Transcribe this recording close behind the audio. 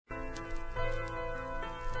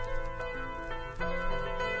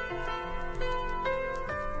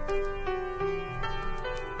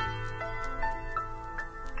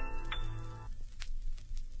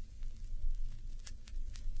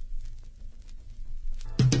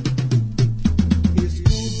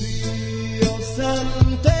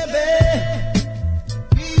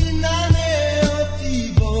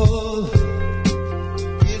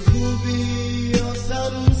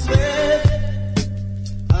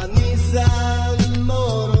sam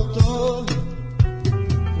morao to, u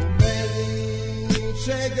meni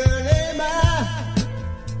ničega nema,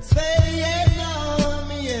 sve jedno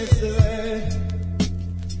mi je sve,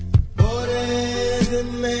 pored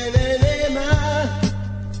mene nema,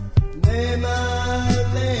 nema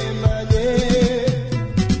nje.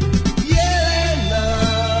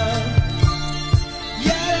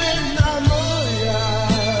 Jelena moja,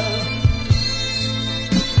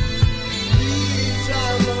 priča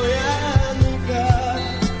moja nikad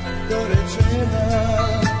dorečena.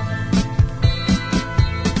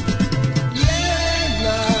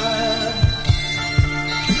 Jelena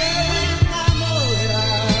moja,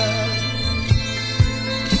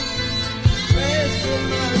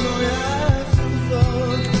 pesma moja suzo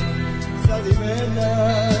zalivena.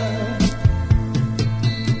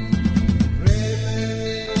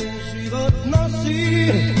 Život nosi,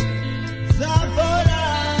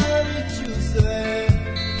 zaboravit ću sve,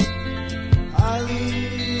 ali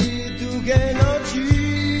duge noći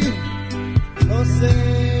nose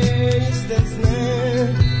iste sne.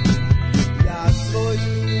 Ja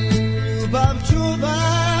svoju ljubav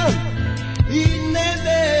čuvam i ne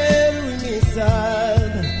veruj mi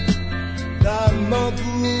sad da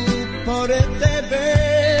mogu pored tebe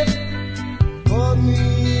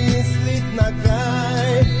pomislit na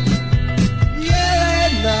kraj.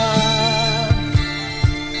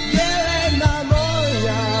 Jelena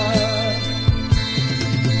moja,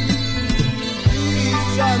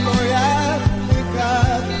 priča moja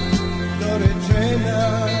nikad dorečena.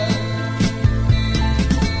 Jelena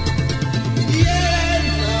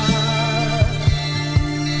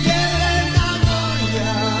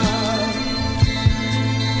moja,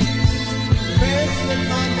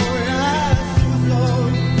 pesma moja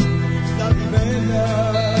suzom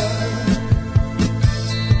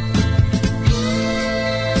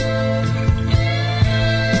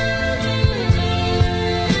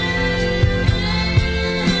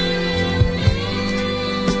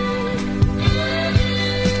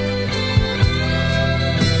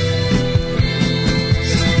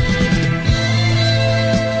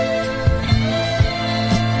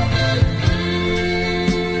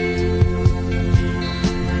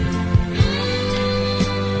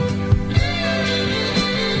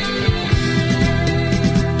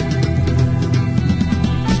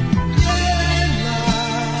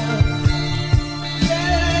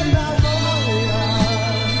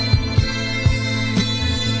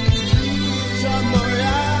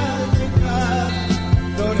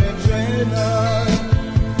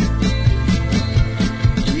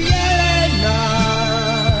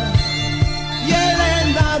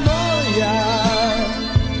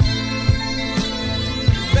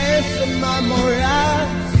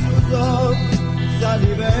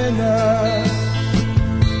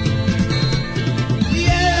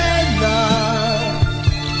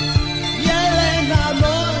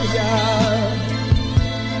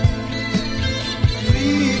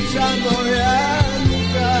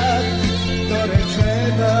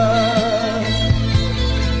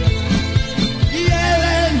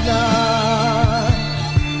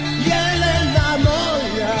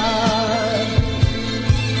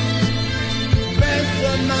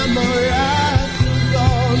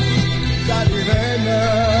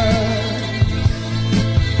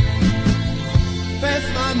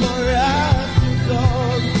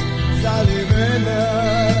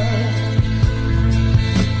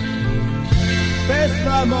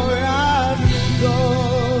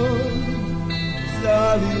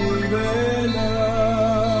zalivena.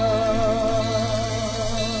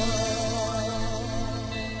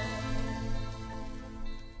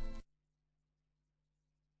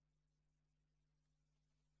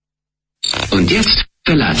 Und jetzt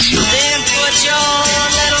Felatio. Then put your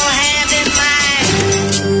little hand in mine.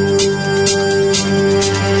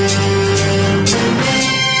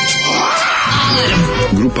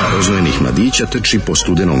 Grupa rozvojenih mladića trči po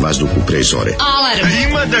studenom vazduhu pre zore. Alarm.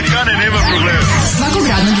 Ima da kane, nema problema. Svakog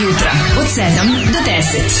radnog jutra od 7 do 10.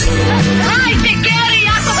 Hajde, Geri,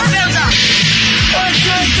 jako se velda.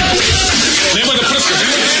 Nema da prska, nema da prska.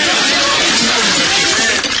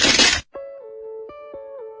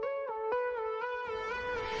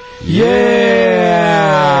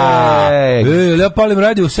 Ja palim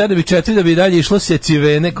radio u 7:04 da bi dalje išlo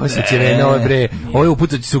secivene, koje secivene, ovo je bre, ovo je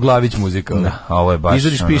upucati se u glavić muzika. Da, ovo je baš.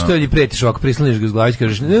 Izvadiš pištolj i pretiš ovako, prisloniš ga uz glavić,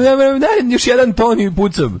 kažeš, daj još jedan ton i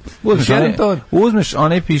pucam. Uzmeš jedan ton. Uzmeš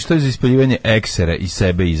onaj pištolj za ispaljivanje eksera i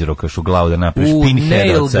sebe izrokaš u glavu da napraviš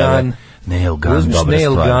pinhead od sebe. Nail gun, uzmeš dobra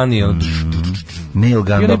nail stvar. gun i Nail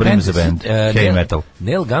gun, dobro ime za band. Heavy metal.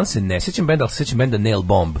 Nail gun se ne sećam benda, ali se sećam benda Nail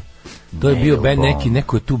Bomb. To je bio band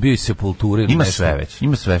neko je tu bio iz Sepulture. Ima sve već,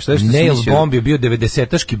 ima sve. Šta je što Nail Bomb je bio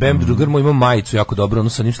 90-taški band, drugar moj ima majicu jako dobro, ono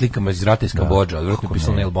sa njim slikama iz rata iz Kambodže, vjerojatno je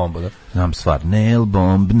pisao Nail Bomb, da? Znam stvar, Nail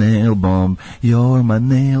Bomb, you're my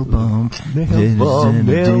Nail Bomb, you're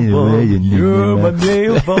my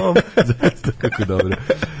Nail Bomb. Zaista, kako dobro.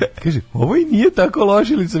 Kaže, ovo i nije tako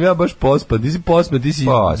loše, ili sam ja baš pospan, ti si pospan, ti si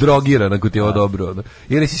drogiran ako ti je ovo dobro.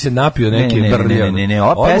 Ili si se napio neke brljave. Ne,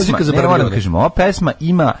 ova pesma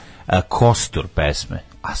ima kostur pesme,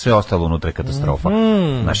 a sve ostalo unutra je katastrofa.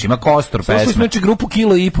 Znaš, ima kostur pesme. Slušali smo znači grupu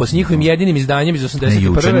Kilo i po s njihovim jedinim izdanjem iz 81. Ne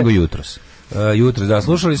juče, nego jutros. Jutros, da,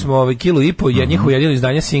 slušali smo Kilo i po, njihovo jedino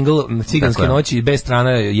izdanje single Ciganske noći bez strana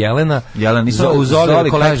Jelena. U Zoli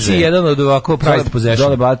kolekciji jedan od ovako prized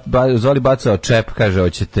possession. Zoli bacao čep, kaže,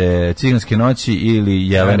 hoćete Ciganske noći ili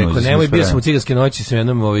Jelenu? Rekao, nemoj, bio sam u Ciganske noći, sam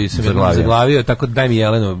jednom zaglavio, tako daj mi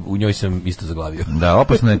Jelenu, u njoj sam isto zaglavio. Da,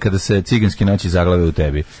 opasno je kada se Ciganske noći zaglave u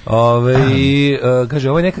tebi. Kaže,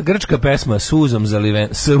 ovo je neka grčka pesma, suzom zaliven,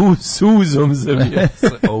 suzom zaliven,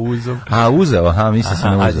 uzom. A, uzeo, aha, misli se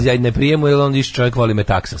na uzeo. Ja ne prijemu, on više čovjek voli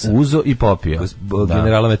Metaksasa. Uzo i popio.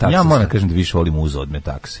 Generala Metaksasa. Ja moram kažem da više volim uzo od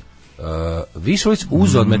Metakse. Više voliš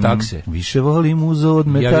uzo od Metakse? Više volim uzo od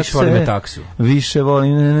Metakse. Ja više volim Metaksu. Više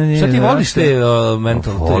volim... Šta ti voliš te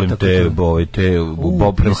mental? Volim te,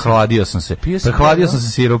 prehladio sam se. Prehladio sam se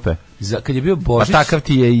sirupe. Kad je bio Božić... Pa takav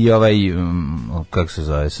ti je i ovaj, kako se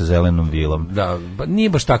zove, sa zelenom vilom. Da, pa nije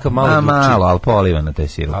baš takav malo drugčiji. Malo, ali poliva na te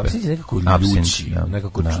sirupe. Absint je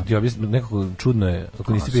nekako čudno je,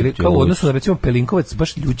 ako niste bili, kao u odnosu na recimo Pelinkovac,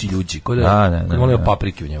 baš ljući, kao da molio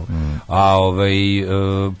paprike u njemu. A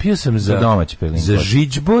pio sam za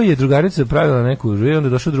Žiđbo, je drugarica pravila neku žuju, onda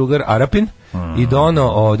je došao drugar Arapin i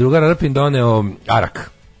drugar Arapin doneo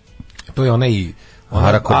arak. To je onaj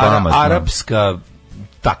arapska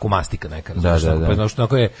tako mastika neka, da.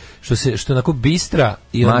 Što je onako bistra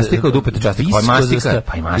i mastika od upete časti, pa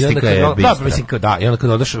i mastika je bistra. Da, mislim da, i onda kad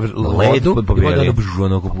odaš ledu, i onda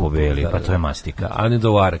onako pobeli, pa to je mastika. A ne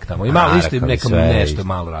do arak tamo. I malo isto nešto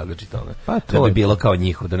malo različito. Pa to bi bilo kao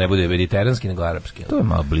njihov, da ne bude mediteranski nego arapski. To je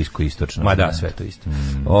malo blisko istočno. Ma da, sve to isto.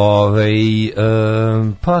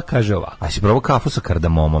 Pa kaže ovako. A si probao kafu sa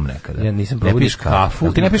kardamomom nekada? Ja nisam probao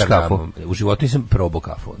kafu. Ti ne piješ kafu? U životu nisam probao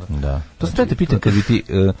kafu. Da. To se te pitam kad bi ti...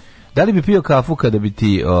 Da li bi pio kafu kada bi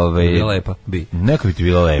ti... Bila lepa, bi. Ne kad bi ti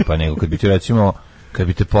bila lepa, nego kad bi ti recimo... Kad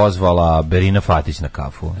bi te pozvala Berina Fatić na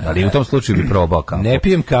kafu. Ali u tom slučaju bi probao kafu. Ne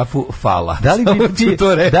pijem kafu, fala.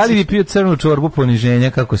 Da li bi pio crnu čorbu poniženja,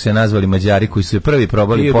 kako se nazvali Mađari, koji su je prvi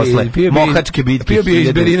probali posle Mohačke bitke? Pio bi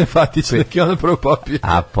iz Berine Fatić, da ti ona prvo popio.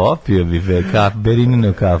 A popio bi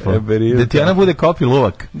Berininu kafu. Da ti ona bude kopi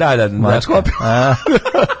luvak. Da, kopi.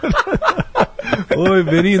 Oj,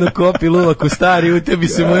 Berino, kopi luvak u stari, u tebi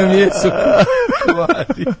se moje mjesto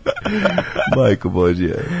kvari. Majko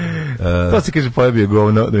Božija. To se kaže, pojebio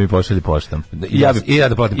govno da mi pošalje poštom. I ja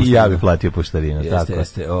da platim poštarinu. I ja bi platio poštarinu.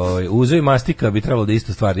 Jeste. Uzo i mastika bi trebalo da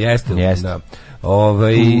isto stvar. Jeste.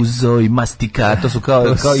 Uzo i mastika, to su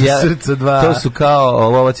kao srca dva. To su kao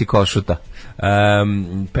lovac i košuta.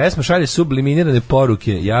 Pesma šalje subliminirane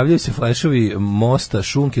poruke, javljaju se flešovi mosta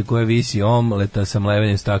šunke koja visi omleta sa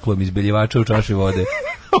mlevenim staklom, izbeljivača u čaši vode,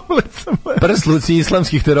 prsluci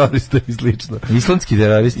islamskih terorista i slično. Islamski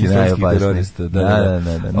teroristi najopasniji. Da.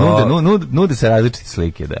 Nude se različite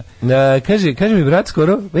slike, da. Kaže mi brat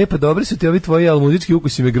skoro, pa dobri su ti ovi tvoji, ali muzički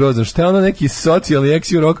ukus im je grozan. Šta je ono neki socijalni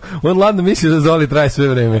action rock? On ladno misli da Zoli traje sve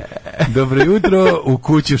vreme. Dobro jutro, u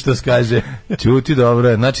kuću što skaže. Čuti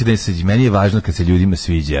dobro, znači da se meni je važno kad se ljudima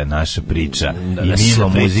sviđa naša priča i nivo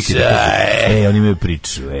muzike. Oni imaju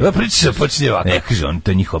priču. Priča počinje ovako. Kaže,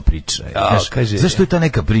 to je njihova priča. Zašto je ta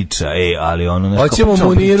neka priča? Ali ono nešto. Hoćemo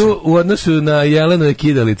Muniru u odnosu na Jelenu je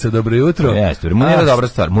kidalica. Dobro jutro. Jeste, Munira je dobra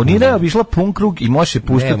stvar. Munira je obišla pun krug i može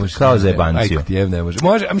puštati kao za jebanciju. Ne može.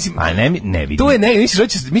 Može, a mislim. A ne vidim. Tu je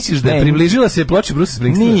misliš da je približila se ploči Bruce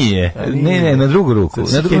Springsteena? Nije. Ne, na drugu ruku.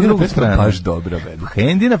 Na drugu stranu. Baš dobra,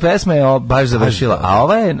 Hendina pesma je baš završila, a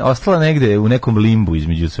ova je ostala negde u nekom limbu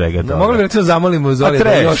između svega toga. Mogli bi recimo zamolimo Zoli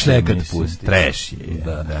da još nekad pusti. Trash je.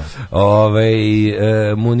 Da.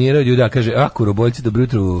 Munira ljuda kaže, Kurobojci, dobro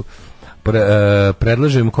jutro,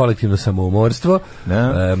 predlažem kolektivno samoumorstvo.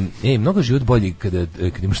 Mnogo život bolji kada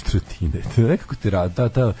imaš trotine. Nekako ti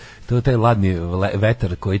rada, taj ladni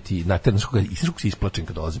vetar koji ti naterno, znaš kako si isplačen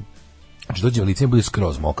kad dolazim. Znači dođe lice i bude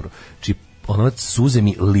skroz mokro. Znači ono suze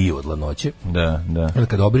mi liju od lanoće. Da. Onda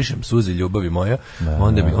kad obrišem suze ljubavi moja,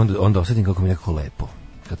 onda osetim kako mi nekako lepo.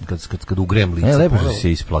 kad ugrem lice. Ne, lepo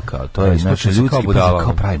se isplakao. To je znači ljudski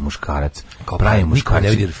kao pravi muškarac. Kao pravi muškarac. Ne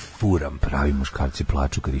vidi furam. Pravi muškarci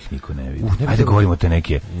plaču kad ih niko ne vidi. Ajde govorimo te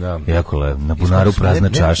neke. Jako le na bunaru prazna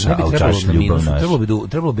čaša, a u čaši ljubav naša.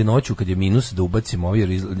 Trebalo bi noću kad je minus da ubacimo ovo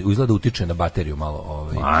jer izgleda utiče na bateriju malo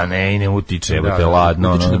A ne utiče, evo te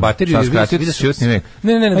ladno. Utiče na bateriju. Vidiš životni vek.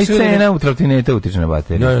 Ne. Aj cena u trotineta utiče na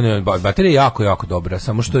bateriju. Ne, baterija je jako dobra,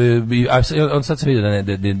 samo što je on sad se vidi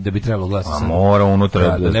da bi trebalo glasiti. A mora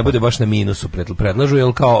unutra da ne bude baš na minusu predlažu,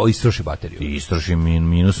 jel kao istroši bateriju. Istroši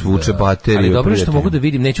minus vuče bateriju. Ali dobro što mogu da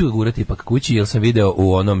vidim, neću ga gurati ipak kući, jer sam video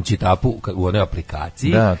u onom čitapu, u onoj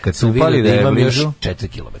aplikaciji. Da, kad se upali da imam još 4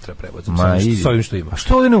 km prevoza. S ovim što ima. A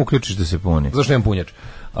što ovdje ne uključiš da se puni? Zašto imam punjač?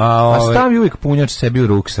 A stavi uvijek punjač sebi u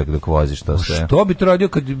ruksak dok voziš to sve. Što bi to radio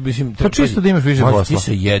kad mislim to čisto da imaš više posla. Ti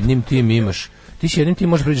sa jednim tim imaš. Ti s jednim tim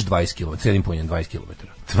možeš preći 20 km, s jednim punjenjem 20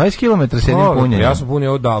 km. 20 km s jednim punjenjem. Ja sam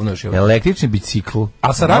punio odavno još. Električni bicikl.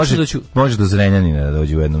 A sa računom da ću može do Zrenjanina da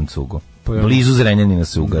dođe u jednom cugu. Blizu Zrenjanina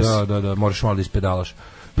se ugasi. Da, možeš malo da ispedalaš.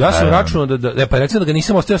 Ja sam računao da pa recimo da ga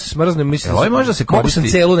nisam ostavio se smrznem, mislim. Ovo može da se koristi. Mogu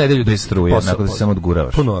sam celu nedelju bez struje, nakon da se samo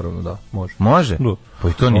odguravaš. Pa naravno, da, može. Može? Pa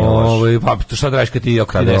i to nije loše. Pa šta da radiš kad ti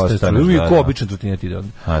nestane struje? Ko obično trotineti ide onda.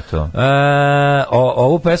 A to.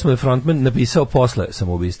 Ovu pesmu je frontman napisao posle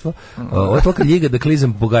samoubistva. Ovo je toliko ljiga da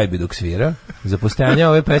klizam po gajbi dok svira. Za postajanje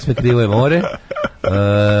ove pesme krivo je more.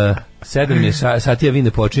 7 je sati, a vi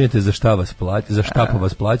ne počinjete za šta pa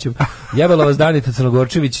vas plaćam. Jebela vas Danica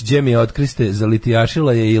Crnogorčević, gdje mi je otkriste,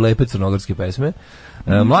 zalitijašila je i lepe crnogorske pesme.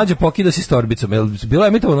 Mlađa pokida se s torbicom. Jel bila je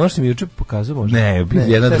emitovano ono što mi juče pokazao možda? Ne,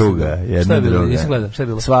 jedna druga. Šta je bilo? Nisam gledao, šta je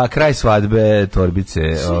bilo? Kraj svadbe, torbice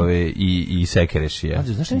i sekerešija.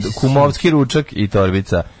 Kumovski ručak i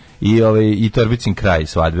torbica. I torbicin kraj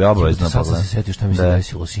svadbe, obavezno. Sad sam se setio šta mi se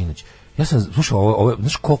desilo sinoć. Ja sam slušao ovo,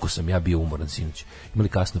 znaš koliko sam ja bio umoran sinoć. Imali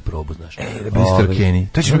kasnu probu, znaš. Mr. Kenny.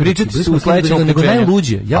 To ćeš mi pričati u sledećem nego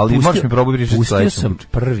najluđe. Ali možeš mi probati pričati u sledećem. Pustio sam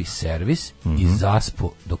prvi servis i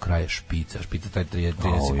zaspo do kraja špica. Špica taj 30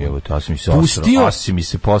 sekundi. Evo, to si mi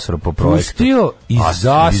se posrao po projektu. Pustio i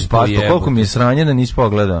zaspo. Koliko mi je sranje da nisi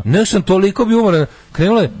pogledao. Ne sam toliko bio umoran.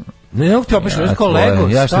 Krenulo je ne mogu ti opišati, kao Lego.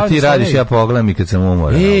 Ja što ti radiš, ja pogledam i kad sam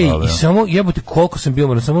umoran. I samo jebote koliko sam bio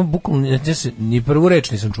umoran, samo bukvalno ni prvu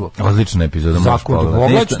reč nisam čuo. Odlična epizoda, možeš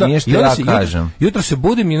pogledati. Nije što ja kažem. Jutro se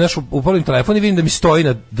budim i upalim telefon i vidim da mi stoji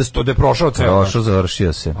da je prošao ceo. Prošao,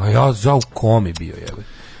 završio se. A ja za u komi bio, jebote.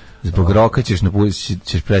 Zbog roka ćeš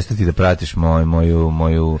prestati da pratiš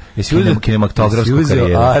moju kinematografsku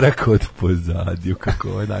karijeru. Arak od pozadiju,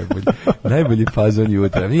 kako je najbolji fazon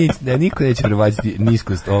jutra. Niko neće prebaciti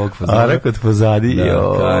niskost ovog fazona. Arak od pozadiju.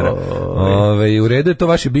 U redu je to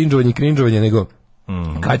vaše binđovanje i krinđovanje, nego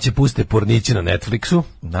kad će puste porniće na Netflixu?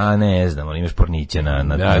 Da, ne znam, ali imaš porniće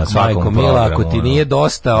na svakom programu. Mila, ako ti nije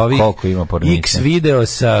dosta ovih X video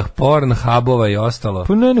sa Pornhubova i ostalo.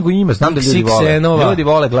 Pa ne, nego ima, znam da ljudi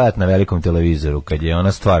vole gledati na velikom televizoru kad je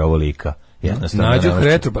ona stvar ovolika. Nađu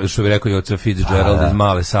retro, pa što bi rekao Joca Fitzgerald iz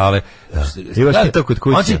male sale. Imaš ti to kod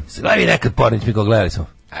kuće. Gledaj nekad pornić, mi ko gledali smo.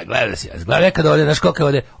 Gledali si, gledaj nekad ovdje, znaš koliko je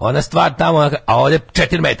ovdje, ona stvar tamo, a ovdje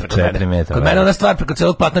 4 metra kod mene. Kod mene ona stvar preko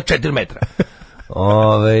celog platna 4 metra.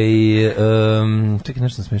 Čekaj,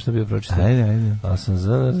 nešto sam smiješno bio pročitao. Ajde. Ali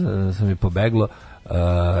sam mi pobeglo.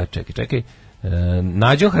 Čekaj.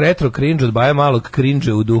 Nađoh retro cringe od Baja malog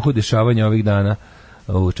cringe u duhu dešavanja ovih dana.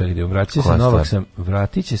 Čekaj,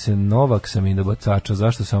 vratit će se Novak sa Mindobacača,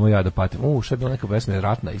 zašto samo ja da patim? Šta je bila neka pesma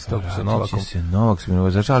ratna isto sa Novakom? Vratit će se Novak sa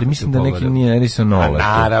Mindobacača, ali mislim da neki nije su Nole.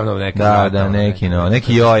 Naravno,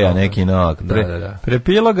 neki Joja, neki Novak.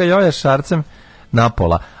 Prepilo ga Joja šarcem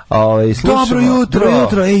napola. Dobro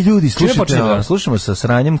jutro. Ej ljudi, slušamo sa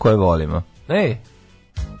sranjem koje volimo. Ej.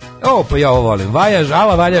 Pa ja ovo volim. Valjaš,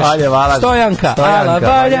 ala valjaš. Stojanka, ala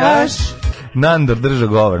valjaš. Nandor držao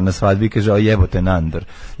govor na svadbi, kaže, jebote Nandor.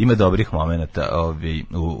 Ima dobrih momenata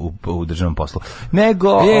u državnom poslu.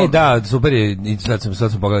 Da, super je,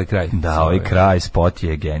 sad smo pogledali kraj. Da, ovaj kraj, spot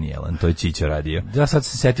je genijalan, to je Čićo radio. Ja sad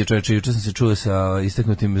se setio čovječe, juče sam se čuo sa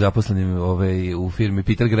istaknutim zaposlenim u firmi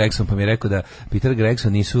Peter Gregson, pa mi je rekao da Peter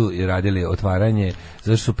Gregson nisu radili otvaranje,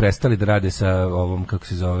 zato što su prestali da rade sa ovom, kako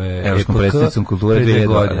se zove, Evropskom predstavnicom kulture 2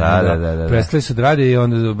 godine. Da. Prestali su da rade i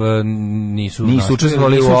onda nisu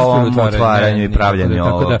učestvovali u ovom otvaranju i pravljanju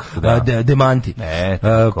ovog. Demanti.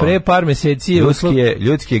 Pre par meseci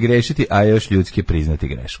ljudski je grešiti, a još ljudski je priznati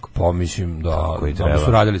grešku. Pa mislim da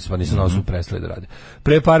su radili, pa nisam na osnovu prestali da rade.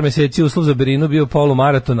 Pre par meseci uslov za Berinu bio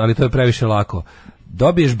polumaraton, ali to je previše lako.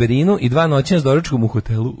 Dobiješ Berinu i 2 noćenja s doručkom u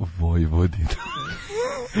hotelu Vojvodina.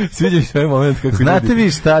 Sviđa mi se ovaj moment kako znate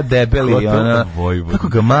vi šta debeli, ona, kako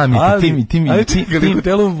ga mamite, tim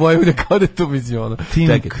hotelom Vojvodina, kao da je to mislim, ono.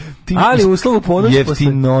 Ali uslovu ponoć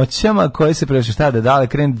jeftinoćama koje se preveše, šta da dale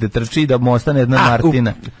krene da trči da mu ostane jedna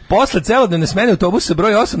Martina. Posle celodnevne smene autobusa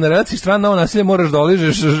broj 8 na relaciji strana Novo naselje moraš da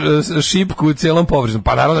oližeš šipku u cijelom površinu.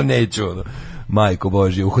 Pa naravno neću. Majko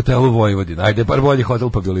Božje, u hotelu Vojvodina. Ajde, par bolji hotel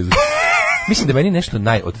pa bi ulizao. Mislim da meni nešto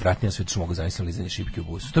najodvratnije na svijetu što mogu zamisliti lizanje šipke u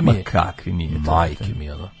busu. To mi je kakvi nije to. Majke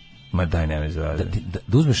mi ono. Ma daj ne me zvade.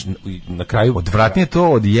 Da uzmeš na kraju odvratnije to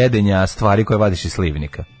od jedenja stvari koje vadiš iz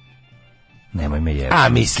slivnika. Nemoj me jebati. A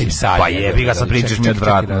mislim sad. Pa jebi ga, sad pričaš mi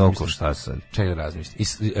odvratno oko šta sad. Čekaj da razmislim.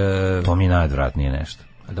 To mi je najodvratnije nešto.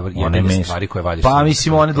 Dobro, jedine stvari koje valjaš. Pa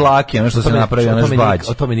mislim one dlake, ono što se napravi, ono žbađ.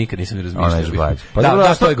 O tome nikad nisam ni razmišljao. Ono žbađ. Pa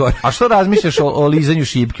da, to je gore. A što razmišljaš o lizanju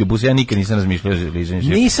šipke u busu? Ja nikad nisam razmišljao o lizanju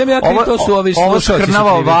šipke. Nisam ja kriv, to su ovi slušalci. Ovo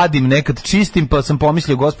skrnavao vadim, nekad čistim, pa sam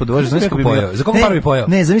pomislio, gospod, Bože, znaš kako bi pojeo. Za koga par bi pojeo?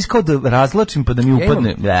 Ne, zamisli kao da razlačim pa da mi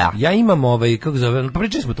upadne. Ja imam kako zove, pa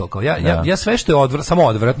pričali smo to kao, ja sve što je samo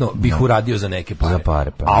odvratno bih uradio za neke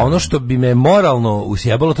pare. A ono što bi me moralno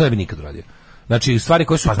usjebalo, to ne bi nikad uradio. Znači, stvari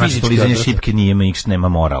koje su fizički... lizanje šipke nema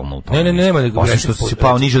moralno u tome. Ne, nema. Osim što si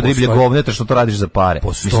pao niže od riblje govneta, što to radiš za pare.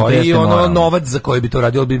 Postoji novac za koji bi to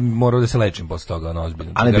radio, bi morao da se lečim posle toga,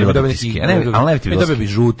 ozbiljno. Ali ne bi bilo diski. Dobio bi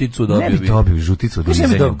žuticu, Ne bi dobio žuticu od lizanja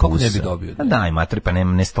busa. Kako ne bi dobio? Daj, matri, pa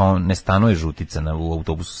ne stanuje žutica u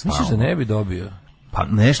autobusu stalno. Misliš da ne bi dobio? Pa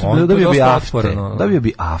nešto, dobio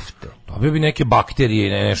bi afte. Dobio bi neke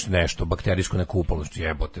bakterije, nešto bakterijsko, neku upalnost,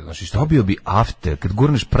 jebote, znaš šta. Dobio bi afte, kad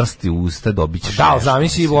gurneš prsti u usta, dobit ćeš nešto. Da,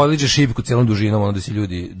 zamisli voliđeš šipku cijelom dužinom, onda se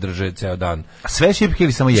ljudi drže ceo dan. A sve šipke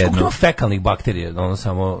ili samo jedno? Skoro fekalnih bakterija, ono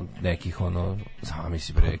samo nekih,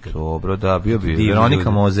 zamisli bre. Dobro, da, bio bi,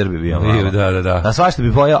 Veronika Mozer bi bio malo. Da. A svašta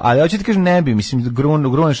bi pojao, ali hoću ti kažem ne bi, mislim,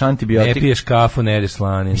 gruneš antibiotik. Ne piješ kafu, ne jedeš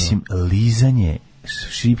slaninu. Mislim, lizanje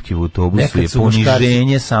šipke u autobusu je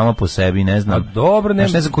poniženje samo po sebi, ne znam. A dobro, ne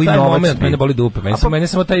znam koji moment mene boli dupe. Mene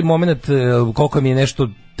samo taj moment koliko mi je nešto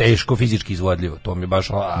teško fizički izvodljivo. To mi je baš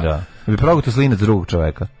da. Bi progutao slinac drugog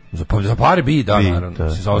čoveka. Za pare bi, da,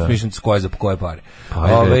 naravno. Samo smišljam koje za koje pare.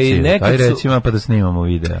 Taj recimo pa da snimamo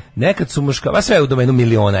video. Nekad su a sve je u domenu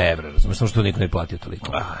miliona evra, razumiješ, samo što niko ne platio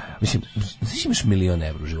toliko. Mislim, znaš imaš milion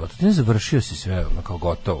evra u životu, ti ne završio si sve, kao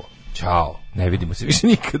gotovo. Ćao, ne vidimo se više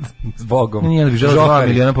nikad s Bogom. Nije li bi želeo 2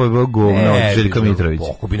 miliona pa bi bilo govno od Željka Mitrovića.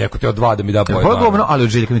 Ako bi neko teo 2 da mi da poje. Pa govno, ali od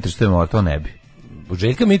Željka Mitrovića to ne bi. Od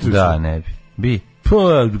Željka Mitrovića? Da, ne bi. Pa,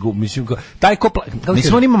 mislim, taj ko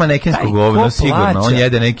mislim, on ima manekensko govno, sigurno, on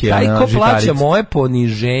jede neke žitarice. Taj ko plaća moje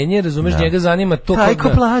poniženje, razumeš, njega zanima to... Taj ko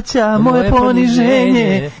plaća moje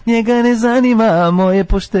poniženje, njega ne zanima moje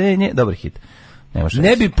poštenje. Dobar hit.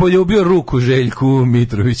 Ne bi poljubio ruku Željku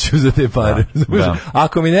Mitroviću za te pare. Da.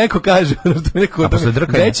 Ako mi neko kaže,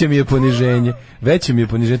 veće mi je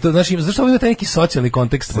poniženje. To znači, zašto ovo ima taj neki socijalni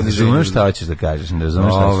kontekst poniženja? Razumem šta hoćeš da kažeš, ne razumem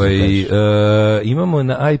šta hoćeš da kažeš. Imamo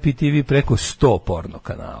na IPTV preko 100 porno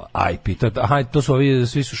kanala. To su ovi,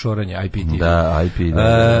 svi su šoranje, IPTV. Da, IP,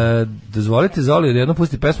 da. Dozvolite Zoli da jedno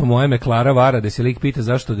pusti pesmu moje me Klara Vara, da se lik pita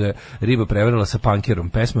zašto da je riba prevarila sa pankerom.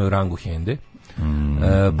 Pesma je u rangu Hende.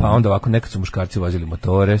 Pa onda ovako, nekad su muškarci vozili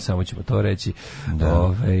motore, samo ćemo to reći.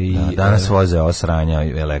 Danas voze osranja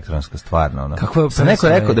elektronska, stvarno. Sam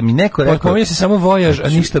neko rekao pominje se samo vojaž, a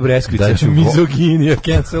ništa breskvica. Mizoginija,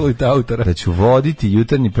 cancelujte autora. Da ću voditi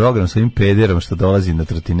jutarnji program s ovim pederom što dolazi na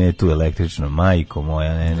trotinetu električno. Majko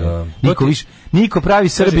moja, niko pravi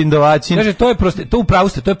Srbin domaćin. Kaže, to upravo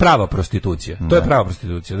ste, to je prava prostitucija. To je prava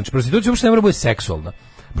prostitucija. Znači, prostitucija uopšte ne mora bude seksualna.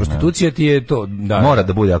 Prostitucija ti je to... Mora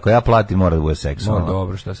da bude, ako ja platim, mora da bude seksualno.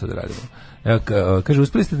 Dobro, šta sad radimo? Evo, kaže,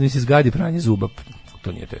 uspeli ste da mi se zgadi pranje zuba.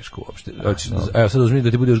 To nije teško uopšte. Evo, sad uzmi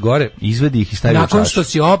da ti bude još gore. Izvedi ih i stavi u čašu. Nakon što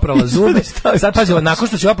si oprala zube, sad pazi, nakon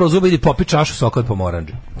što si oprala zube, idi popi čašu soka od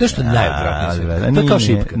pomoranđa. To je što najodvratnije. To je kao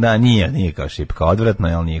šipka. Da, nije kao šipka. Odvratno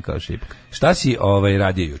je, ali nije kao šipka. Šta si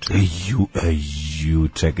radio juče?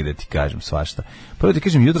 Čekaj da ti kažem svašta. Prvo ti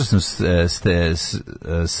kažem, jutro sam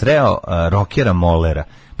sreo rockera Mollera.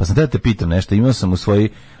 Pa sam da te pitam nešto, imao sam u svojoj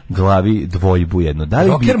glavi dvojbu jednu.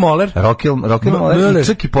 Rocker Moller? Rocker Moller.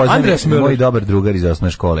 Čak i poznam moj dobar drugar iz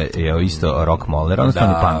osnovne škole, je isto rock Moller, on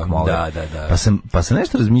stvarno punk Moller. Pa sam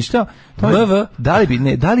nešto razmišljao,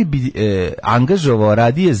 da li bi angažovao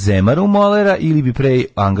radije Zemaru Mollera ili bi pre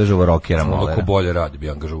angažovao rockera Mollera? Ako bolje radi bi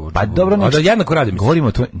angažovao. Pa dobro, da jednako radi.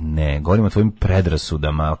 Govorimo o tvojim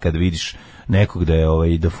predrasudama, kad vidiš nekog da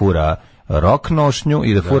je da fura rock nošnju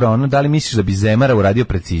i da fura ono, da li misliš da bi Zemara uradio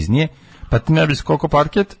preciznije? Pa ti ne bi skoliko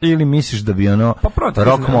parket ili misliš da bi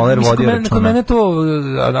rock Moller vodio računa? Kod mene to,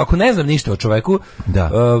 ako ne znam ništa o čoveku,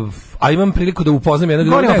 a imam priliku da upoznam jednog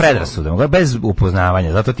drugog. Govorimo predrasudama, bez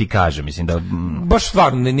upoznavanja, zato ti kažem, mislim da... Baš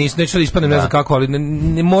stvarno, neću da ispadnem, ne znam kako, ali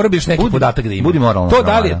ne mora biš neki podatak da ima. Budi moralno.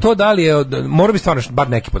 To da li je, mora bi stvarno bar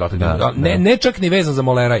neki podatak da ima. Ne čak ni vezan za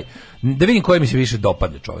moleraj. Da vidim koji mi se više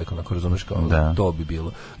dopadne čovjek, onako razumeš kao, to bi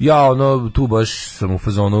bilo. Ja, tu baš sam u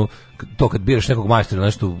fazonu, to kad biraš nekog majstora,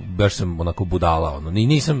 nešto, baš sam onako budala,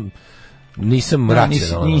 nisam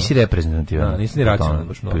racionalan. Nisi reprezentativan. Nisi ni racionalan.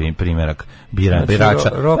 Primjerak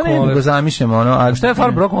birača. Pa ne, nego zamišljamo a šta je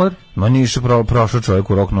farb rock moler? Ma ništa prošao čovjek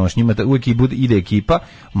u rock noć. Njima uvijek ide ekipa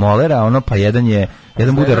molera, pa jedan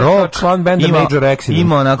bude rock, član benda Major Accident.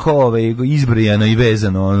 Ima onako izbrijano i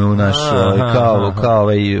vezano u naš, kao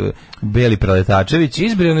Beli Preletačević.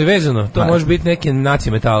 Izbrijano i vezano, to može biti neki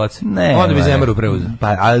naci metalac. Ne, onda bi Zemaru preuzeo.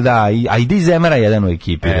 Pa, ali da, a ide i Zemara jedan u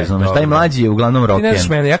ekipi, razumeš, taj mlađi je uglavnom rocken. Ti ne znaš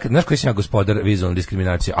mene, znaš koji sam ja gospodar vizualne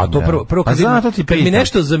diskriminacije, a to prvo kad mi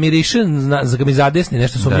nešto zamiriše, kad mi zadesni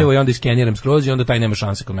nešto sumnjivo i onda iskeniram skroz i onda taj nema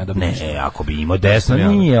šanse kod mene da bude. Ne, ako bi imao desno,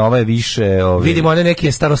 nije, ovo je više... Vidimo one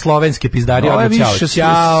neke staroslovenske pizdari, ovo je više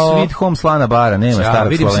Sweet Home Slana bara, nema starog slovenstva.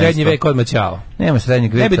 Vidim srednji vek odmah ćao. Nema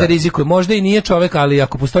srednjeg veka. Ne bi da rizikuje, možda i nije čovek, ali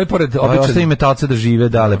ako postoji pored običan... Ostavi metalce da žive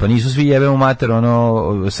dale, pa nisu svi jebemo mater,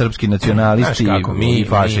 srpski nacionalisti i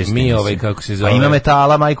fašisti. Mi kako se zove... A ima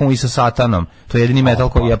metala, majkom, i sa satanom. To je jedini metal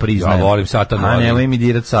koji ja priznajem. Ja volim satan. A nemoj mi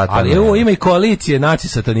dirat satan. Ali evo, ima i koalicije naci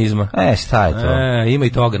satanizma. Šta je to? Ima i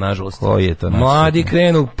toga, nažalost. Koji je to? Mladi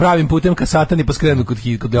krenu pravim putem ka satani, pa skrenu kod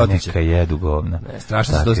Ljotića. Neka jedu govna.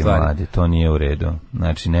 Strašno se to stvari. Mladi, to nije u redu.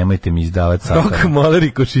 Znači, nemojte mi izdavati satana. Rock moler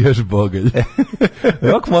i košijaš bogalj.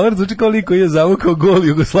 Rock moler zvuči kao liko je zavukao gol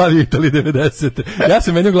Jugoslavije Italije 90. Ja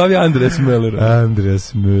sam meni u glavi Andreas Müller.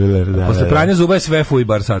 Andreas Müller, da. Posle pranja zuba je sve fuj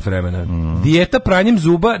bar sat vremena. Dijeta pranjem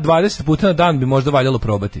zuba 20 puta na dan bi možda valjalo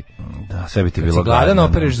probati. Da, sve bi ti bilo gladno. Gladan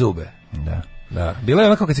opereš zube. Da. Bilo je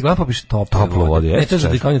onako kad si gladan popiš toplu vodu. Ne, to je za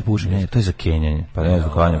dikanje od pušenja. Ne, to je za kenjanje. Pa ne za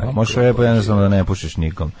dikanje. Pa možeš jednostavno da ne pušiš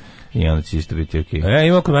nikom. I onda će isto biti okej.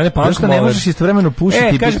 Ima kod mene punk moler. Ne možeš istovremeno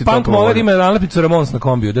pušiti i kaže punk moler ima nalepnicu Ramones na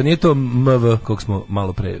kombiju, da nije to MV kog smo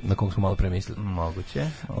malo pre mislili. Moguće.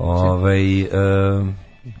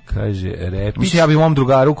 Kaže Repić. Mislim, ja bi mom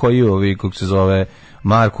drugaru koji kako se zove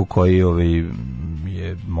Marku, koji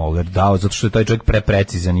je moler dao, zato što je taj čovjek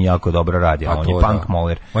preprecizan i jako dobro radi, a on je punk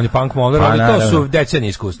moler. On je punk moler, ali to su decenije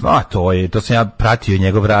iskustva. To sam ja pratio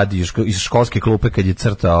njegov rad iz školske klupe kad je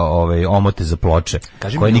crtao omote za ploče,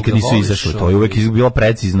 koje nikad nisu izašle. To je uvek bilo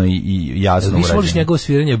precizno i jasno urađeno. Ti voliš njegovo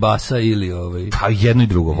sviranje basa ili Pa jedno i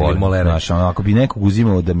drugo volim. Znaš, ako bi nekog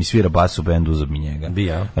uzimao da mi svira bas u bendu, uzab mi njega.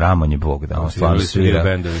 Ramon je bog, da, on stvarno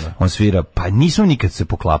svira. On svira, pa nismo nikad se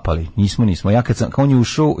poklapali. Nismo. Ja kad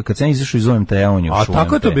sam izašao iz OMT, on je ušao. A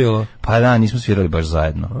tako je to bilo? Pa da, nismo svirali baš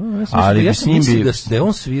zajedno. Ali ja sam mislio da je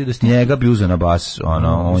on svirao, njega bi uzeo na bas,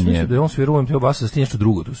 on je... Da je on svirao u OMT basa, da ste nešto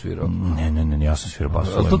drugo tu svirao. Ne, ja sam svirao bas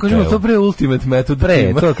u OMT. To kažemo, to pre Ultimate Method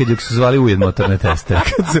Team. To kad su zvali ujed motorne teste.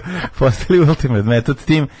 Kad su postali Ultimate Method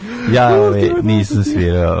Team, ja nisam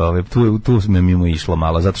svirao. Tu me mimo išlo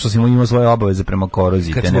malo, zato što sam imao svoje obaveze prema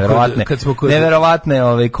koroziji. Te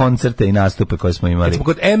neverovatne koncerte i nastupe koje smo imali. Kad smo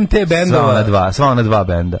kod MT bendova. Sva ona dva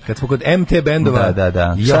benda. Kad smo kod MT bendova.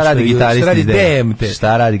 Da.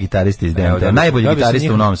 Šta radi gitarist iz DMT? Najbolji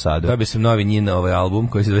gitarista u Novom Sadu. Dobio sam novi njin album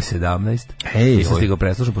koji se zove 17. Nisam stigao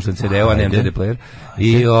preslušao, pošto sam CD-a, nemam CD player.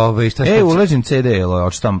 I šta se... uležim CD,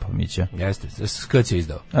 od štampa Mića. Jeste, Skc je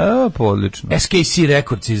izdao. Pa odlično. SKC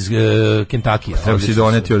Records iz Kentucky. Treba si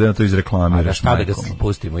doneti ovdje na to iz reklamiraš. Šta da ga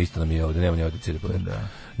pustimo, isto nam je ovdje, nema ni ovdje CD player.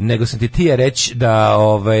 Nego sam ti reći da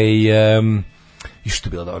i što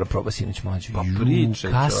je bila dobra proba sinoć mlađu. Pa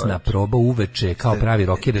priče, kasna proba uveče, kao pravi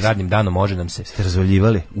rockeri, radnim danom može nam se. Ste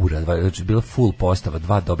razvaljivali? Znači, bila full postava,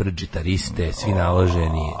 dva dobre gitariste, svi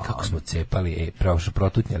naloženi, kako smo cepali,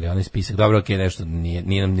 protutnjali onaj spisak. Dobro, okej, nešto,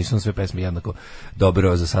 nisu sve pesme jednako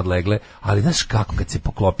dobro za sad legle, ali znaš kako, kad se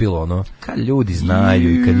poklopilo kad ljudi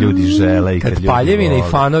znaju i kad ljudi žele i kad ljudi Paljevine i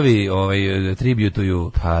fanovi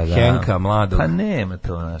tributuju Henka, Mladog. Pa nema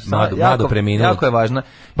to, znaš. Mlado preminulo. Jako je važno.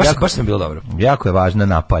 Baš sam bilo dobro. Jako je važna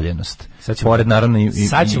napaljenost. Pored naravno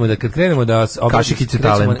sad ćemo da kad krenemo da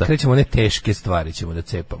krećemo one teške stvari ćemo da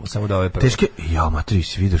cepamo, samo da ove prvo. Teške? Ja, matri,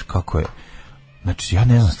 si vidiš kako je. Znači, ja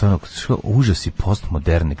ne znam stvarno, užasi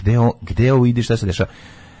postmoderne. Gde ovo ide, šta se dešava?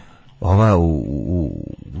 Ova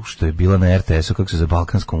što je bila na RTS-u, kako se za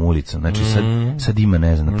Balkanskom ulicom. Znači, sad ima,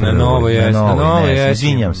 ne znam, na Novo je.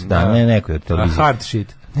 Izvinjam se, ne, nekoj od televizije. Hard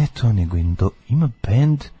shit. Ne to, nego ima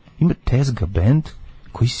band, ima Tezga band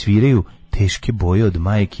koji sviraju teške boje od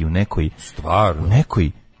majki u nekoj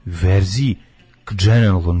verziji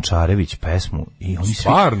Dženan Lončarević pesmu i oni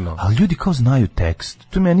stvarno, ali ljudi kao znaju tekst.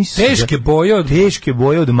 To meni teške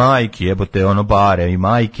boje od majke, jebote, ono bare i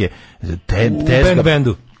majke, tezga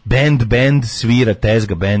bendu. Band svira,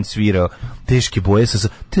 tezga band svira, teške boje sa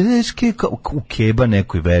teške u Keba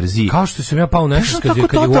nekoj verziji. Kao što sam ja pao nešto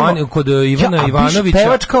kod Ivana Ivanovića.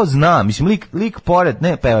 Pevač kao zna, mislim lik pored,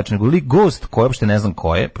 ne pevač, nego lik gost koji uopšte ne znam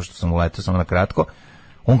ko je, pošto sam uletao samo na kratko.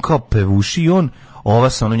 On kao pevuši i on ova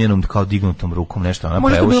sa onom njenom kao dignutom rukom nešto ona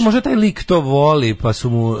pevuši. Možda taj lik to voli, pa su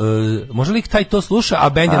mu možda lik taj to sluša, a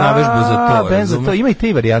bend je na vežbu za to. Bend za to, ima i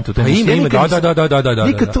te varijante. To ima,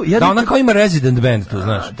 da ona kao ima resident band, tu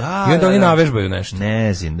znaš. I onda oni navežbaju nešto.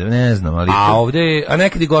 Ne znam, ali a ovde, a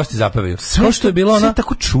nekad i gosti zapevaju. Kao što je bilo ona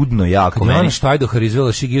tako čudno jako meni. Ona Štajdohar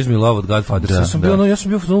izvela She Gives Me Love od Godfather. Ja sam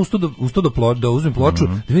bio uz to da uzmem ploču,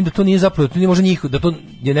 da vidim da to nije zapravo, to nije možda njih, da to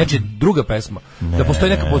je nečija druga pesma. Da postoji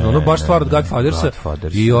neka poznata, ono baš stvar od Godfathersa.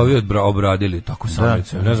 I ovi obradili tako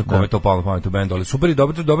samice. Ne znam kome je to palo na pamet u bendu, ali super i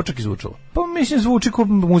dobro čak i zvučalo. Pa mislim zvuči kao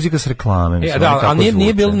muzika s reklame. A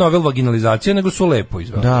nije bilo novel vaginalizacija, nego su lepo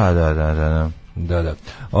izveli. Da.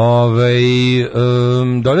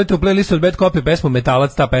 Dodajte u playlistu od Bad Copy pesmu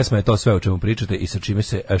Metalac, ta pesma je to sve o čemu pričate i sa čime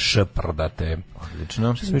se šprdate.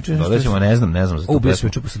 Odlično. Dodaćemo, ne znam za tu pesmu. Bio sam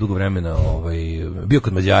juče posle dugo vremena, bio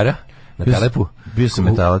kod Mlađara. Na Telepu. Bio sam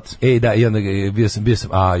Metalac. Da, i onda bio sam,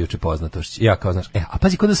 juče poznatošć. Ja kao, znaš, a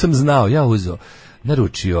pazi, kod da sam znao, ja uzeo,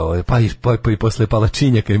 naručio, pa i posle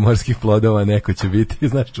palačinjaka i morskih plodova neko će biti,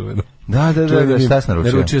 znaš, čuveno. Da, šta sam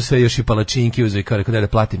naručio? Naručio se još i palačinki, uzeo i kao da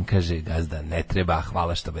platim, kaže, gazda, ne treba,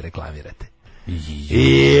 hvala što me reklamirate.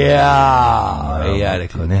 Ja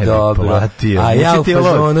rekao, ne dobro, platio. A ja u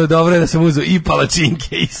fazonu, dobro je da sam uzeo i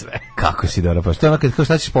palačinke i sve. Kako si dobro, pa što je ono kad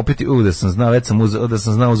šta ćeš popiti, da sam znao, već sam uzeo, da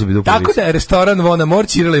sam znao uzeo bi duplo više. Tako da je restoran Vona Mor,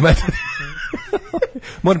 Čirila i Metod.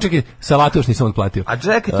 Moram čekati, salatu još nisam otplatio. A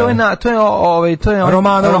čekaj, to je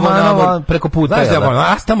Romanova preko puta. Znaš da,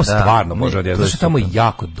 a tamo stvarno može odjeti, znači tamo je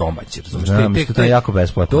jako domaći, razumiješ? To je jako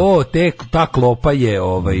besplatno. Ta klopa je,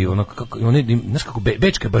 znaš kako,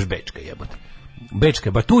 Bečka je baš Bečka, jebote.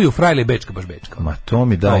 Bečka, ba tu je u Frajle Bečka, baš Bečka. Ma to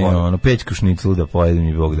mi daj, pećku šniclu da pojedem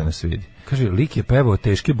i Bog da nas vidi. Kaže, lik je pevao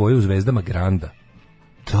teške boje u Zvezdama Granda.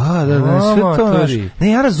 Da, sve to.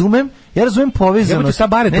 Ne, ja razumem povezanost. Jebote, ta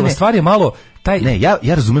Baretova stvar je malo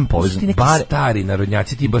ja razumem povezanost. Neki stari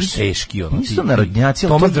narodnjaci, ti baš teški nisu narodnjaci.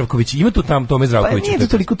 Toma Zdravković, ima tu tam Tome Zdravković. Pa nije to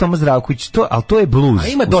toliko Toma Zdravković, ali to je bluz. A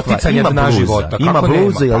ima doticanja na života. Ima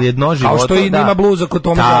bluza, ali jedno života. Kao što ima bluza kod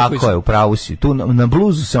Tome Zdravković. Tako je, upravo si. Tu na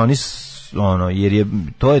bluzu se oni jer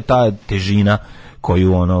to je ta težina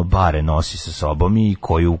koju bare nosi sa sobom i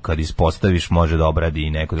koju kad ispostaviš može da obradi i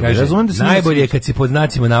neko drugi. Razumem da najbolje je kad si pod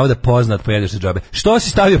znacima navoda poznat, pojedeš sa džabe. Što si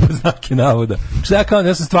stavio pod znake navoda? Što ja kao,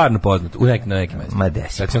 ja sam stvarno poznat na nekim mjestu. Ma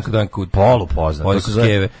desi. Polupoznat.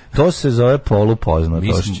 To se zove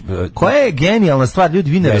polupoznatošć. Koja je genijalna stvar,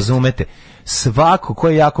 ljudi, vi ne razumete. Svako ko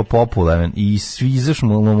je jako popularan i svi izaš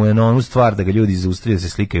mu je na onu stvar da ga ljudi zaustrije da se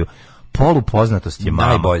slikaju. Polupoznatost je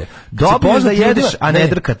najbolje. Dobro da jedeš, a ne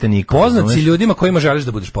drkate nikom. Poznat si ljudima kojima želiš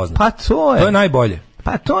da budeš poznat. Pa to je najbolje.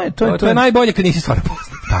 Pa to je najbolje kad nisi stvarno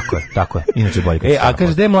poznat. Tako je. Inače bolje kad si a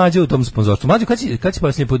kaže da je Mlađa u tom sponzorstvu. Mlađa, kad si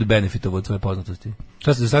posljednji put benefitovo od svoje poznatosti?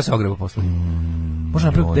 Šta se ogreba posle? Možda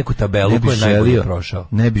napraviti neku tabelu koju je najbolje prošao.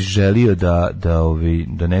 Ne bih želio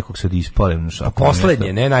da nekog sad ispalim. A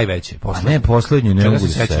poslednje, ne najveće. Ne, poslednje, ne mogu da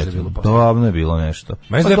se sećam. Davno je bilo nešto.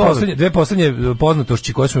 Dve poslednje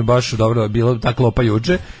poznatošći koje su mi baš dobro, bilo ta klopa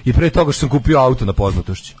juče i pre toga što sam kupio auto na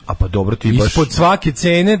poznatošći. A pa dobro, ti baš ispod svake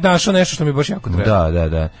cene našao nešto što mi baš jako treba.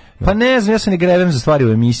 Da. Pa ne znam, ja se ne grevem za stvari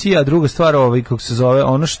u emisiji, a druga stvar, kako se zove,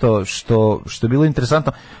 ono što je bilo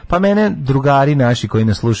interesantno, pa mene drugari naši koji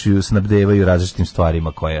nas slušaju snabdevaju različitim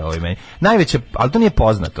stvarima koje meni. Najveće, ali to nije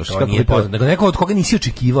poznato. To nije poznato, nego neko od koga nisi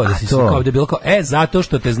očekivao da si se kao da je bilo kao, zato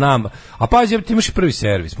što te znam. A pazi, ti imaš i prvi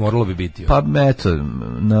servis, moralo bi biti. Pa eto,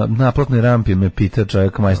 na naplatnoj rampi me pita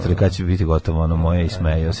čovjek majstore kad će biti gotovo moje i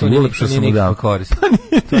smejao. To nije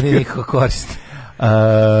nikako korist.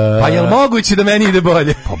 Pa jel moguće da meni ide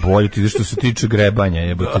bolje? Pa bolje ti ide što se tiče grebanja,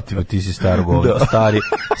 jebote, ti si staro govno,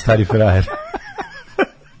 stari frajer.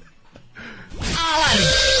 Alarm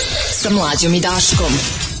sa Mlađom i Daškom.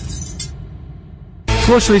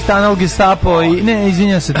 Slušali ste Anal Gestapo i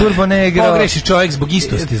izvinjam se, Turbo Negro. Pogreši čovjek zbog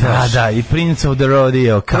istosti, znaš. Da, i Prince of the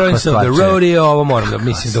Rodeo. Prince of the Rodeo, ovo moram da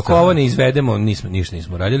mislim, dok ovo ne izvedemo, ništa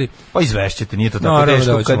nismo radili. Pa izvešćete, nije to tako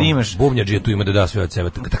teško kad imaš. Bubnjadžija tu ima da sve od sebe.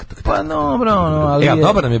 Pa dobro, ali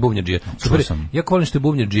dobar nam je Bubnjadžija. Super. Ja volim što je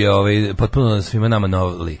Bubnjadžija potpuno svima nama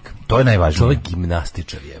nov lik. To je najvažnije. Čovjek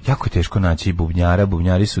gimnastičar je. Jako je teško naći i bubnjara,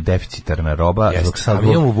 bubnjari su deficitarna roba. Zbog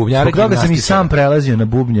toga sam i sam prelazio na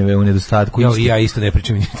bubnjeve u nedostatku. Ja isto ne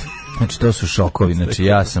pričam. Znači, to su šokovi, znači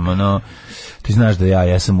ja sam ti znaš da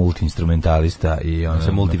ja sam multiinstrumentalista i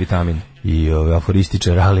sam multivitamin. I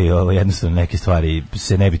aforističar, ali jednostavno neke stvari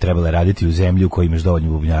se ne bi trebale raditi u zemlji u kojoj imaš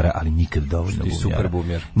dovoljno bubnjara, ali nikada dovoljno bubnjara. Super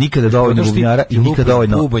bubnjar. Nikada dovoljno bubnjara i nikada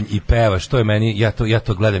dovoljno bubanj i pevaš, to je meni, ja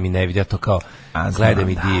to gledam i ne vidim, ja to kao gledam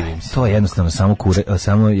i divim se. To je jednostavno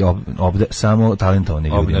samo talentovani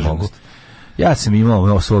ljudi mogu. Ja sam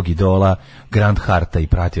imao svog idola Grant Harta i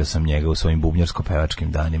pratio sam njega u svojim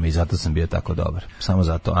bubnjarsko-pevačkim danima i zato sam bio tako dobar. Samo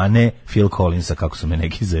zato, a ne Phil Collinsa kako su me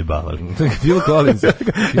neki zajebavali. Phil Collins.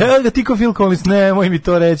 Evo ga ti ko Phil Collins, nemoj mi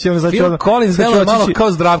to reći. Phil Collins deluje malo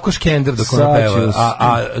kao Zdravko Škender dok on peva.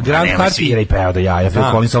 A Grant Hart i peva do jaja, Phil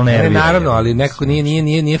Collins, ali ne. Naravno, ali nekako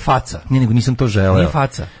nije faca. Nije, nego nisam to želeo. Nije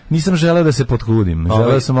faca. Nisam želeo da se potrudim.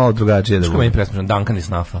 Želeo sam malo drugačije da budem. Što meni presmišan, Duncan iz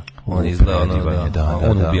Snafa. On izgleda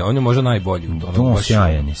on je možda najbolji.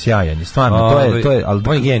 Sjajan je, stvarno, to je, ali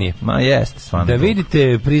on je genije. Ma jeste, stvarno. Da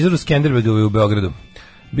vidite prizor u Skenderbegove u Beogradu.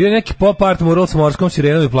 Bio je neki pop art mural s morskom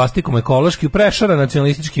sirenom i plastikom, ekološki, prešara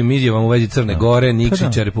nacionalističkim izjavama u vezi Crne Gore,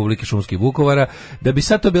 Nikšića, Republike Šumske i Vukovara, da bi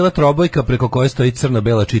sad to bila trobojka preko koje stoji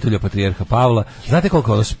crno-bela čitulja patrijarha Pavla. Znate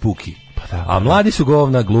koliko ono spuki? A mladi su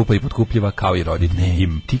govna, glupa i potkupljiva kao i roditelji.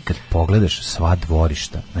 Ti kad pogledaš sva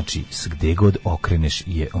dvorišta, znači gde god okreneš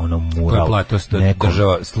je ono mural.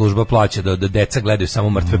 Država služba plaća da deca gledaju samo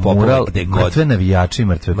mrtve popove gde god. Mrtve navijači i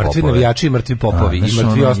mrtve popove. Mrtvi navijači i mrtvi popovi i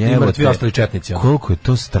mrtvi ostali četnici. Koliko je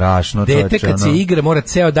to strašno. Dete kad se igra mora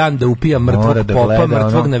ceo dan da upija mrtvog popa,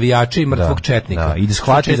 mrtvog navijača i mrtvog četnika. I da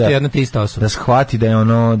shvati da shvati da je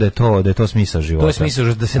ono da je to smisao života. To je smisao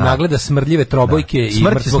da se nagleda smrdljive trobojke i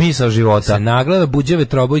mrtvog smisao života. Se nagleda buđave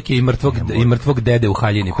trobojke i mrtvog dede u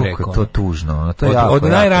haljini preko. Koliko je to tužno. To je od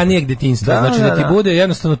najranijeg detinjstva. Znači da ti bude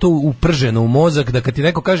jednostavno to uprženo u mozak, da kad ti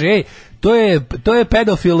neko kaže, ej, to je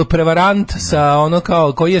pedofil, prevarant sa ono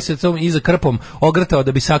kao koji je se iza krpom ogrtao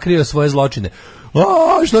da bi sakrio svoje zločine.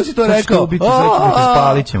 Što si to rekao?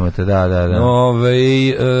 Spalit ćemo te, da.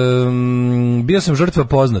 Bio sam žrtva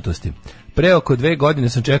poznatosti. Pre oko 2 godine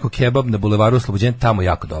sam čekao kebab na bulevaru Oslobođenja, tamo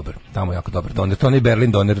jako dobar. Doner, to nije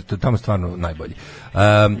Berlin doner, tamo stvarno najbolji.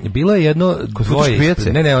 Bilo je jedno dvoje,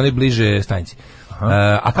 ne, oni bliže stanici.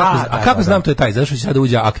 A kako znam to je taj, zašto će sada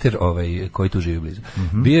uđe akter koji tu živi blizu.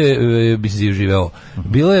 Bi se živeo.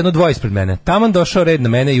 Bilo je jedno dvoje ispred mene. Taman došao red na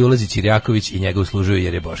mene i ulazi Ćirjaković i njega uslužuju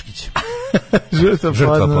jer je Boškić. Žrtva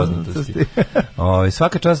poznatosti.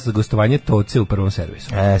 Svaka čast za gostovanje Toce u prvom servisu.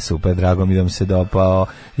 Super, drago mi da mi se dopao.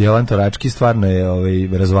 Jovan Torački stvarno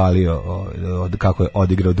je razvalio kako je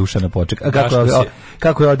odigrao Dušana Počeka.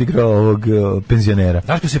 Kako je odigrao ovog penzionera.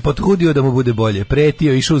 Daško se potrudio da mu bude bolje.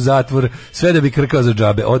 Pretio, išao u zatvor, sve da bi krkao za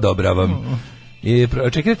džabe. Odobravam.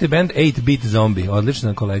 Čekajte band 8-Bit Zombie,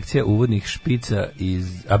 odlična kolekcija uvodnih špica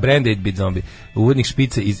brand 8-Bit Zombie, uvodnih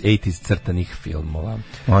špica iz 80s crtanih filmova.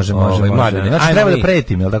 Može. Znači treba da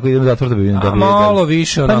pretim, jel tako idem zatvor da bi malo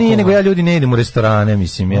više onako. Pa nije, nego ja ljudi ne idem u restorane,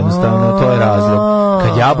 mislim, jednostavno to je razlog.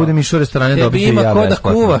 Kad ja budem išao u restorane, dobit ću i ja besplatno. Tebi ima ko da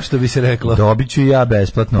kuva, što bi se reklo. Dobit ću i ja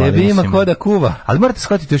besplatno. Tebi ima ko da kuva. Ali morate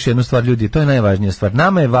shvatiti još jednu stvar, ljudi, to je najvažnija stvar.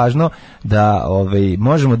 Nama je važno da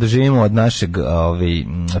možemo da živimo od našeg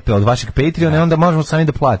od vašeg Patreona, onda možemo sami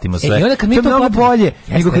da platimo sve. I onda kad mi to mnogo bolje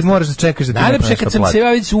nego kad moraš da čekaš da ti neko nešto plati. Kad sam se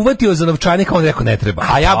već uvatio za novčanik, on rekao ne treba.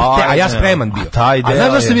 A ja spreman bio. A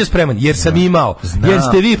znaš zašto sam bio spreman? Jer sam imao. Jer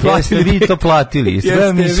ste vi to platili.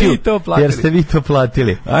 Jer ste vi to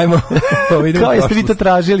platili. Ajmo. Kao jeste vi to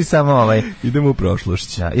tražili samo Idemo u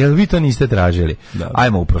prošlost. Jel vi to niste tražili?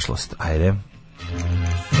 Ajmo u prošlost. Ajde.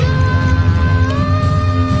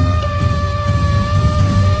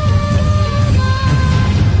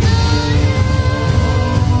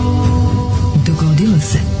 Dogodilo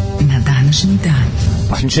se na današnji dan.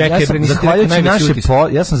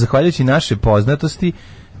 Ja sam zahvaljujući naše poznatosti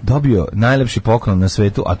dobio najlepši poklon na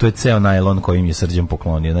svetu, a to je ceo najlon koji im je Srđan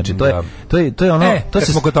poklonio. Znači to je ono,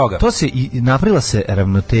 to se napravila se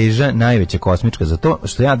ravnoteža najveća kosmička, zato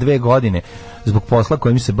što ja 2 godine zbog posla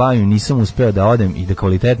kojim se bavim nisam uspeo da odem i da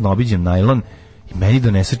kvalitetno obiđem najlon i meni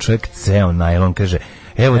donese čovjek ceo najlon, kaže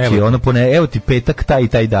evo ti petak taj i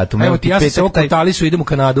taj datum. Evo ti ja se okutali su idem u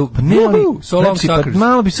Kanadu. Pa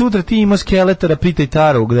malo bi sutra ti imao skeletora, pitaj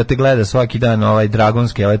Taru da te gleda svaki dan, Dragon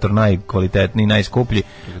skeletor najkvalitetniji, najskuplji.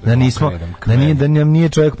 Da nam nije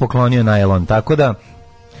čovjek poklonio najlon, tako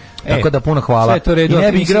da puno hvala. I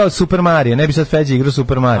ne bi igrao Super Mario, ne bi sad Feđa igrao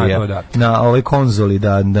Super Mario na ovoj konzoli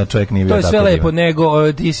da čovjek nije bio tako. To je sve lepo,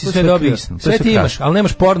 nego ti si sve dobio. Sve ti imaš, ali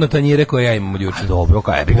nemaš porno tanjire koje ja imam od juče. Dobro,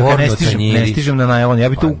 ne stižem na najlon, ja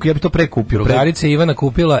bi to prekupio. Drugarica Ivana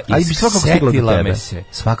kupila i setila me se.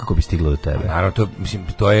 Svakako bi stiglo do tebe. Naravno,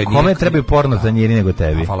 to je... Kome trebaju porno tanjiri nego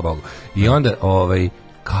tebi? Hvala Bogu. I onda,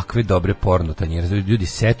 kakve dobre porno tanjire. Ljudi,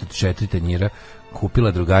 set od 4 tanjira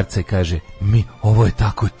kupila drugarca i kaže, ovo je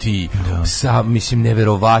tako ti, mislim,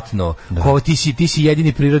 neverovatno, ko, ti si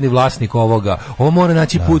jedini prirodni vlasnik ovoga, ovo mora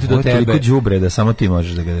naći put do tebe. Ovo je toliko đubre da samo ti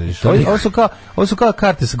možeš da ga držiš. Ovo su kao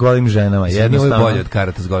karte sa golim ženama. Jednostavno. Ovo je bolje od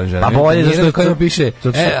karata s golim ženama. Pa bolje, zašto je kao piše,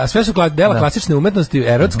 a sve su dela klasične umetnosti,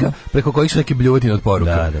 erotska, preko kojih su neki bljuvotine od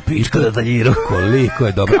poruka. Da, pička da tanjiru. Koliko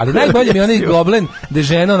je dobro. Ali najbolje mi je onaj goblen gde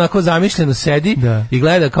žena onako zamišljeno sedi i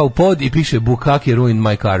gleda kao pod i piše Bukaki ruined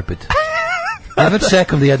my carpet. Ja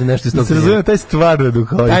čekam da jedem nešto iz tog. Se razumije, taj stvarno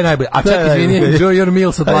duhovit. Taj najbolji. A čak, izvini, enjoy your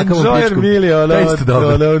meal sa tlakavom pičkom. Enjoy your meal je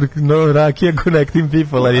ono rakija connecting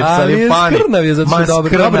people, ali je sad je funny. Skrnav je, zato što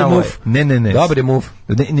dobar move. Ne. Dobar move.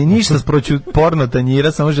 Ništa sproću porno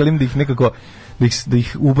tanjira, samo želim da ih nekako da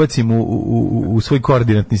ih ubacim u svoj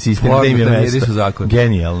koordinatni sistem, da im je mesto.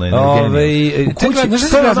 Genijalno.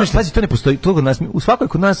 Pazi, to ne postoji. U svakoj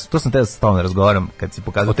kod nas, to sam te stalno razgovaram kad se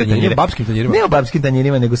pokazao te tanjire. O babskim tanjirima? Ne o babskim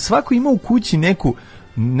tanjirima, nego svako ima u kući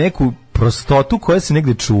neku prostotu koja se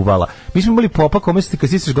negde čuvala. Mi smo imali popa kome se kad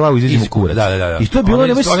sisneš glavu izađemo kurac. Da. I to je bilo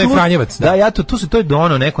onaj Franjevac. Da, ja to je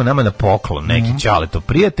dono neko nama na poklon, neki ćaletov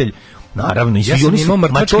prijatelj. Naravno, i oni su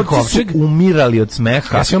mrtvački kovčeg umirali od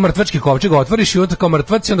smeha. Ja sam imao mrtvački kovčeg, otvoriš i onda kao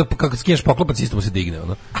mrtvac i onda kako skinješ poklopac isto mu se digne,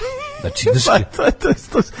 ono. Znači,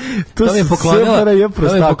 to mi je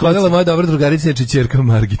poklonila moja dobra drugarica ćerka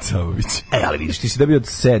Margica Ović. Ali vidiš, ti si dobio od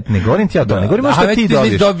set, ne govorim ti ja to, ne govorim što ti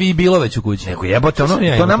dobiješ. Dobi bilo već u kući. Nego jebote,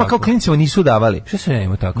 to nama kao klinicima nisu davali. Što sam ja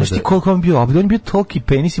imao tako? Znaš ti koliko on bio toliki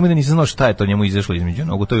penis, ima da nisam znao šta je to njemu izašlo između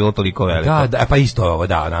nogu, to je bilo toliko veliko. Da, pa isto ovo,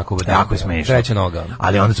 da, onako. Jako je smešno. Treća noga.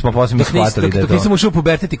 Ali onda smo posle shvatili da je to. Dok nisam ušao u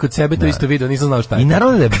pubertet i kod sebe to isto video, nisam znao šta je. I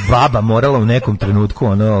naravno da je baba morala u nekom trenutku,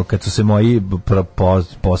 kad su se moji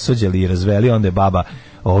posvađali i razveli, onda je baba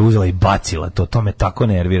uzela i bacila to me tako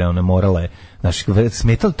nervira, ona morala je, znaš,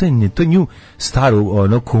 smetalo, to je nju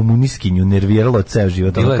staru, komunistkinju nerviralo ceo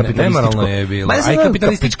život, nemoralno je bilo, aj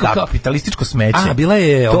kapitalističko smeće. A, bila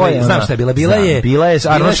je, znam šta je bila je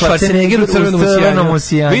Arnold Schwarzenegger u crvenom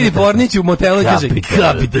usijanu. Vidi Pornić u motelu i kaže,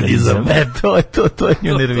 kapitalizam. To je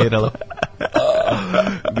nju nerviralo.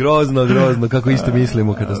 Grozno, kako isto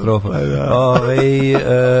mislimo, katastrofa.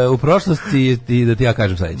 U prošlosti, da ti ja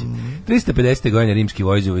kažem sledeće. 350. godine rimski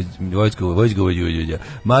vojskovođa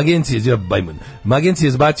Magenci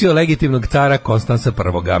je zbacio legitimnog cara Konstansa I.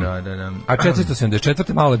 A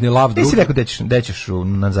 474. maloletni Lav II. Ti si rekao da ćeš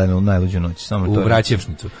na najluđu noć. U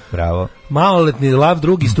Vraćevšnicu. Bravo. Maloletni Lav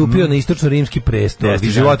II. stupio na istočno-rimski prestol.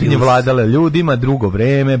 Životinje vladale ljudima, drugo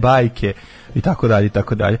vreme, bajke i tako dalje, i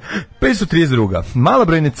tako dalje. 532.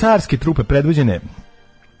 Malobrojne carske trupe predvođene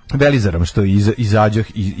Belizarom, što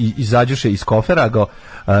izađoše iz kofera, ga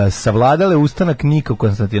savladale ustanak Nika u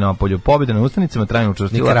Konstantinopolju. Pobjeda na ustanicama trajno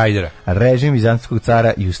učvrstila režim vizantijskog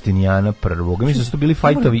cara Justinijana I. Mislim da su to bili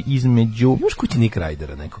fajtovi između... Imaš kući Nik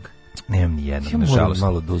Rajdera nekog? Nemam ni jednog, nažalost.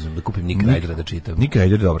 Malo da uzmem, da kupim Nik Rajdera da čitam. Nik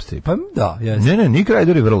Rajder je dobar strip. Pa da, jes. Ne, Nik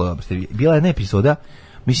Rajder je vrlo dobar strip. Bila je jedna epizoda,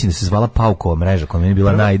 mislim da se zvala Paukova mreža, koja mi je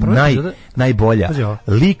bila najbolja.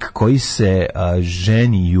 Lik koji se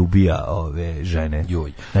ženi i ubija ove žene.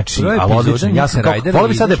 Znači, ali odlično. Ja sam volio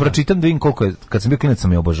bi sad da pročitam da vidim koliko je, kad sam bio klinac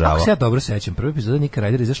sam je obožavao. Ako se ja dobro sećam, prva epizoda Nika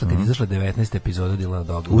Rajdera izašla kad je izašla 19. epizoda Dilana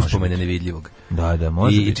Doga, Uspomene nevidljivog. Da,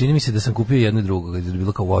 može biti. I čini mi se da sam kupio jedno i drugo, kad je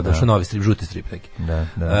bilo kao voda, što novi strip, žuti strip neki.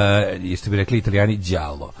 Jeste bi rekli Italijani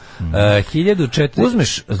đalo.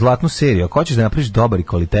 Uzmeš zlatnu seriju, ako hoćeš da napraviš dobar i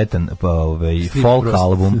kvalitetan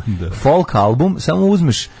folk album, samo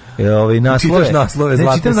uzmeš naslove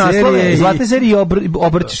zlatne serije i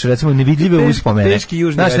obrćeš, recimo, nevidljive uspomene.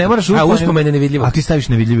 Znaš, ne moraš uspomene nevidljive. A ti staviš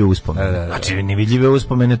nevidljive uspomene. Znači, nevidljive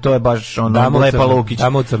uspomene, to je baš Lepa Lukić.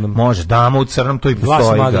 Dama u crnom. Može, Dama u crnom, to i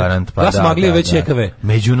postoji garant. Glas Maglije već EKV.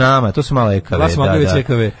 Među nama, to su malo EKV. Glas Maglije već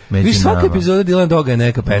EKV. Viš, svaka epizoda Dilana Doga je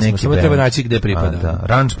neka pesma, samo treba naći gde pripada.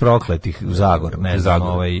 Ranč prokletih u Zagor, ne znam,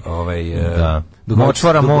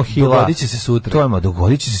 Močvara Mohila. Dogodit će se sutra. To je,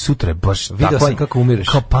 dogodit će se sutra, baš tako. Vidio sam kako umireš.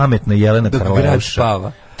 Kao pametna Jelena Karleuša. Dok grad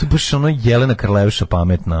spava. To je baš ono Jelena Karleuša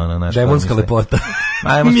pametna. Ona naša. Demonska lepota.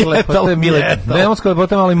 Demonska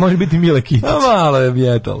lepota, ali može biti Mile Kitac. Malo je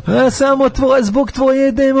mjetal. Samo zbog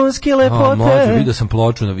tvoje demonske lepote. Može, vidio sam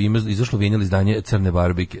ploču, izašlo vinil izdanje Crne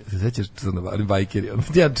barbike. Se sećaš Crne bajkeri?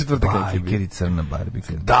 Ja četvrtak je bio. Bajkeri Crna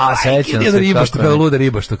barbike. Da, sećam se. Riba što kao luda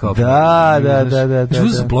riba što kao. Da. Uzeo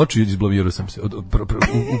sam ploču i izblamirao sam se.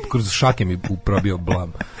 Kroz šake mi probio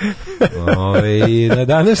blam. Na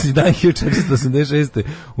današnji dan 1486.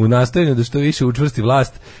 u nastojanju da što više učvrsti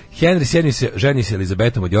vlast, Henry ženi se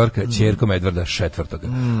Elizabetom od Yorka, ćerkom Edwarda IV.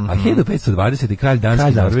 A 1520. kralj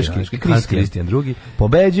Danski Norveški, Kristijan II.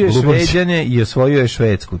 pobeđuje Šveđane i osvojio je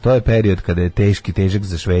Švedsku. To je period kada je težak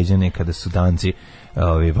za Šveđane, kada su Danci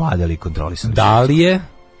vladali i kontrolisali. Da li je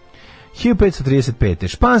 1535.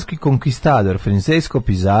 Španski konkistador Francesco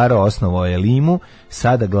Pizarro osnovao je Limu,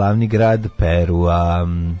 sada glavni grad Perua.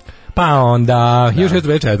 Pa onda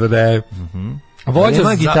 1624.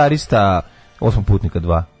 Vođa gitarista Osmog putnika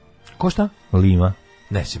 2. Ko šta? Lima.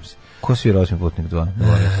 Ne sjećam se. Ko svira Osmi putnik 2?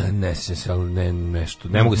 Ne sjećam se, ali nešto.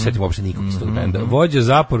 Ne mogu se sjetiti uopšte nikog iz tog benda. Vođa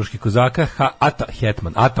zaporoških kozaka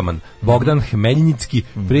Ataman Bogdan Hmeljnicki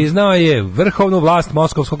priznao je vrhovnu vlast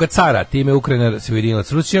moskovskog cara. Time Ukrajina se ujedinila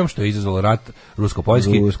s Rusijom, što je izazvalo rat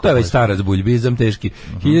rusko-poljski. To je već starac buljbizam teški.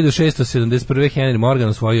 1671. Henry Morgan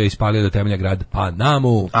osvojio i ispalio do temelja grad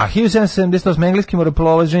Panamu. A 1778. engleski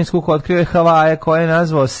moreplovac James Cook otkrio je Havaje, koje je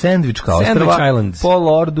nazvao Sandvička ostrva po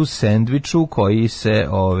Lordu Sandviču, koji se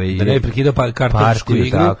da ne je prekidao kartonsku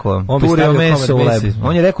igru. Tako. On turio meso u leb.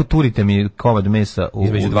 On je rekao, turite mi komad mesa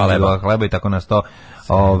između dva leba i tako na sto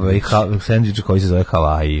sandvič koji se zove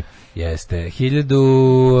Havaji. Jeste.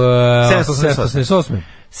 1778.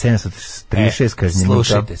 736 kažnjenika.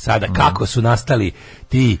 Slušajte sada kako su nastali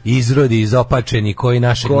ti izrodi izopačeni koji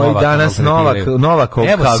našeg Novaka danas Novakov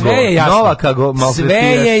Evo, sve je jasno. Sve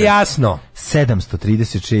je jasno.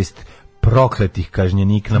 736 prokletih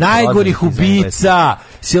kažnjenika, najgorih ubica,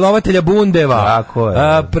 silovatelja bundeva,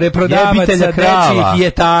 preprodavaca dečijih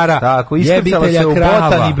jetara, tako, iskrcala se u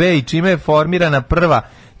Botany Bay, čime je formirana prva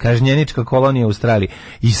kažnjenička kolonija u Australiji.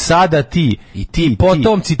 I sada ti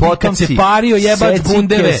potomci, kad se pario jebač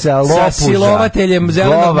bundeve sa silovateljem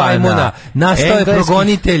zelenog majmuna, nastao je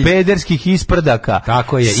progonitelj pederskih isprdaka.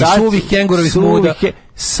 Tako je, i suvih kengurovih muda.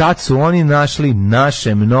 Sad su oni našli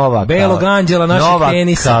našem Novaka, belog anđela našeg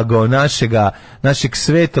tenisa, našeg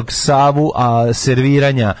Svetog Savu,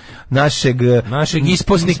 serviranja, našeg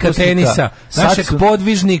isposnika tenisa, našeg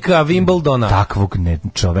podvižnika Wimbledona, takvog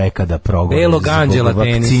čoveka da progone belog anđela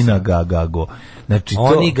vakcina Gagago. Znači,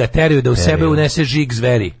 oni ga teraju da u sebe unese žig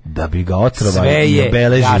zveri, da bi ga otrovali i obeležili.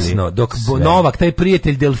 Sve je jasno, dok Novak, taj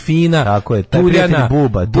prijatelj delfina, tuljana,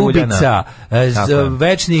 bubica,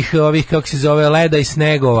 večnih ovih, kako se zove, leda i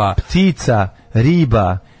snegova, ptica,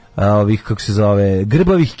 riba, ovih, kako se zove,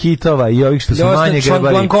 grbavih kitova i ovih što su manje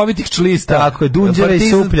grbavi, blankovitih člista, tako je, dunđera i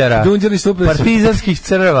supljara, partizanskih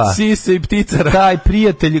crva, sise i pticara, taj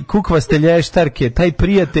prijatelj kukvaste lještarke, taj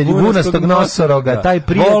prijatelj vunastog nosoroga, taj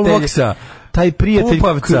prijatelj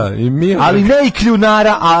Pupavca i Mirka, ali ne i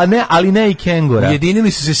kljunara, ali ne i kengura.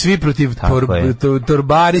 Ujedinili su se svi protiv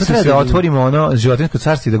torbari. Su se da otvorimo životinjsko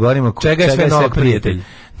carstvo i da govorimo čega je sve Novak prijatelj.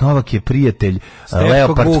 Novak je prijatelj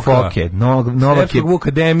Leopard Foke. Novak je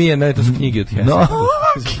Akademije, ne, to su knjige od Hesa.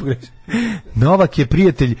 Novak je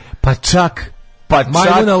prijatelj pa čak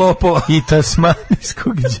majmuna lopova i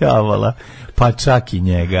tasmanijskog đavola. Pa čak i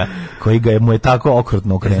njega, koji mu je tako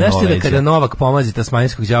okrutno okrenuo leđa. Znaš ti da kada Novak pomazi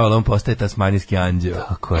tasmanijskog đavola, on postaje tasmanijski anđeo?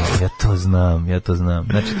 Tako je, ja to znam.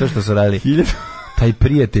 Znači, to što su radili, taj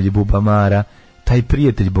prijatelj Bubamara, taj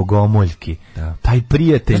prijatelj Bogomoljki, taj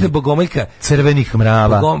prijatelj Bogomoljka, crvenih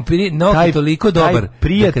mrava, Novak je toliko dobar, da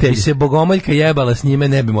kad bi se Bogomoljka jebala s njime,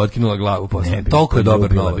 ne bi mu otkinula glavu posle. Toliko je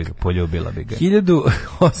dobar Novak. Poljubila bi ga.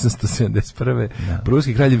 1871.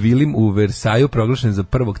 Pruski kralj Vilim u Versaju proglašen za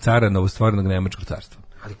prvog cara novostvorenog nemačkog carstva.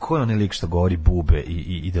 Ali ko je onaj lik što govori bube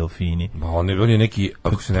i delfini? On je neki,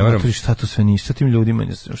 ako se ne varam... Šta to sve ništa, tim ljudima...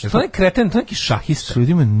 To je kreten, to je neki šahista. S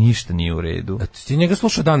ljudima ništa nije u redu. Ti njega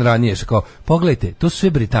slušao dan ranije, kao, pogledajte, to su sve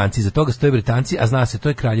Britanci, za toga stoje Britanci, a zna se, to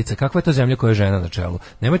je kraljica. Kakva je to zemlja koja je žena na čelu?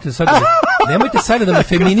 Nemojte sada da me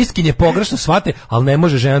feministkinje pogrešno shvate, ali ne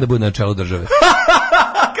može žena da bude na čelu države.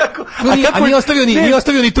 A nije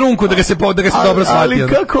ostavio ni trunku da ga se dobro shvatio.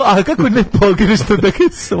 Ali kako ne pogrešno da ga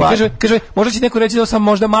shvati? Kaže, možda će neko reći da sam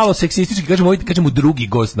možda malo seksistički, kaže mu drugi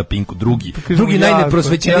gost na Pinku, drugi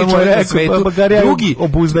najneprosvećeniji čovjek na svetu,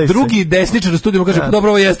 drugi desničar u studiju, kaže, dobro,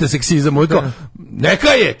 ovo jeste seksizam, neka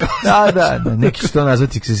je! Da, neki što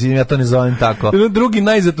nazvati seksizam, ja to ne zovem tako. Drugi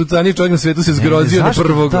najzatucaniji čovjek na svetu se zgrozio na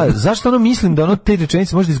prvog. Zašto mislim da te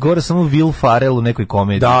rečenice možda izgovara samo Will Ferrell u nekoj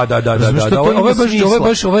komediji? Da.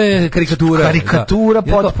 Ovo je karikatura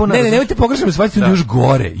potpuno. Ne, nemojte pogrešno shvatiti, još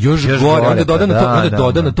gore. Onda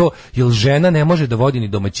doda na to, jer žena ne može da vodi ni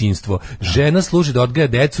domaćinstvo. Žena služi da odgaja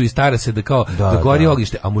decu i stara se da gori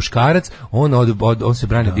ognjište, a muškarac on se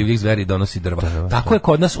brani od divljih zveri i donosi drva. Tako je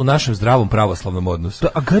kod nas u našem zdravom pravoslavnom odnosu.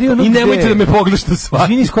 I nemojte da me pogrešno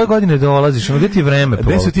shvatite. Izvini, s koje godine dolaziš? Gde ti vreme?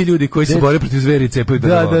 Gde su ti ljudi koji se bore protiv zveri i cepaju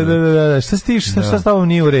drva? Da. Šta s tobom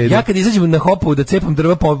nije u redu? Ja kad izađem na hopovu da cepam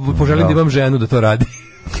drva, poželim da imam ženu da to radi.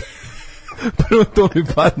 Prvo to mi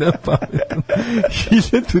padne na pamet.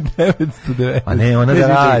 1909. A ne, ona da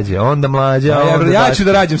rađe, onda Mlađa, onda ja ću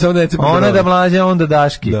da rađem, samo da ne cepim. Ona da Mlađa, onda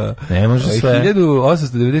Daški. Da. Ne može sve.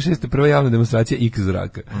 1896. prva javna demonstracija X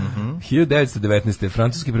zraka. 1919.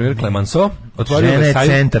 francuski premijer Clemenceau otvorio Žena je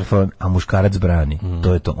centarfor, a muškarac brani.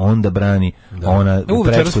 To je to, onda brani, ona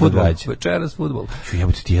prečku da gađa. Večeras fudbal.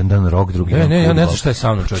 Jebote ti jedan dan rok, drugi dan. Ne, ja ne znam šta je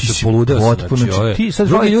sa mnom, čovječe, poludeo sam. Ti sad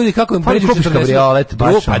drugi ljudi kako im pređu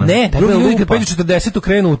 40. Pa ne, drugi ljudi kad pređu 40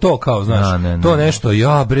 krenu u to kao, znaš. To nešto,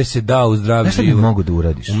 ja bre se da u zdrav život. Šta bi mogu da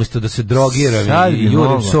uradiš? Umesto da se drogiram i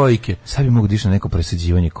jurim sojke. Sad bi mogu da išli na neko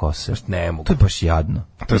presađivanje kose. Ne mogu. To je baš jadno.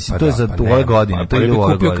 To je za ove godine. To je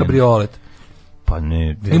ove kupio kabriolet. Pa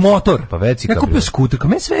ne. I motor. Pa veci kabriolet. Ja kupio skuter.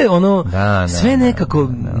 Kao sve ono, sve nekako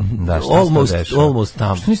almost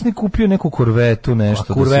tamo. Što nisi ne kupio neku korvetu,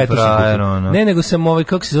 nešto da si frajer, ono? Ne, nego sam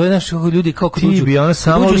kako se zove, znaš, kako ljudi, kako ti uđu. Ti bi ono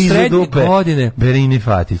samo lize dupe. Berini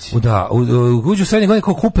Fatić. Da, uđu srednje godine,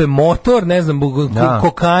 kako kupe motor, ne znam,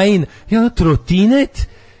 kokain, i ono trotinet,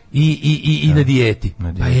 i na dijeti.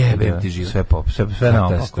 Pa jebem ti život. Sve na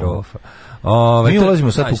katastrofa. Mi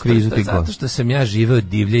ulazimo sad u krizu. Zato što sam ja živeo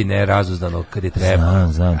divlje i nerazuzdano kad je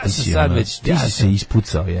treba. Znam, ti si se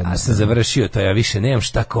ispucao jedno. Ja sam završio to, ja više nemam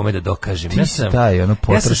šta kome da dokažem. Ti si taj, ono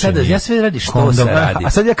potrošeni. Ja sve radi što se radi. A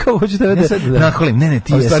sad ja kao hoću tebe da nakolim. Ne,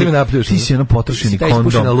 ti si ono potrošeni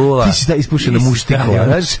kondom. Ti si ta ispušena muštika,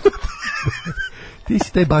 znaš? Ti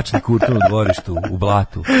si taj bačni kurton u dvorištu, u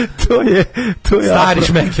blatu. To je stari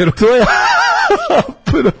šmeker. To je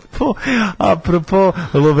apropo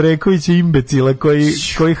Lovrekovića imbecila koji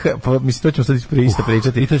pa mislim to ćemo sad isto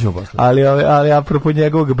pričati. I to ćemo posle. Ali apropo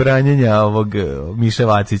njegovog branjenja ovog Miše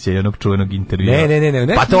Vacića i onog čuvenog intervjua.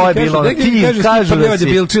 Ne. Pa to je bilo, ti kažu da si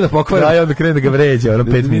bilčina pokvara. Da, i onda krene da ga vređa, ono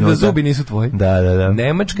 5 minuta. Da zubi nisu tvoji. Da.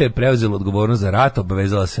 Nemačka je preuzela odgovornost za rat,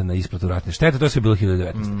 obavezala se na isplatu ratne štete, to je sve bilo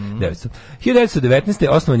 1919.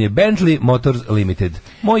 Osnovan je Bentley Motors Limited.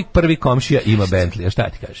 Moj prvi komšija ima Bentley, a šta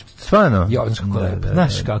ti kažem? Stvarno? Jo,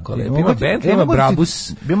 znaš kako lepo. Ima Bentley, ima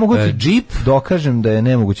Brabus, Jeep. Dokažem da je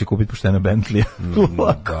nemoguće kupiti pošteno Bentley.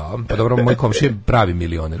 Da, pa dobro, moj komšija je pravi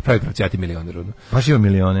milioner, pravi pravcijati milioner. Baš ima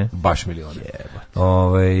milione? Baš milione.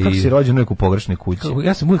 Kako si rođen uvijek u pogrešnoj kući?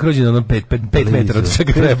 Ja sam uvijek rođen na 5 metara od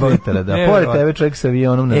čega treba. Da, pored tebe čovjek sa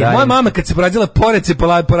avionom na dalje. Moja mama kad se porađala, pored se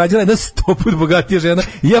porađala jedna 100 put bogatija žena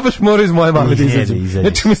i ja baš morao iz moje mame da izađem.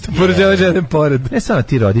 Znači mi ste porađale žene pored. Ne samo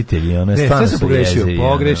ti roditelji, ono je stvarno su jezevi.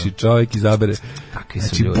 Pogreši čovjek, izabere.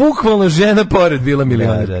 Znači, bukvalno žena pored bila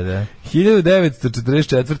milioner. Da.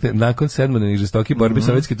 1944. nakon 7-dnevnih žestokih borbi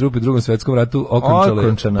sovjetske trupe u Drugom svjetskom ratu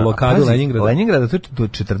okončale blokadu Leningrada. Leningrada to je do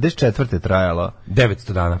 44. trajalo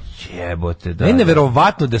 900 dana. Jebote, da.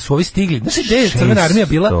 Neverovatno da su ovi stigli. Znaš gde je Crvena armija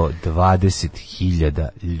bila? 120.000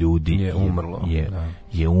 ljudi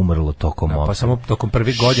je umrlo tokom pa samo tokom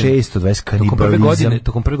prve godine 620 kanibalizam.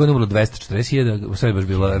 Tokom prve godine umrlo 240.000, sve je baš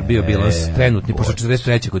bio trenutni, pošto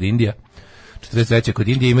 43. kod Indija. 43. kod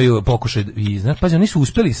Indije imaju pokušaj i znaš, pazi, oni su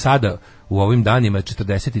uspeli sada u ovim danima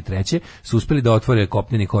 43. su uspeli da otvore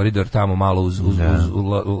kopneni koridor tamo malo uz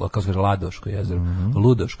kako se kaže Ladoško jezero,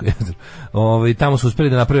 Ludoško jezero. Tamo su uspeli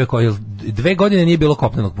da naprave 2 godine nije bilo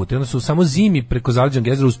kopnenog puta. Onda su samo zimi preko Zaleđenog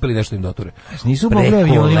jezera uspeli nešto im doture. Nisu mogli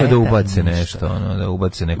avionima da ubace nešto, da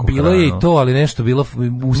ubace neku bilo hranu. Je i to, ali nešto bilo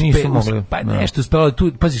pa nešto uspelo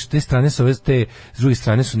tu, pazi, s te strane su s druge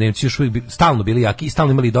strane su Nemci još uvijek stalno bili jaki i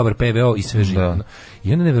stalno imali dobar PVO i sve živo.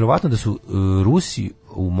 I onda je neverovatno da su Rusi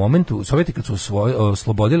u momentu, Sovjeti kad su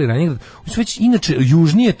oslobodili Leningrad, oni su već inače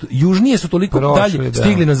južnije su toliko dalje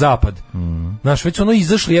stigli na zapad. Znaš, već su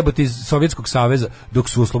izašli jebote iz Sovjetskog saveza dok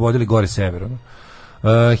su oslobodili gore sever.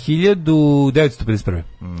 1951.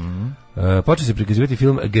 Počeo se prikazivati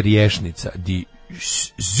film Griješnica, Die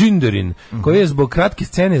Sünderin, koji je zbog kratke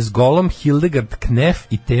scene s golom Hildegard Knef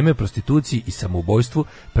i teme prostituciji i samoubojstvu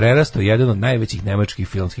prerastao jedan od najvećih nemačkih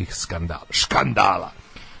filmskih škandala.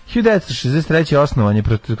 1963. osnovan je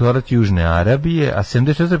protektorat Južne Arabije, a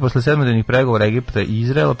 74. posle 7-dnevnih pregovora Egipta i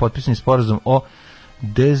Izraela potpisan je sporazum o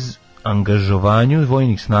dezangažovanju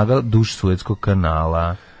vojnih snaga duž Suetskog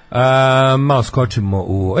kanala. Malo skočimo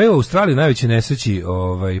u Australiji najveće nesreći,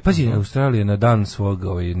 pazi, Australija na dan svog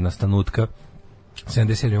nastanutka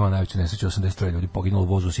 77 imao najveću nesreću, 83 ljudi poginulo u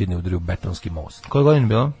vozu u Sidneju, udario betonski most. Koje godine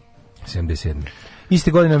bilo? 77.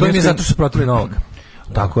 Iste godine. To im je zato što su protiv novog.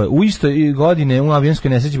 Tako je. U istoj godine u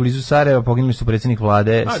avionskoj nesreći blizu Sarajeva poginuli su predsjednik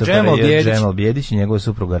vlade Džemal Bjedić i njegova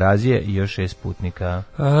supruga Razije i još 6 putnika.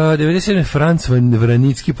 97. Franc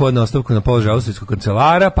Vranicki podneo ostavku na položaj austrijskog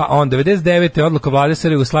kancelara, pa on 99. odluka vlade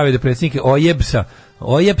Srbije Jugoslavije da predsjednike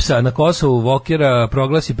Ojepsa na Kosovu Vokera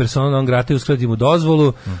proglasi persona non grata i uskrati mu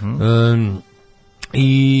dozvolu.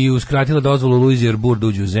 i uskratila dozvolu Luizi Arbur da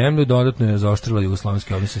uđe u zemlju, dodatno je zaoštrila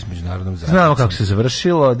jugoslovenske odnose s međunarodnom zajednicom. Znamo kako se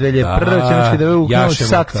završilo, 2001. da je ukinuli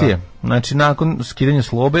sankcije. Znači, nakon skidanja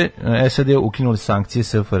slobe, SAD ukinuli sankcije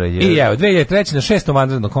SFRJ. I evo, 2003. na 6.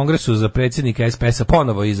 vanrednom kongresu za predsjednika SPS-a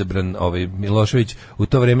ponovo izabran Milošević, u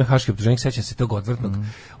to vrijeme haški optuženik, sećam se tog odvrtnog,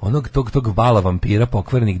 tog vala vampira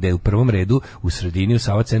pokvarnik, gde je u prvom redu, u sredini, u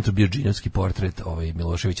Sava centru bio džinovski portret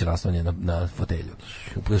Miloševića naslonjen na fotelju.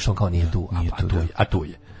 Upadaš on kao nije tu, a tu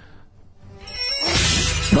je.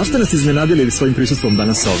 Baš ste nas iznenadili svojim prisustvom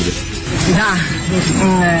danas ovdje. Da,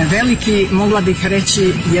 veliki, mogla bih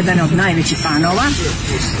reći, jedan od najvećih fanova.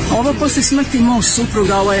 Ovo posle smrti mog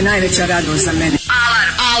supruga, ovo je najveća radost za mene.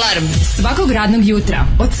 Alarm svakog radnog jutra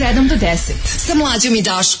od 7 do 10 sa Mlađom i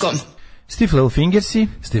Daškom. Stiff Little Fingersi.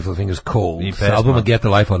 Stiff Little Fingers, Cold. Sa albuma Get a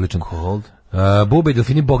Life, odličan. Cold. Buba i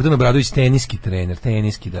Delfini, Bogdan Obradović, teniski trener,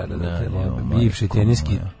 da, bivši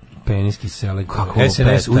teniski peniski selek.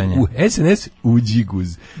 SNS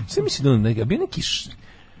Uđiguz. Sve mislim da bio neki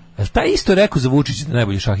taj isto rekao za Vučića da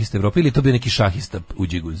najbolji šahista Evrope, ili to bio neki šahista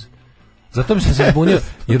Uđiguz? Zato bi sam se zbunio,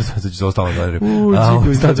 jer sad ću se ostalo da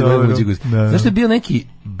Uđiguz. Zašto je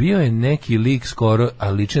bio je neki lik skoro,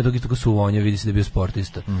 ali lično je toliko suvonja, vidi se da je bio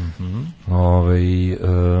sportista.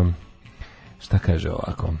 Šta kaže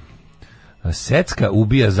ovako? Secka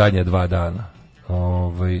ubija zadnja 2 dana.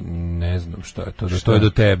 Ne znam što je to, to je do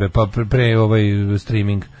tebe, pa pre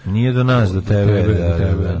streaming. Nije do nas, do tebe.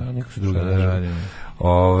 Niko su drugi da radi.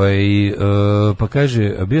 Pa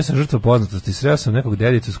kaže, bio sam žrtva poznatosti, sreo sam nekog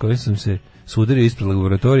dedicu s kojim sam se sudario ispred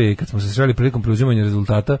laboratorije i kad smo se sreli prilikom preuzimanja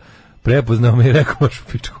rezultata, prepoznao me i rekao maš u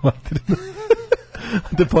pičku materinu.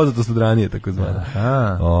 To je poznatost od ranije, tako zvana.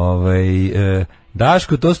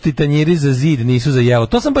 Daško, to su ti tanjiri za zid, nisu za jelo.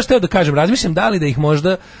 To sam baš teo da kažem, razmišljam da li da ih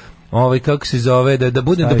možda kako se zove, da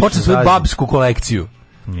budem, da počnem svoju babsku kolekciju.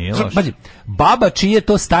 Nije loše. Baba čije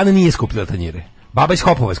to stan nije skupila tanjire. Baba iz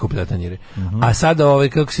Hopova je skupila tanjire. A sada,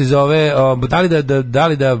 kako se zove, da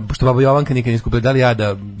li da, pošto baba Jovanka nikad nije skupila, da li ja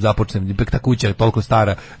da započnem, ipak ta kuća je toliko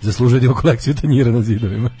stara, zaslužuje da ima kolekciju tanjira na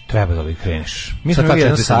zidovima. Treba da li kreneš. Mi smo imali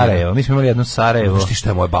jedno Sarajevo. Znaš ti šta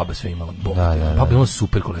je moja baba sve imala? Baba je imala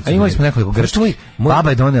super kolekciju. A imali smo nekoliko grčkih. Baba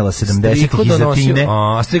je donela 70-ih iz Atine.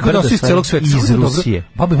 A striko donosio iz celog sveta. Iz Rusije.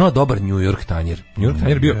 Baba je imala dobar New York tanjir. New York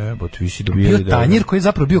tanjir bio tanjir koji je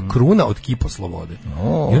zapravo bio kruna od kipa slobode.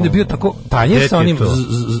 I onda je bio tako tanjir sa onim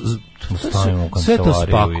sve to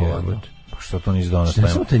spakovano. Pa što to nisi donos? Šta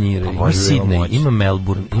su tanjire? Ima Sydney, ima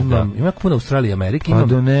Melbourne, ima puno Australije, Amerike. Pa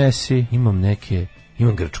donesi.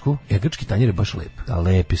 Imam Grčku, grčki tanjir je baš lep. Da,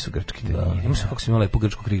 lepi su grčki tanjiri. Imam se kako sam imala lepu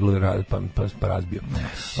grčku kriglu pa razbio.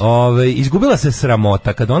 Izgubila se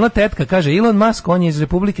sramota kad ona tetka kaže Elon Musk, on je iz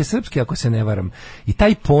Republike Srpske, ako se ne varam. I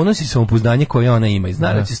taj ponos i samopouzdanje koje ona ima. I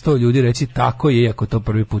zna da će 100 ljudi reći tako je, ako to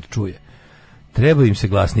prvi put čuje. Treba im se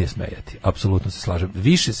glasnije smejati, apsolutno se slažem.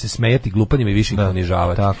 Više se smejati glupanjima i više ih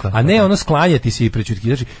ponižavati. A ne ono sklanjati se i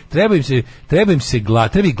prećutkivati. Znači, treba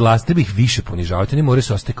ih više ponižavati. Oni moraju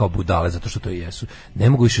se ostati kao budale zato što to i jesu. Ne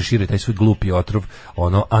mogu više širiti taj svoj glupi otrov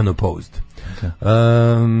unopposed.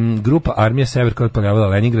 Grupa Armija Sever koja je odpaljavala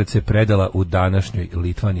Leningrad se predala u današnjoj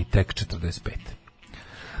Litvani tek 45.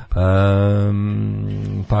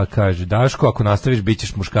 Pa kaže Daško, ako nastaviš bit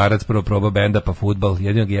ćeš muškarac, prvo proba benda pa fudbal,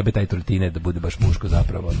 jedino ga jebe taj trotine da bude baš muško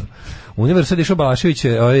zapravo. Univerz sad išao Balašević,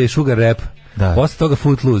 sugar rap, posle toga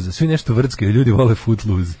Footloose, svi nešto vrckaju, ljudi vole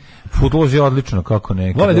Footloose. Footloose je odlično, kako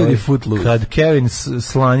ne. Vole ljudi Footloose. Kad Kevin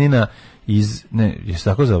Slanina jeste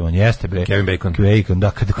tako zavan, jeste bre. Kevin Bacon,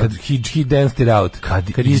 da, kad he danced it out.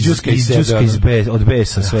 Kad izđuska od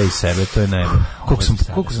besa sve iz sebe, to je najbolje.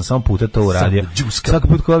 Koliko sam samo puta to uradio. Svaki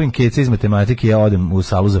put kad ovim kece iz matematike, ja odem u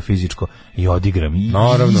salu za fizičko i odigram.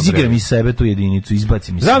 Izigram iz sebe tu jedinicu,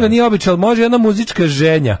 izbacim iz sebe. Znam da nije običaj, ali može jedna muzička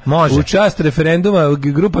ženja. Može. U čast referenduma,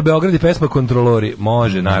 grupa Beograd i pesma Kontrolori.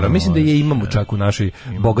 Može, naravno. Mislim da je imamo čak u našoj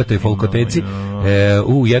bogatoj folkoteci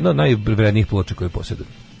u jedno od najvrednijih ploča koje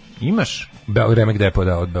posjedujem. Imaš? Remek Depo,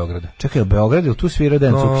 da, od Beograda. Čekaj, Beograd, ili tu svira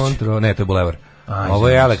Dan Cukić? Ne, to je Bulevar. Ovo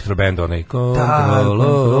je elektroband, onaj.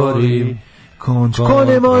 Kontrolori. Ko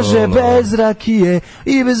ne može bez rakije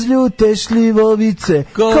i bez ljute šljivovice.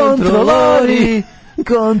 Kontrolori.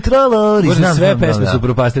 Kontrolori. Sve pesme su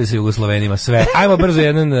propastili sa Jugoslovenima, sve. Ajmo brzo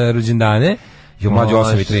jedan rođendane. Jo, Mlađa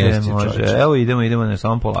 8:13. Može. Evo idemo ne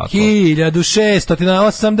samo polako.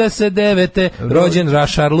 1689. rođen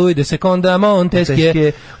Charles Louis de Seconda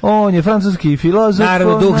Montesquieu. On je francuski filozof.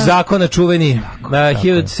 Naravno, duh zakona čuveni.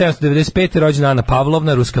 1795. rođena Ana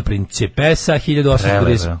Pavlovna, ruska principesa.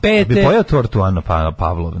 1895. Bi pojao tortu Ana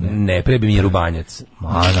Pavlovne? Ne, pre bi mi je Rubanjac.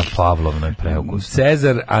 Ana Pavlovna je preukusna.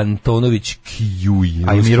 Cezar Antonović Kjuj.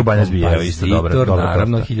 A i Miru Banjac bi jeo isto dobro.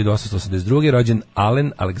 Naravno, 1882. rođen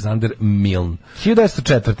Allen Alexander Milne.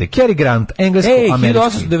 1904. Cary Grant, englesko-američki.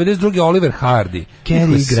 1892. Oliver Hardy.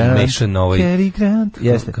 Cary Grant.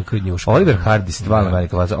 Jeste. Oliver Hardy, stvarno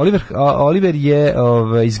velika vaza. Oliver je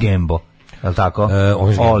iz Gembo. Je li tako?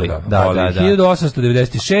 Oli. Da.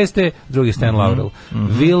 1896. drugi Stan Laurel.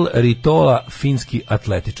 Will Ritola, finski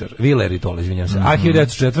atletičar. Ville Ritola, izvinjam se. A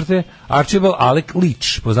 1904. Archibald Alec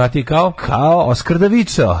Leach, poznatiji kao Oscar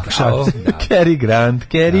Davičo. Cary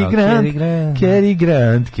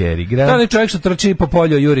Grant. Da li čovjek što trči po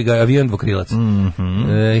polju, juri ga avion dvokrilac.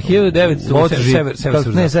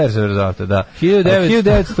 1900. Ne, sever, zato, da.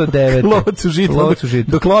 1909. Lovac u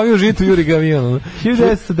žitu. Dok lovi u žitu, juri ga avion.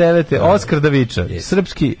 1909. Oscar Davičo,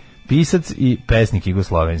 srpski pisac i pesnik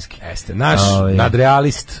jugoslovenski. Jeste, naš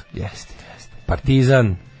nadrealist. Jeste.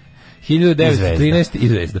 Partizan. 1913. i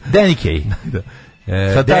Zvezda. Danny Kaye.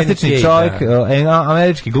 Fantastični čovjek,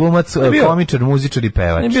 američki glumac, komičar, muzičar i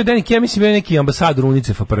pevač. On je bio Danny Kaye, mislim bio neki ambasador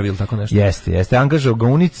UNICEF-a prvi ili tako nešto. Jeste. Angažao ga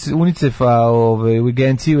UNICEF-a u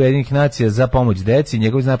agenciju Ujedinjenih nacija za pomoć deci.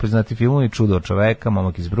 Njegovi najpoznatiji filmovi Čudo od čoveka,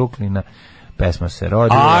 Momak iz Bruklina, Pesma se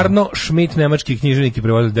rodi. Arno Schmidt, nemački književnik i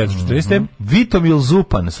prevoditelj 1940. Vitomil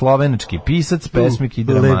Zupan, slovenački pisac, pesnik i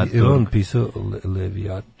dramaturg. On pisao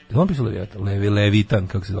Levitan,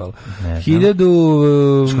 kako se zvalo.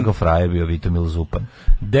 1000... fraje bio Vitomil Zupan.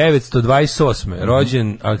 928.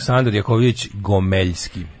 rođen Aleksandar Jakovljević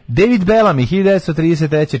Gomeljski. David Bellamy,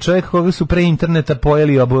 1933. čovjek koga su pre interneta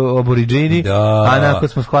pojeli aboriđini, a nakon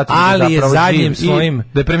smo shvatili da zapravo zadnjim svojim...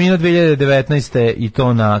 da je preminuo 2019. i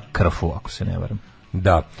to na Krfu, ako se ne varam.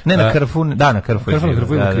 Da. Ne na Krfu, na Krfu.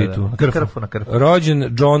 Na Krfu.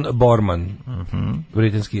 Rođen John Borman,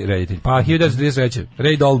 britanski reditelj. Pa 1933.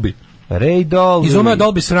 Ray Dolby. Izumeo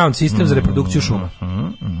Dolby Surround, sistem za reprodukciju šuma.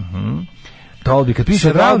 Dolby, kad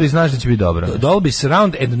piše Dolby, znaš da će biti dobro. Dolby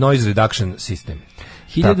Surround and Noise Reduction System.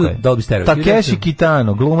 Dolby Stereo. Takeshi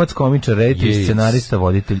Kitano, glumac, komičar, reditelj, scenarista,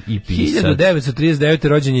 voditelj i pisac. 1939.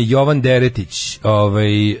 rođen je Jovan Deretić,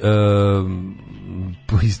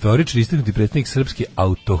 historičar, istaknuti predstavnik srpske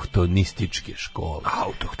autohtonističke škole.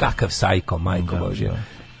 Kakav sajko, majko Božja.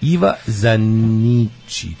 Iva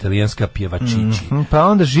Zanići, italijanska pjevačići. Pa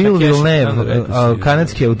onda Gilles Villeneuve,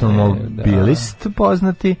 kanadski automobilist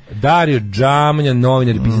poznati. Dario Džamanja,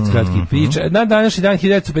 novinar i pisac kratkih priča. Na današnji dan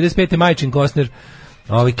 1955. Majčin Costner,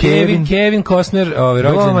 Kevin Costner,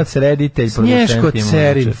 rođen. Glumac, reditelj, Snješko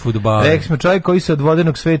Cerin, fudbaler. Rekli smo, čovjek koji se od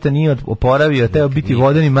vodenog sveta nije oporavio, teo biti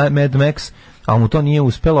vodeni Mad Max, a mu to nije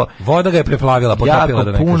uspelo. Voda ga je preplavila, potopila, da ne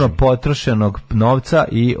kažem. Jako puno potrošenog novca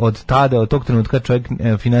i od tog trenutka čovjek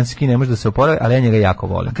finansijski ne može da se oporavi, ali ja njega jako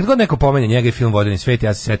volim. Kad god neko pomene njega i film Vodeni svet,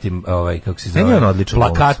 ja se setim kako se zove,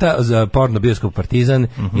 plakata za porno bioskop Partizan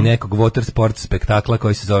i nekog water sport spektakla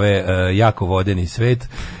koji se zove Jako vodeni svet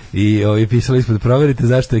i pisali ispod, proverite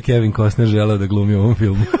zašto je Kevin Costner želeo da glumi u ovom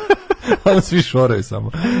filmu. Ali svi šoraju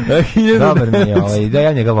samo. Dobar mi je, da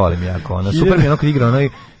ja njega volim jako. Super mi je kad igra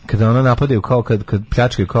kada ona napadaju kao kad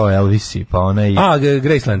pljačkaju kao Elvisi, pa ona i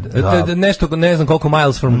Graceland. Nešto, ne znam koliko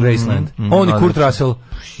miles from Graceland. On i Kurt Russell.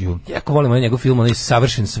 Jako volim njegov film, onaj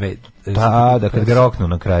Savršen svet. Da, kad ga roknu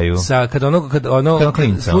na kraju. Kad ono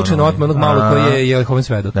slučajno otme onog malo koji je Jehovan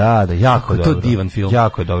svedok. Da, jako dobro. To je divan film.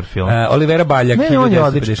 Jako je dobar film. Olivera Baljak. Ne, on je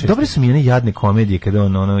odličan. Dobre su mi one jadne komedije kada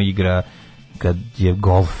on igra kad je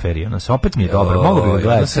golfer i ono se opet mi je dobro, mogu bi ga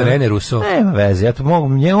gledati. Rene Russo. Nema veze, ja to mogu,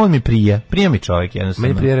 on mi prija mi čovjek jednostavno.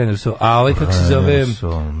 Meni prija Rene Russo, a ovaj kako se zove,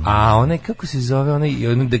 kako se zove, onaj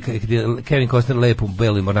Kevin Costner lepo u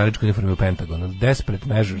beloj mornaričkoj uniformi u Pentagonu, Desperate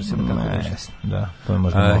Measures, da, to je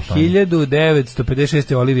možda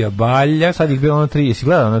 1956. Olivia Balja. Sad ih bilo ono 3, jesi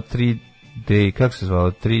gledao ono 3 kako se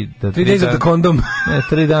zvao, 3 days of the condom. Ne,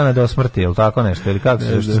 3 dana do smrti, ili tako nešto, ili kako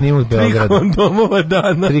se snimu u Beogradu. 3 kondomova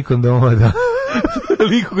dana. 3 kondomova dana.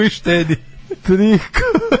 Liko koji štedi. 3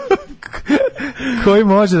 koji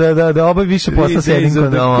može da obavi više posla s jednim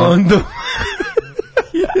kondomom.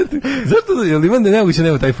 Zašto, jel ima nemoguće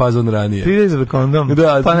nema taj fazon ranije? Ti za kondom?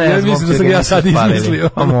 Da, pa ne, ja mislim da sam ga ja sad izmislio.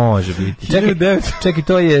 Pa može biti. Čekaj,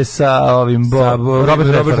 to je sa ovim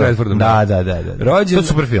Robert Redfordom. Da. Rođen, to je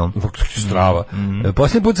super film. Strava.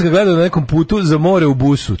 Posljednji put sam ga gledao na nekom putu za more u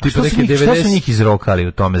busu. Tipa neke 90. Šta su njih izrokali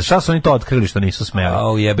u tome? Šta su oni to otkrili što nisu smeli?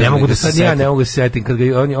 Ne mogu da se setim. Ne mogu se setim.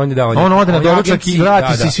 On ode na doručak i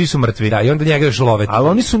vrati se i svi su mrtvi. Da, i onda njega još loveti. Ali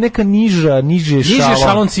oni su neka niže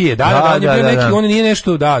šaloncije. Da, on je bio neki, on nije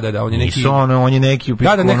nešto, on je neki. On je neki,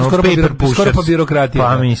 skoro pa birokratija.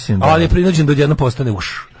 Pa mislim da. Ali je prinuđen da odjedno postane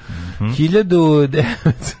uš.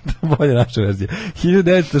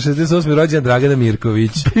 1968. rođena Dragana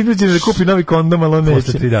Mirković. Prinuđen da kupi novi kondom, ali on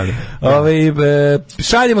neće. 3 dana.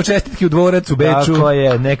 Šaljemo čestitke u dvorac u Beču. Tako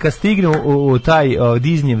je, neka stignu u taj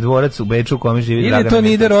Disneyev dvorac u Beču u kome živi Dragana Mirković.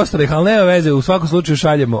 Ili to nije Rostoreh, ali nema veze, u svakom slučaju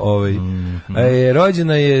šaljemo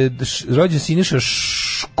rođen Siniša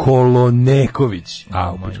Školoneković.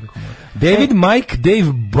 David Mike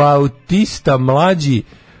Dave Bautista Mlađi.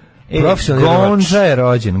 Gonča je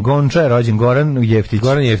rođen, Goran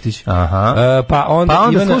Jeftić. Aha. Pa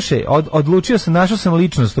onda slušaj, odlučio sam, našao sam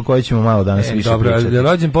ličnost o kojoj ćemo malo danas više pričati. Dobro,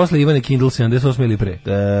 rođen posle Ivane Kindle 78 ili pre?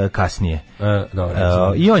 Kasnije. Dobro.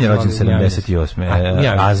 I on je rođen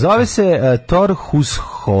 78. A zove se Thor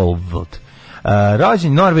Hushovd.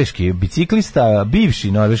 Rođen norveški biciklista,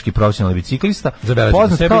 bivši norveški profesionalni biciklista,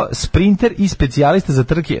 poznat kao sprinter i specijalista za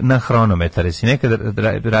trke na hronometar. Jesi nekada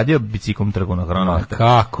radio biciklom trku na hronometar?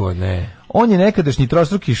 Kako ne? On je nekadašnji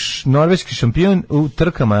trostruki norveški šampion u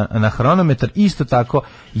trkama na hronometar, isto tako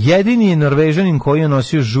jedini je Norvežanin koji je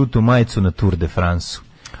nosio žutu majicu na Tour de France-u.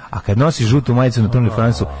 A kad nosi žutu majicu na Tour de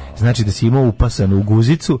France-u, znači da si imao upasanu u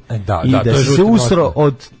guzicu i da si se usro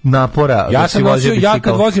od napora. Ja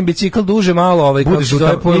kad vozim bicikl duže malo, kako se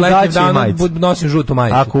zove, po letnjem danu nosim žutu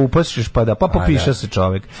majicu. Ako upasiš pa popiša se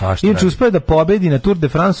čovjek. Inače uspeo da pobedi na Tour de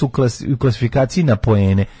France u klasifikaciji na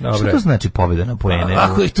poene. Što to znači pobjeda na poene?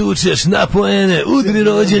 Ako ih tučeš na poene, udri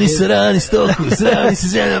rođeni sarani stoku, srani se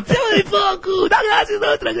žena, pljavani foku, da glasi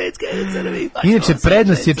znotra grecka i crvi. Inače,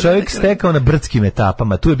 prednost je čovjek stekao na brdskim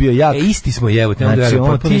etapama. Tu je bio jak. Isti smo jebote, znači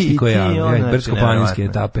potpuno isti koji ja, brdsko-planinske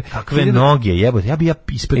etape. Kakve noge, jebote, ja bi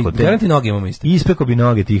ispekao te. Garanti noge imamo isto. Ispekao bi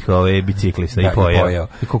noge tih biciklista i pojeo.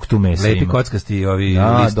 I koliko tu mesa ima. Lepi kockasti ovi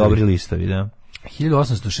listovi. Dobri listovi, da.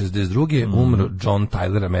 1862. umro John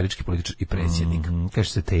Tyler, američki političar i predsjednik. Kaže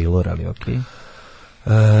se Taylor, ali okej.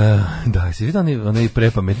 Da, si vidio onaj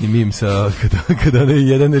prepametni mim sa kada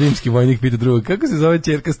jedan rimski vojnik pita drugog kako se zove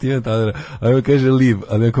ćerka Stevena Tylera, a on kaže Liv,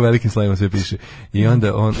 a neko velikim slovima sve piše. I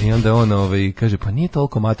onda on kaže pa nije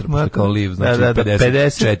toliko matra, pošto kao Liv, znači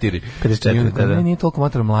 54. I onda kaže nije toliko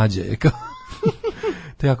matra, Mlađa je kao.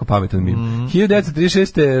 To je jako pametan mim.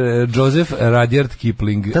 1936. Joseph Rudyard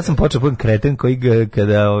Kipling. Tad sam počeo budem kreten koji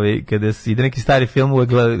kada ide neki stari film uvek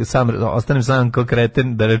ostanem sam kao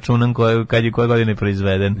kreten da računam kad je koje godine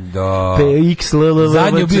proizveden. Da. PX LL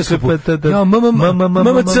zadnji u bioskopu. Ja,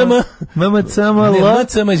 MCM,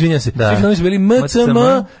 izvinjam se. Svi filmi su bili MCM,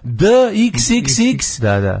 DXXX.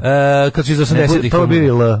 Da. Kad su iz 80-ih. To bili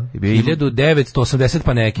L. 1980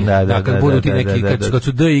 pa neki. Da, kad budu ti neki, kad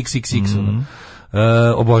su DXXX.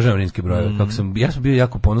 Obožavam rimske brojeve. Ja sam bio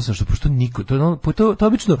jako ponosan što pošto niko to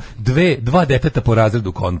obično dva deteta po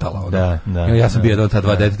razredu kontala. Ja sam bio jedan od ta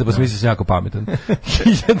dva deteta, pa sam mislio sam jako pametan.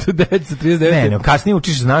 1939. Ne, kasnije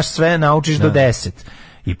učiš, znaš sve, naučiš do 10.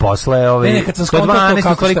 I posle kad sam skontao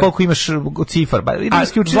 12 koliko imaš cifar.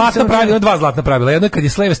 Zlatna pravila, dva zlatna pravila. Jedno je kad je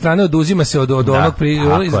s leve strane oduzima se od onog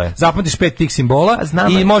zapamtiš 5 tih simbola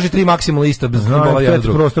i može 3 maksimalno isto bez simbola jedan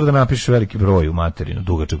drugog. Prostor da napišeš veliki broj u materinu,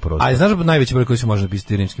 dugačak prostor. A znaš najveći broj koji se može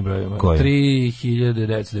napisati rimskim brojevima?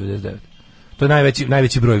 3999. To je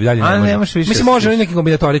najveći broj, dalje ne može. Mislim, može nekim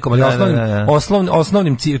kombinatorikom, ali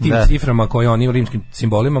osnovnim tim ciframa koje oni u rimskim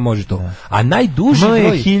simbolima može to. A najduži broj...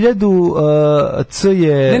 1000, C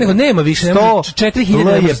je... Ne, nema više, 4000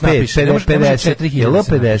 ne možeš napiši.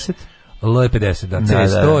 L50. L je 50, da,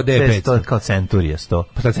 C100, D je 500. To je kao Centurija 100.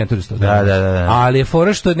 Pa da, Centurija 100, da. Ali je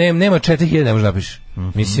fora što nema 4000 ne možeš napiši.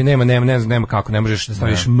 Mislim, nema kako, ne možeš da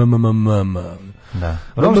staviš Da.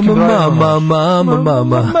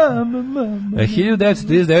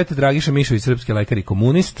 1939. Dragiša Mišović, srpski lekar i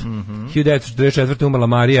komunist. 1944. umrla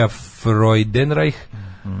Marija Freudenreich.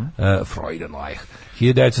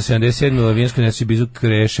 1977. u Lavinskoj nesreći blizu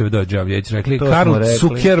Krešev, rekli Karl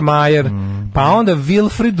Zuckermajer, pa onda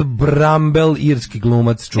Wilfried Brambell, irski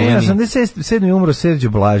glumac, čuveni. 87. umro Serđe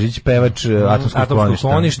Blažić, pevač Atomskog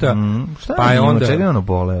kloništa. Pa je onda... Čega je ono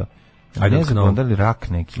boleo? Ne znam, da li rak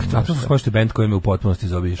neki. Atomsko sklonište band koji me u potpunosti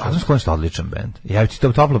zaobišao. Atomsko sklonište je odličan band. Ja ti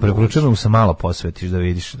to toplo preporučujem da mu se malo posvetiš da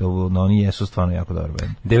vidiš da oni jesu stvarno jako dobar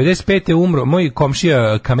band. 95. umro moj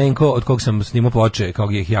komšija Kamenko, od kog sam snimao ploče,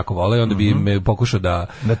 kao ih jako vole, onda bi me pokušao da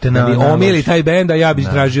mi omili taj bend, a ja bih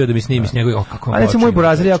tražio da mi snimi s njegovim. A recimo moj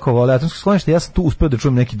burazir jako vole Atomsko sklonište, ja sam tu uspeo da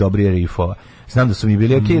čujem neki dobri riffova. Znam da su mi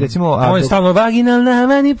bili okej, recimo... On je stalno vaginalna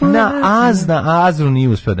manipulacija. Na Azru nije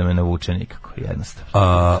uspeo da me navuče nikako,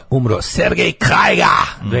 jednostavno. Umro Sergej Krajga,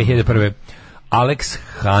 2001. Alex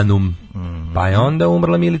Hanum, pa je onda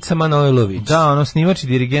umrla Milica Manojlović. Da, snimač i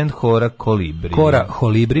dirigent Hora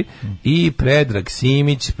Kolibri i Predrag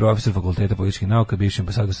Simić, profesor Fakulteta političkih nauka, bivši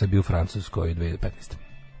ambasador Srbije u Francuskoj 2015.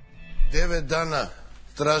 9 dana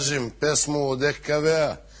tražim pesmu od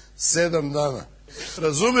EKV-a, 7 dana.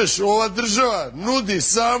 Razumeš, ova država nudi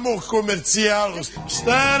samo komercijalu.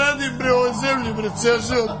 Šta ja radim bre ovoj zemlji, bre, ceo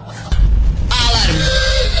život? Alarm!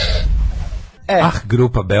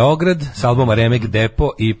 Grupa Beograd s albuma Remek Depo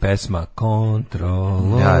i pesma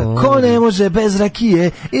Kontrolor. Ko ne može bez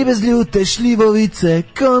rakije i bez ljute šljivovice,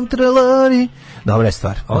 kontrolori. Dobra je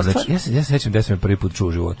stvar. Ja se sećam da sam je prvi put čuo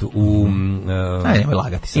u životu. Nemoj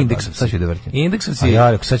lagati sad. Indeksom si. A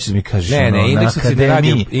ja, sad ćeš mi kažeš, na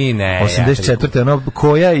akademiji, 84.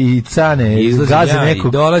 Koja i Cane, gaze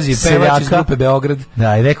nekog dolazi pevač iz grupe Beograd.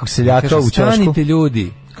 Da, i nekog seljaka u ćošku. Stanite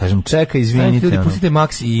ljudi. Kažem, čekaj, izvinite. Ljudi, pustite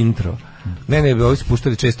Max i intro. Ne, ovi su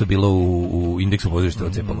puštali često bilo u Indeksu pozorišta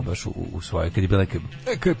ocepalo baš u svoje, kad je bila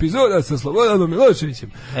neka epizoda sa Slobodanom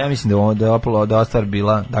Miloševićem. Ja mislim da je ova stvar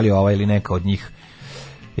bila, da li je ova ili neka od njih,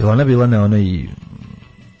 ili ona bila na onoj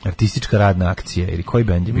artistička radna akcija, ili koji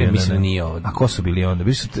bend je bio? Ne, mislim da nije ovo. A ko su bili onda?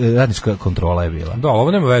 Bili su radnička kontrola je bila. Da,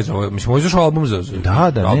 ovo nema veze, mislim, ovo je zašao album za...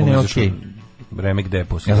 Da, ne, okej. Remek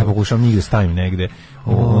Depo. Ja sam pokušao njih da stavim negde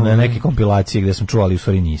na neke kompilacije gde sam čuo, ali u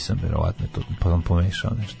stvari nisam, verovatno to, pa sam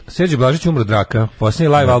pomešao nešto. Serđe Blažić umro Draka.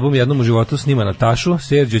 Posljednji live album Jednom u životu snima Natašu.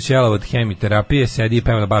 Serđe Ćelav od hemiterapije sedi i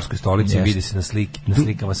peva na barskoj stolici i vidi se na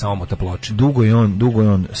slikama sa omota ploče. Dugo je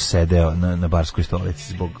on sedeo na barskoj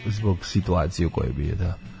stolici zbog situacije u kojoj je bio,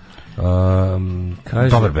 da. Kaže,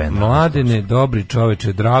 dobar band, Mladene, dobri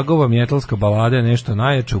čoveče, Dragova metalska balada je nešto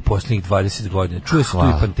najjače u posljednjih 20 godina. Čuje se tu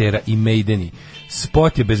i Pantera i Maideni.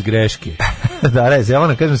 Spot je bez greške. Da, evo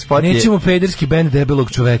na kažem, spot je... Nećemo pederski band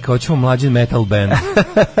debelog čoveka, hoćemo mlađen metal band.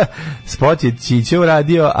 Spot je Čiće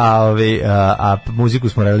uradio, a muziku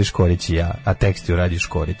smo radili Škorić i ja, a tekst je uradio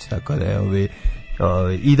Škorić, tako da je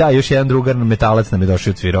i da, još jedan drugar metalac nam je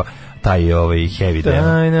došao i odsvirao taj heavy demo.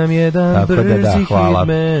 Daj nam jedan brzi hvala.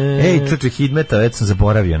 Hidmet. Ej, čuče, Hidmeta, već sam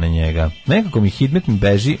zaboravio na njega. Nekako mi Hidmet mi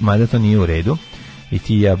beži, mada to nije u redu. I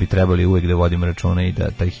ti i ja bi trebali uvek da vodimo računa i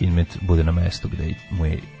da taj Hidmet bude na mestu gde mu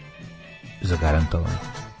je zagarantovan.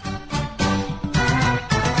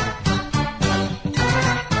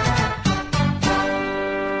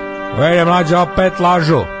 Vede, Mlađa, opet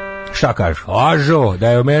lažu. Šta kažu? Lažu, da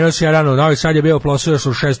je u -1, u Novi Sad je bio plosuo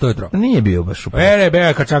su 6 ujutro. Nije bio baš u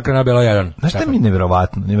Vede, kad čakra nabilo 1. Znaš šta mi je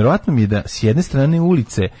nevjerovatno? Nevjerovatno mi je da s jedne strane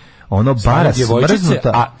ulice ono bara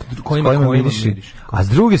smrznuta kojima vidiš, a s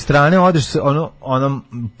druge strane odeš se ono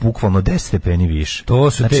bukvalno 10 stepeni više.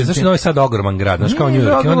 To su te, znači Novi Sad ogroman grad, znaš kao New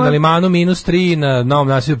York, on na Limanu -3, na Novom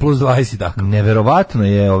Naselju +20 i tako. Neverovatno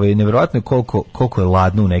je koliko je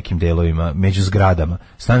ladno u nekim delovima među zgradama.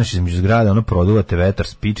 Staneš između zgrada, ono produvate vetar,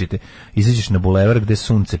 spičite, izađeš na bulevar gde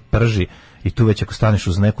sunce prži. I tu već ako staneš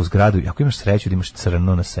uz neku zgradu, i ako imaš sreću da imaš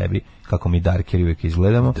crno na sebi, kako mi darkeri uvijek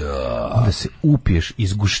izgledamo, onda se upiješ,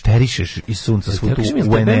 izgušterišeš iz sunca svu tu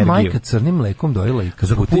u energiju. Majka crnim mlekom dojela i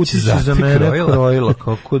za putić za mene krojila,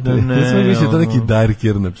 kako da ne. Ja sam mislio to neki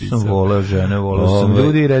darker napisao. Sam voleo žene, voleo sam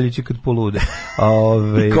ljudi i reljići kad polude.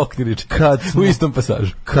 I kokniriče, u istom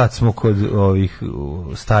pasažu. Kad smo kod ovih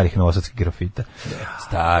starih novosadskih grafita.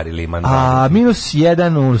 Stari Liman. A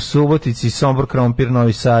 -1 u Subotici, Sombor, Krompir,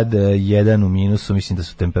 Novi Sad, 1 u minusu, mislim da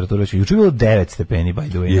su temperature juče bilo 9 stepeni by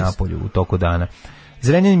the way na polju u toku dana.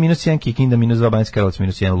 Zrenjanin -1, Kikinda -2, Banjska Karlovac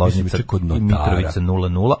 -1, Loznica i Mitrovica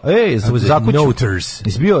 0-0. Ej, za noters.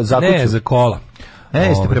 Izbio za ne, za kola.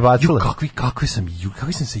 Jeste prebacili.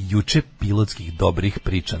 Kakvi sam se juče pilotskih dobrih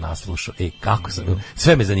priča naslušao. Kako sam,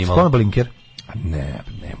 sve me zanimalo. Sklon Blinker.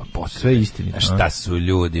 Nema potrebe. Sve istinito. Šta su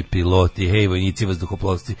ljudi, piloti, vojnici,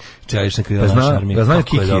 vazduhoplovci, čelična krila naša armija. Znaju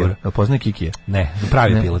Kikije. Poznaje Kikije? Ne,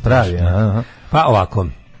 pravi pilot. Pravi, aha. Pa ovako,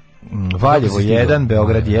 Valjevo 1,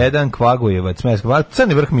 Beograd 1, Kvagojevac, Smederevska Palanka,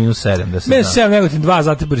 Crni Vrh -7, da se zna. -7, Negotin 2,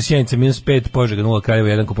 Zlatibor, Sjenica -5, Požega 0, Kraljevo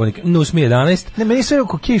 1, Koponik -11. Ne, meni sve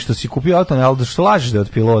oko što si kupio auto, ali što lažeš da je od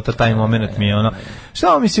pilota, taj moment mi je ono,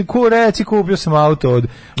 šta mi se reci, kupio sam auto od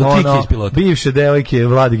bivše devojke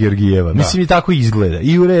Vlade Georgijeva. Mislim i tako izgleda.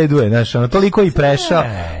 I u redu je, znaš, ono, toliko i prešao.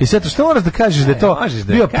 I sve to što moraš da kažeš da je to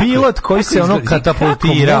bio pilot koji se ono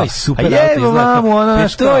katapultirao. A jevo mamu, ono,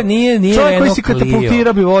 znaš, to nije čovjek koji se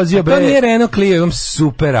katapultirao bi vozio, bre. To nije Renault Clio, imam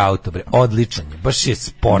super auto, bre. Odličan je, baš je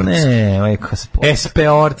sportski. Ne, ojko sportski.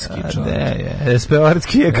 SP-ortski, čovjek.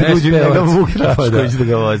 SP-ortski je kad uđe njega Vuk Drašković da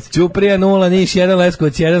ga vozi. Ćuprija 0, Niš 1,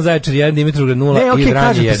 Leskovac 1, Zaječar 1, Dimitrovgrad 0 i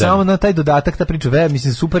Vranje 1. Samo na taj dodatak, ta priča,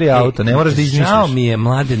 mislim, super je auto, ne moraš da izmišljaš. Žao mi je,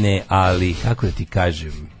 Mladene, ali, kako da ti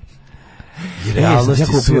kažem, realnost je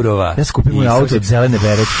surova. Ja sam kupio moj auto od zelene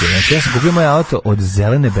beretke. Znači, ja sam kupio moj auto od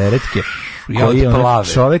zelene beretke. Koji je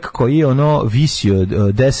čovek koji je ono visio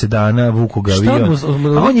 10 dana Vuku ga avion.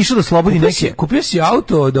 A on je išao da slobodi neke... Kupio si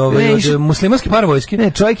auto od muslimanske paravojske?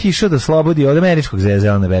 Ne, čovjek je išao da slobodi od američkog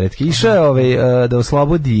zelene beretke. Išao je da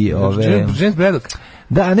oslobodi... James Braddock.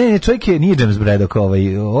 Da, ne, čovjek je, nije James Braddock,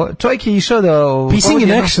 čovjek je išao da... Pissing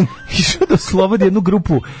in action. Išao da slobodi jednu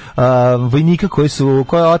grupu vojnika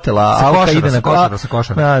koja je otela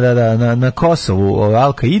Al-Qaida na Kosovu,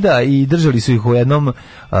 Al-Qaida, i držali su ih u jednom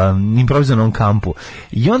improvizovanom kampu.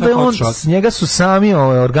 I onda je s njega su sami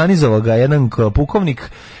organizovao ga jedan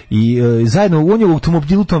pukovnik i zajedno on je u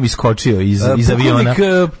automobilu tom iskočio iz aviona.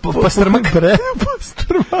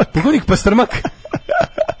 Pukovnik Pastrmak.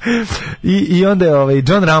 I onda je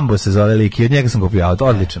John Rambo se zove lik i od njega sam kupio auto,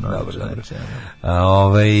 odlično.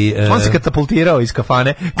 On se katapultirao iz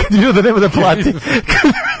kafane kad vidio da nema da plati.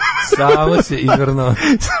 Samo se izvrnuo.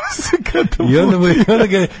 I onda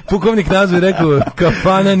ga je pukovnik nazvao i rekao,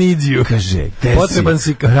 kafana needs you. Kaže, potreban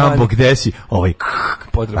si kafana. Rambo, gde si?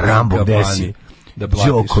 Rambo, gde si?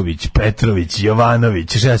 Đoković, Petrović,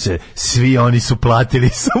 Jovanović, svi oni su platili,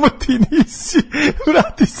 samo ti nisi.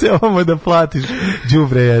 Vrati se ovamo da platiš.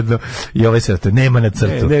 Đubre jedno. I ovaj se nema na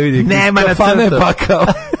crtu. Nema na crtu. Kafana je pakao.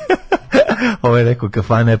 Ovo je rekao,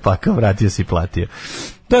 kafana je pakao, vratio si, platio.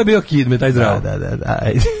 To je bio Kidme, taj zdravo. Da.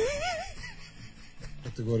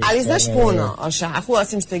 Ali znaš puno o šahu,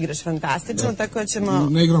 osim što igraš fantastično, tako da ćemo...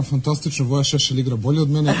 Ne igram fantastično, Voja Šešelj igra bolje od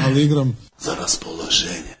mene, ali igram... za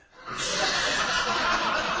raspoloženje.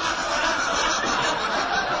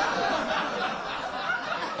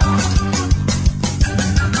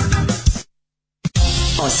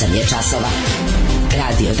 Osam je časova.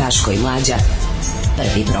 Radio Daško i Mlađa.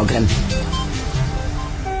 Prvi program.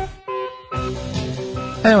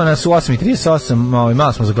 Evo nas u 8:38,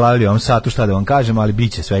 malo smo zaglavili u ovom satu, šta da vam kažem, ali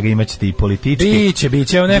biće svega, imaćete i politički.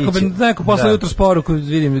 Biće, evo neko posle jutro sporuku,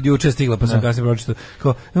 vidim, juče stigla, pa sam kasnije pročitao,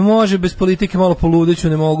 kao, može bez politike malo poludeću,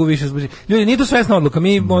 ne mogu više. Ljudi, nije to svesna odluka,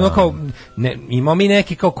 mi ono kao, imamo mi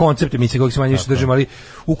neki kao koncepte, mi se kojeg se manje više držimo, ali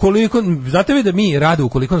ukoliko, znate vi da mi rado,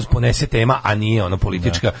 ukoliko nas ponese tema, a nije ono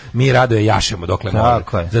politička, mi rado je jašemo dokle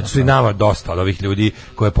može. Zato su i nama dosta od ovih ljudi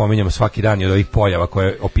koje pominjamo svaki dan i od ovih pojava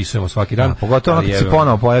koje opisujemo svaki dan. Pogotovo ono kad se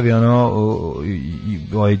ponovo pojavi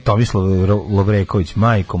Tomislav Lovreković,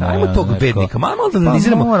 majko moja. Ajmo tog bednika, malo da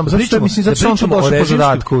analiziramo.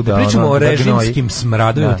 Pričamo o režimskim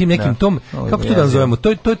smradovima, tim nekim tom, kako to da nazovemo,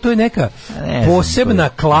 to je neka posebna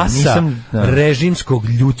klasa režimskog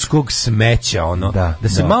ljudskog smeća, ono. Da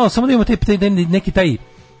se malo, samo da imamo neki taj,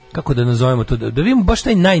 kako da nazovemo to, da vidimo baš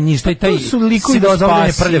taj najniži, taj to su likovi da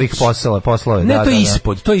ozavljanje prljavih poslove. Ne, to je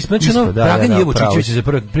ispod, znači ono, Dragan Jevučićević za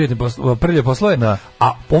prljave poslove,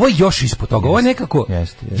 a ovo je još ispod toga, ovo je nekako,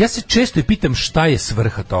 ja se često i pitam šta je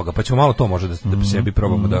svrha toga, pa ćemo malo to možda da sebi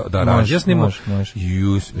probamo da razjasnimo.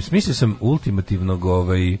 Smislio sam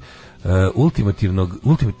ultimativnog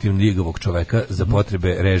njegovog čoveka za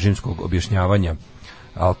potrebe režimskog objašnjavanja.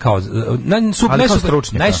 Ali kao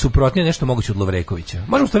najsuprotnije nešto moguće od Lovrekovića.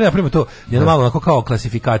 Možemo stvarno napravimo to jedno malo onako kao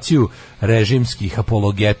klasifikaciju režimskih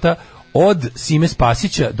apologeta od Sime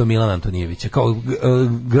Spasića do Milana Antonijevića, kao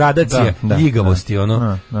gradacija ljigavosti,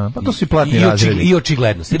 ono. Pa to su i platni razredi. I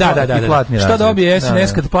očiglednosti. Da. Šta dobije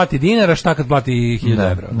SNS kad plati dinara, šta kad plati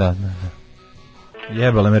 1000 evra. Da.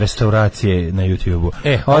 Jebale me restauracije na YouTube-u.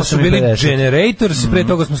 Ovo su bili Generators, pre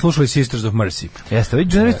toga smo slušali Sisters of Mercy. Jeste, ovi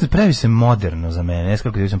Generators pravi se moderno za mene. Jeste,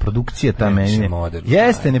 kako ti produkcija ta meni.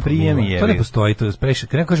 Jeste, ne prijemi je. To ne postoji, to je previše,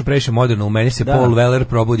 kad kažem previše moderno, u meni se Paul Weller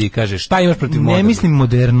probudi i kaže šta imaš protiv moderno? Ne mislim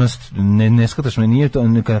modernost, ne shvataš me, nije to,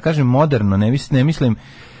 kada kažem moderno, ne mislim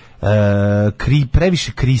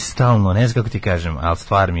previše kristalno, ne znam kako ti kažem, ali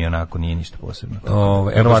stvar mi onako nije ništa posebno.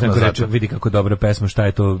 Evo neko reče, vidi kako dobra pesma, šta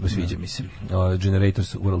je to, sviđa mi se.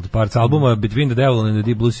 Generators World Parts albuma Between the Devil and the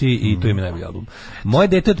Deep Blue Sea i to je mi najbolji album. Moje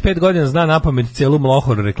dete od 5 godina zna napamet celu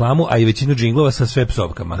Mlohor reklamu, a i većinu džinglova sa sve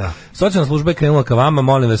psovkama. Da. Socijalna služba je krenula ka vama,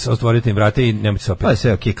 molim vas, otvorite im vrate i nemojte se opet. Pa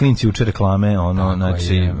sve, klinci uče reklame,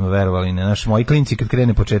 znači, verovali ne, moji klinci kad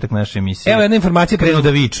krene početak naše emisije. Evo jedna informacija, krenu da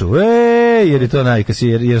viču, jer je to navika,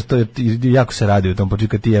 jer to jako se radi u tom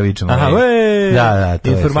početku kad ti ja vičem. Da,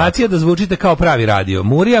 informacija da zvučite kao pravi radio.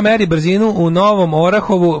 Murija meri brzinu u Novom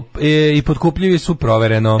Orahovu i potkupljivi su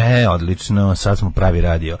provereno. Odlično, sad smo pravi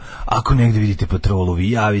radio. Ako negde vidite patrolu,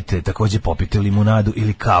 vi javite, takođe popite limunadu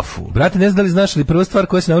ili kafu. Brate, ne znam da li znaš, ali prva stvar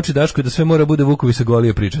koja se nauči Daško je da sve mora bude Vukovi sa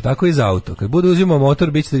golije priča. Tako i za auto. Kad bude uzimao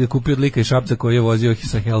motor, bit ćete ga kupio od lika i Šapca koji je vozio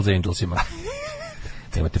sa Hells Angelsima.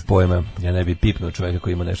 Nemate pojma, ja ne bi pipnuo čovjeka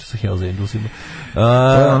koji ima nešto sa Hells Angelsima.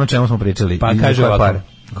 To je ono čemu smo pričali. Pa kaže ovako,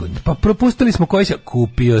 pa propustili smo koji se...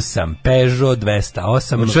 Kupio sam Peugeot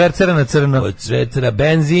 208. Od švercera na crno. Od švercera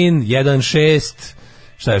benzin, 1.6...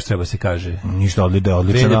 Šta još treba se kaže? Ništa,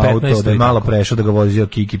 odličan auto, da je malo prešao da ga vozio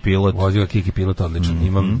Kiki Pilot. Vozio Kiki Pilot, odličan.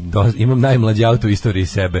 Imam najmlađi auto u istoriji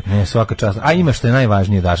sebe. Ne, svaka čast. A ima što je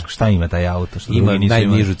najvažnije, Daško, šta ima taj auto? Što ima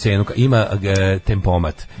najnižu cenu, ima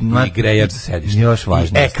tempomat i grejač za sedište. Još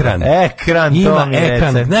važnije. Ekran. Ima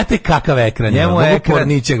ekran. Znate kakav ekran? Njemu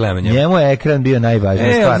je ekran bio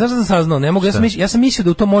najvažnija stvar. Znaš da sam saznao? Ne mogu, ja sam mislio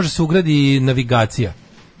da u to može se ugradi navigacija.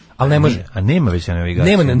 Ali ne može. A nema već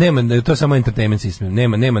navigaciju. Nema, to je samo entertainment sistem.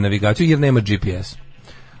 Nema navigaciju jer nema GPS.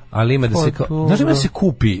 Ali ima da se znaš da se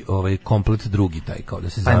kupi komplet drugi taj kao da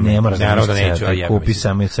se zameni. Pa ne moraš da neću, kupi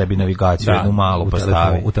samo sebi navigaciju jednu malu pa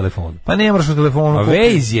stavi u telefonu. Pa ne moraš u telefonu. A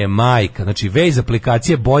Waze je majka, znači Waze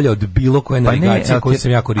aplikacija je bolja od bilo koje navigacije koju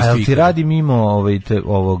sam ja koristio. Ali ti radi mimo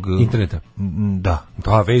ovog interneta. Da.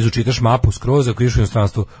 Da, Waze čitaš mapu skroz, ako ideš u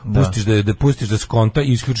inostranstvo, pustiš da skonta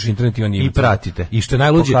i isključiš internet i on ima. I pratite. I što je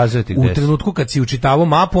najluđe, u trenutku kad si učitavao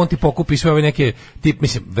mapu, on ti pokupi sve ove neke tip,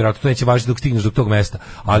 mislim, verovatno to neće važiti dok stigneš do tog mesta.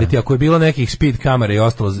 Ali ti ako je bilo nekih speed kamera i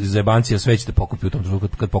ostalo zebancija, sve ćete pokupi u tom trenutku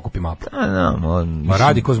kad pokupi mapu. Ma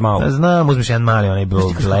radi ko zmao. Znam, uzmeš jedan mali onaj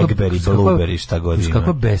Blackberry, Blueberry, šta god ima.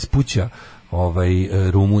 Kakva bespuća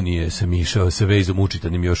Rumunije sam išao sa Waze-om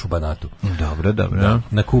učitanim još u Banatu. Dobro. Da,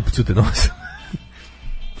 na kupcu te nosa.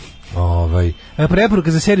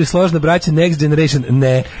 Preporuka za seriju Složna braća Next Generation,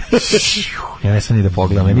 ne. Ja ne sam ni da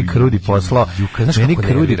pogledam, meni Krudi poslao.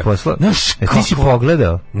 Ti si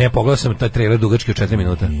pogledao? Ne, pogledao sam taj trailer dugački od 4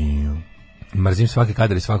 minuta. Mrzim svaki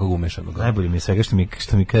kadar i svakog umešanog. Najbolje mi je svega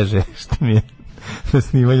što mi kaže, što mi je na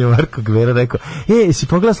snimanju Marko Gvera rekao, si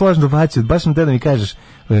pogledao Složnu braću, baš nam te da mi kažeš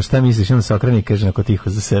šta misliš, onda se okrene i kaže onako tiho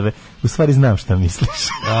za sebe, u stvari znam šta misliš.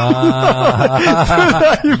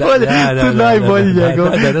 To je najbolji njegov,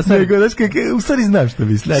 u stvari znam šta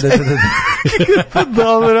misliš.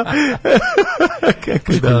 Dobro.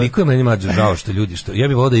 Koliko je meni Mlađo žao što ljudi, ja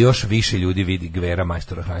bih volio da još više ljudi vidi Gvera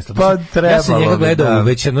majstora hranstva. Pa treba. Ja sam njega gledao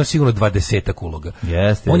već sigurno 20 uloga.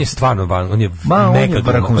 On je stvarno on je mega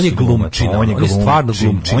glumac, on je glumčina, on je stvarno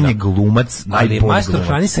glumčina. On je glumac, ali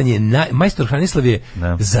majstor Hranislav je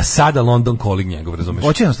za sada London Calling njegov, razumeš?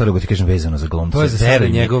 Hoće jedno stvar da ti kažem vezano za glumce. To je za sada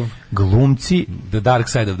njegov glumci The Dark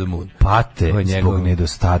Side of the Moon. Pate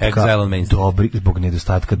zbog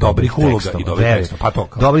nedostatka dobrih uloga i dobrih teksta. Pa to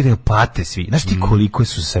kao. Dobrih pate svi. Znaš ti koliko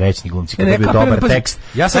su srećni glumci kad dobiju dobar tekst?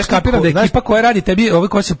 Ja sad kapiram da ekipa koja radi tebi, ove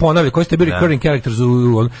koji se ponavlja, koji ste bili recurring characters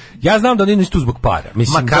ja znam da oni nisu tu zbog para.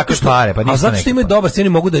 Mislim, kakve pare, pa ništa. A zato što imaju dobar sceni,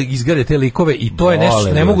 mogu da izgrade te likove i to je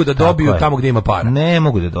nešto ne mogu da dobiju tamo gdje ima para. Ne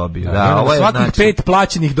mogu da dobiju. Da, svakih 5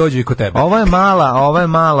 plaćenih dođu i kod tebe. Ovo je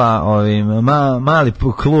mali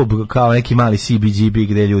klub kao neki mali CBGB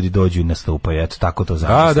gdje ljudi dođu i nastupaju, eto tako to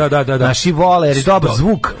zamisli. Da. Naši vole jer je dobar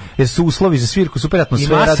zvuk, jer su uslovi za svirku, super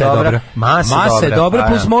atmosfera dobra. Masa je dobra,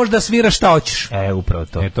 plus možda svira šta hoćeš. Upravo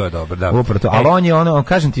to. To je dobro, da. Upravo to. Ali on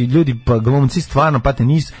kažem ti, ljudi pa glumci stvarno pate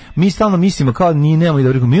nisu. Mi stalno mislimo kao nemamo i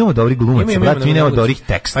dobrih, mi imamo dobrih glumaca, brate, mi nemamo dobrih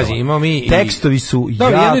tekstova. Pazi, imamo mi tekstovi su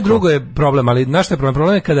jako. Jedno i drugo je problem, ali znaš šta je problem?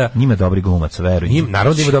 Problem je kada njima dobri glumac, veruj.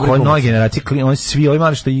 Naravno ima dobri glumac. Nove generacije, oni svi ovi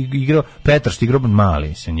mali što igrao Petar, što igrao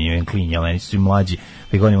mali, se nije klinja, oni su mlađi.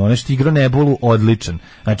 Ono što igrao Nebulu odličan.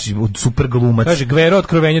 Znači super glumac. Kaže Gvero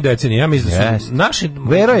otkrovenje decenije. Ja mislim da su naši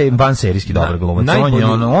Gvero je vanserijski dobar glumac.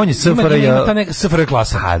 On je SFRJ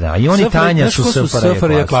klasa. Pa da, i oni Tanja su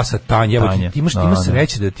SFRJ klasa. Tanja. Imaš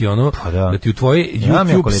sreće da ti da ti u tvojoj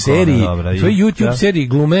YouTube seriji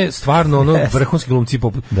glume stvarno vrhunski glumci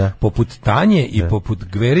poput Tanje i poput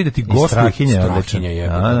Gveri da ti gostuju. Strahinja je.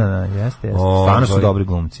 Da, jeste. Stvarno su dobri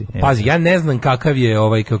glumci. Pazi, ja ne znam kakav je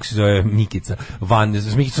kako se zove Mikica van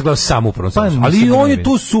Mikić sam gledao samo u prvom sezonu, ali on je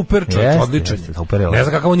tu super čovjek, odličan. Ne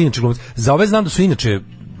znam kakav on inače glumac. Za ove znam da su inače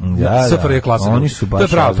SFRJ je klasa. Oni su baš to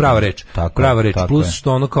je prava reč. Prava reč. Plus je.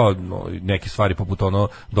 što ono kao neke stvari poput ono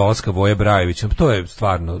dolaska Voje Brajevića, to je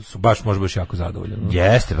stvarno baš može baš jako zadovoljan.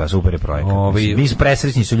 Jeste, pa super je projekat. Mi smo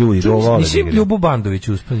presrećni su ljudi, Nisi Ljubo Bandović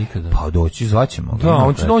uspeo nikada. Pa doći, zvaćemo. Da,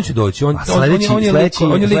 on će doći. On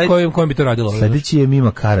je lik kojem bi to radilo. Sledeći je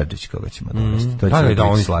Mima Karadžić koga ćemo dovesti. To će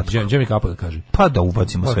biti slatko. Džemi Kapo da kaže. Pa da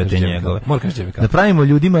ubacimo sve te njegove. Mora kaže Džemi Kapo. Da pravimo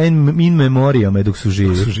ljudima in memoriam dok su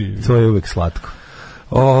živi. To je uvek slatko.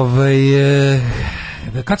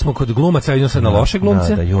 Kad smo kod glumaca, idemo sad na loše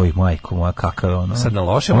glumce. Da, joj, majko moja, kakav je ono. Sad na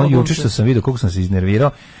loše glumce. Juče što sam vidio, koliko sam se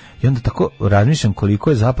iznervirao, i onda tako razmišljam koliko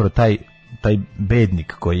je zapravo taj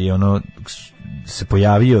bednik koji je ono se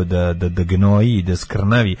pojavio da gnoji i da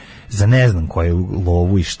skrnavi za ne znam koju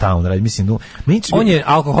lovu i šta on radi. Mislim, on je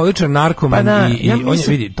alkoholičar, narkoman i on je,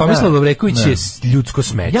 vidi, Tomislav Lovreković je ljudsko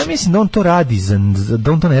smeće. Ja mislim da on to radi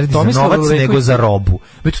da on to ne radi za novac nego za robu.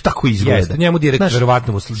 Već to tako izgleda. Jeste, njemu direkt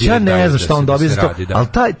verovatno mu sledi. Ja ne znam šta on dobije za to, ali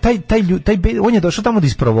taj on je došao tamo da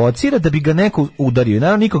isprovocira da bi ga neko udario.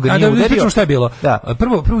 Naravno nikoga nije udario. Šta je bilo?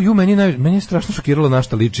 Prvo meni je strašno šokiralo na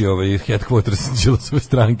šta liči ovaj headquarters Đilasove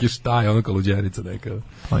stranke, šta je ono kaluđerica neka.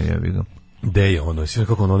 Pa jebi ga. Gde je ono? Sve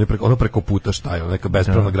kako ono preko puta šta je, neka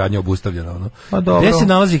bespravna gradnja obustavljena ono. Gde se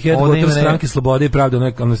nalazi headquarters stranke Slobode i Pravde,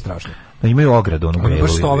 ono je strašno. Imaju ogradu ono. Oni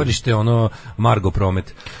baš stovarište ono Margo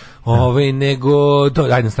Promet. Nego to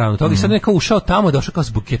ajde na stranu toga i sad neka ušao tamo, došao kao s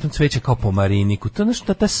buketom cveća kao po Mariniku. To je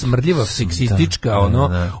nešto ta smrdljiva seksistička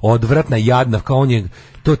odvratna jadna, kao on je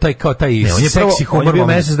to taj seksi humor. On je bio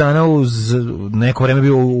mjesec dana uz neko vreme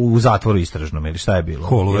bio u zatvoru istražnom ili šta je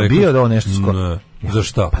bilo? Je bio da on nešto skoro. Za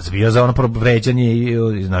šta? Pa bio za ono vređanje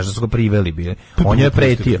i znaš da su ga priveli bili. On je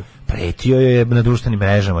pretio je na društvenim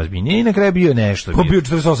mrežama zbiljnije i na kraju bio nešto. Ko bio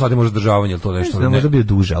 48 sati može zadržavanje, ili to nešto? Ne, možda bio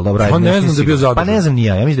duže, ali dobro. Pa ne znam da bio zadržan. Pa ne znam ni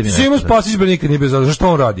ja mislim da bi nešto. Simo Spasić bre nikad nije bio zadržan, što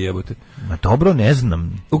on radi jebote? Ma dobro, ne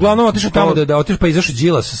znam. Uglavnom otišao tamo da otišao pa izašao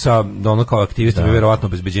Đilas sa ono kao aktivista, verovatno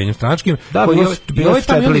obezbeđenjem stranačkim. Da, bilo je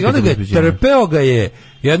tamo trpeo ga je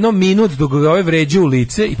jedno minut dok ga ovaj vređe u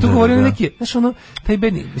lice i tu govorio neki, znaš ono, taj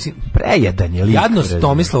bedni, mislim, prejedan je lik. Jadnost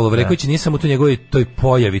Tomislava Lovrekovića nije samo tu njegovoj toj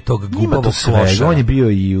pojavi tog gubavog kloša. On je bio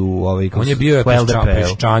i u on je bio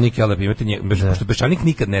Peščanik, imate pošto Peščanik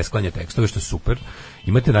nikad ne sklanja tekstove, što je super.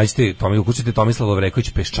 Imate, nađete, ukucite Tomislav Lovreković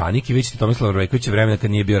Peščanik i vidite Tomislav Lovreković vremena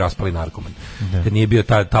kad nije bio raspali narkoman. Kad nije bio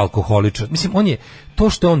ta alkoholičar. Mislim, on je to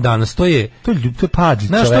što je on danas, to je pad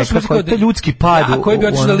čoveka, to je ljudski pad. A koji bi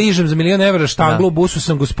otišao da ližem za milion evra štanglu u busu,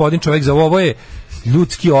 sam gospodin čovjek za ovo je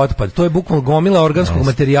ljudski otpad. To je bukvalno gomila organskog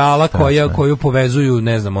materijala koju povezuju,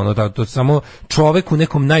 ne znam, ono, to samo čovek u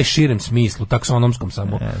nekom najširem smislu, taksonomskom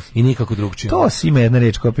samo i nikako drugčije. To ima jedna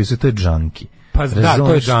reč koja opisuje, to je junkie. Pa da,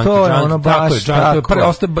 to je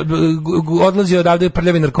odlazi odavde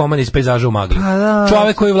prljavi narkoman iz pejzaža u magli.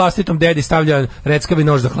 Čovek koji vlastitom dedi stavlja reckavi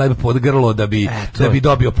nož za hleb pod grlo da bi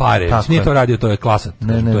dobio pare. Nije to radio, to je klasa.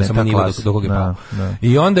 To je samo nivo do koga je pao.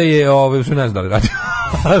 I onda je, ne znam da li radio,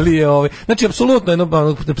 ali je, znači, apsolutno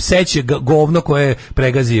jedno pseće govno koje je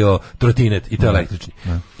pregazio trotinet i to električni.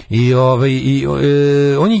 I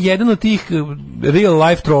on je jedan od tih real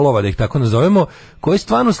life trollova, da ih tako nazovemo, koji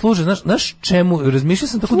stvarno služe, znaš čemu, razmišljao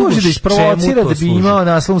sam tako dugo, da isprovocira da bi imao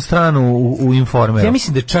naslovnu stranu u Informeru. Ja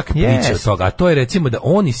mislim da čak priča od toga, a to je recimo da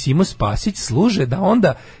on i Simo Spasić služe da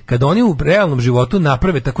onda, kada oni u realnom životu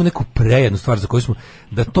naprave tako neku prejednu stvar za koju smo,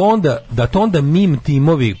 da to onda mim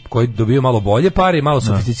timovi koji dobiju malo bolje pare i malo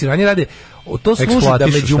sofisticiranje rade, to služi da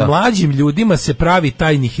među mlađim ljudima se pravi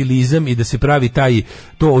taj nihilizam i da se pravi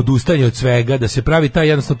to odustajanje od svega, da se pravi taj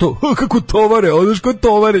jednostavno to, kako tovare, ono što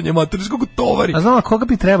tovarenje, materiš, kako tovari. A znam, a koga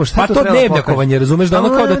bi trebao, šta to treba? Pa to dnevnjakovanje, razumeš, da ono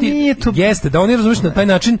kao da ti, jeste, da oni razumeš na taj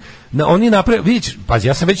način, da oni naprave, vidiš, pazi,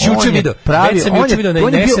 ja sam već juče video,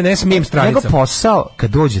 na SNS meme stranica. Njegov posao,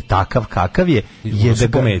 kad dođe takav kakav je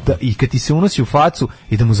da i kad ti se unosi u facu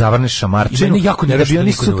i da mu zavrneš šamarčinu, i meni jako ne radi,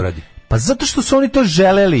 niko ne uradi. Pa zato što su oni to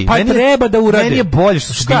želeli. Pa treba da urade. Meni je bolje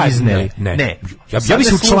što su ga izneli. Ne. Ja bi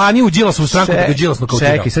se učlanio u Đilasovu stranku da ga Đilas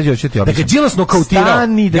nokautirao. Čekaj, sad ću ti objasniti. Da ga Đilas nokautirao.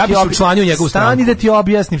 Ja bi se učlanio u njegovu stranku. Stani da ti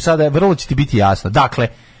objasnim sada, vrlo će ti biti jasno. Dakle,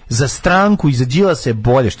 za stranku i za Đilasa je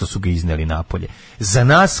bolje što su ga izneli napolje. Za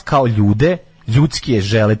nas kao ljude, ljudski je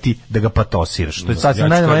želeti da ga patosiraš. To je sasvim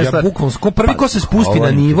najmanje stvar. Prvi ko se spusti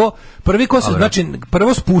na nivo, znači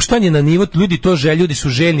prvo spuštanje na nivo, ljudi su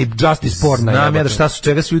željni justice porna. Znam ja da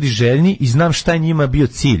čega su ljudi željni i znam šta je njima bio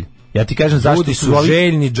cilj. Ja ti kažem zašto ljudi su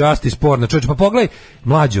željni justice porna. Čovječe, pa pogledaj,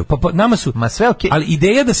 Mlađo, pa nama su... Ma sve okej. Ali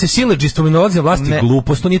ideja da se siledžistvom ne dolazi na vlast je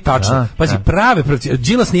glupost, to nije tačno. Pazi, prave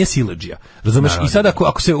Đilas nije siledžija. Razumeš? I sad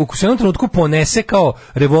ako se u jednom trenutku ponese kao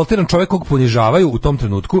revoltiran čovjek kog ponižavaju u tom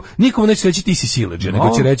trenutku, nikomu neće reći ti si siledžija,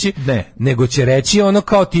 nego će reći ono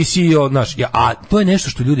kao ti si, znaš, a to je nešto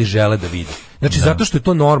što ljudi žele da vide. Znači, zato što je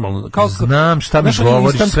to normalno. Znam šta mi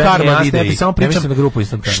govoriš, sve ja samo pričam na grupu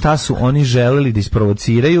Instant Karma. Šta su oni želeli da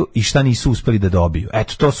isprovociraju i šta nisu uspeli da dobiju.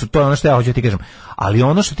 Eto, to je ono što ja hoću da ti kažem. Ali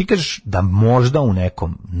ono što ti kažeš da možda u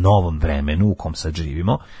nekom novom vremenu u kom sad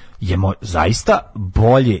živimo je zaista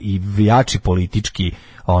bolje i jači politički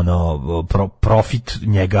profit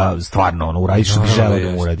njega stvarno uradiš što bi želeo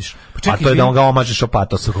da mu uradiš. A to je da on ga omažeš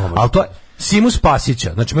opatosa. Ali to je Simu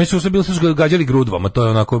Spasića, znači meni su sve bilo sve gađali grudvama, to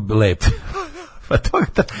je onako lepo. Pa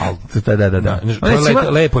da.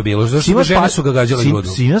 Lepo je bilo, zašto žene su ga gađale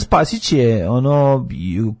grudom. Sima Spasić je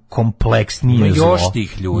kompleksnije zlo još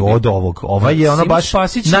tih ljudi od ovog. Ovaj je baš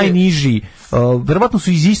najniži. Verovatno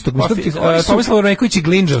su iz istog. Tomislav Vrmeković i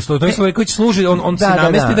Glinđavstvo. Tomislav Vrmeković služi, on se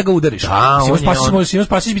namesti da ga udariš. Sima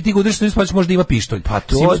Spasić bi ti ga udariš, Sima Spasić možda ima pištolj.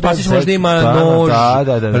 Sima Spasić možda ima nož.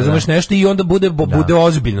 Razumeš nešto i onda bude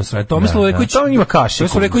ozbiljno strane. Tomislav Vrmeković ima kašiku.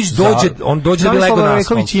 Tomislav Vrmeković dođe da bi legao na asfalt.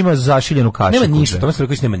 Tomislav Vrmeković ima zašiljenu kašiku. Nema ništa, Tomislav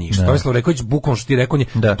Vrmeković nema ništa. Tomislav Vrmeković bukvalno što ti rekao je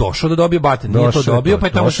došao da dobije batin, nije to dobio, pa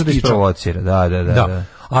je tamo što da isprovocira. Da.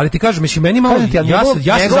 Ali ti kažem, mislim, meni malo,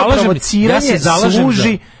 ja se zalažem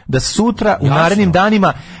služi da sutra u narednim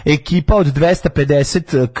danima ekipa od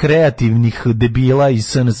 250 kreativnih debila iz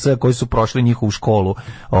SNS koji su prošli njihovu školu,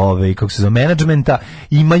 kako se zove, menadžmenta,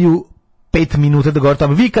 imaju 5 minuta da govori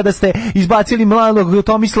tamo. Vi kada ste izbacili mladog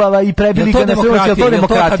Tomislava i prebili ga na sve, to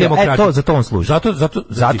demokratija. To za to on služi.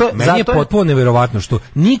 Zato meni je potpuno neverovatno što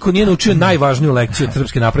niko nije naučio najvažniju lekciju od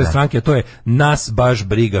Srpske napredne stranke, a to je nas baš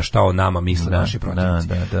briga šta o nama misle naši protivnici.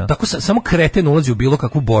 Tako samo kreten ulazi u bilo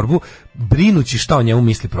kakvu borbu brinući šta o njemu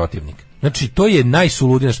misli protivnik. Znači, to je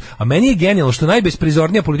najsuludnije. A meni je genijalno što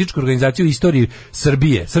najbesprizornija politička organizacija u istoriji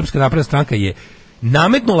Srbije, Srpska napredna stranka, je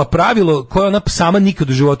nametnula pravilo koje ona sama nikad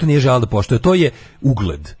u životu nije želela da poštuje. To je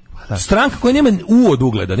ugled. Stranka koja nema od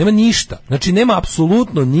ugleda, nema ništa. Znači, nema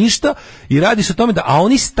apsolutno ništa i radi se o tome a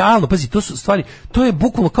oni stalno, pazi, to su stvari, to je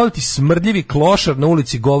bukvalno kao da ti smrdljivi klošar na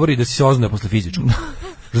ulici govori da si se oznuje posle fizičkog.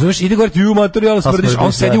 Razumeš, ide govoriti, materijal smrdiš, a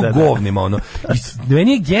on sedi u govnima, I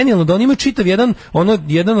meni je genijalno da oni imaju čitav jedan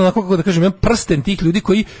onako, kako da kažem, jedan prsten tih ljudi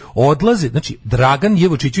koji odlaze, znači, Dragan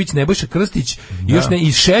Jevočićević, Nebojša Krstić,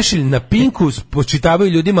 i Šešelj na Pinku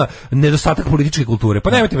počitavaju ljudima nedostatak političke kulture.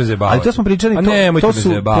 Pa nemojte me zajebavati. Ali to smo pričali, to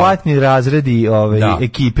su platni razredi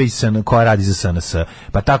ekipe koja radi za SNS.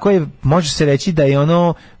 Pa tako je, može se reći da je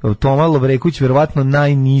Toma Lovreković verovatno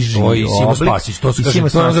najniži oblik. Simo Spasić, to su kažem,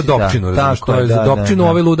 to je za Dobčinu, to je za Dobčinu,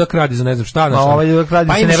 ovaj ludak radi za ne znam šta. Ovaj ludak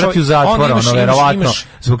radi se ne vrati u zatvor, verovatno,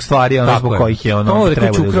 zbog stvari, zbog kojih je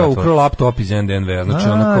treba ukrao laptop iz NDNV, znači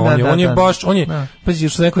on je baš, pazi,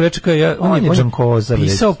 što neko reče, on je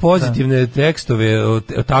pisao pozitivne tekstove o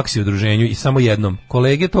taksi udruženju i samo jednom.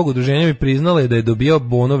 Kolege tog udruženja mi priznale da je dobio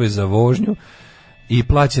bonove za vožnju i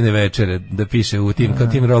plaćene večere, da piše u tim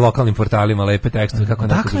lokalnim portalima lepe tekstove.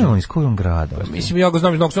 Dakle je on iz kojeg grada? Mislim, ja ga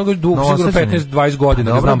znam, sigurno 15-20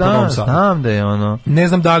 godina, ne znam po Novom Sadu. Znam da je ne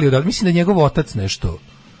znam da li je, mislim da je njegov otac nešto,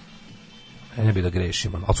 ne bi da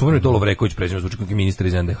grešim, ali su vrlo Lovreković prezime, zvuči kao ministar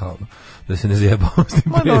iz NDH, da se ne zjebao s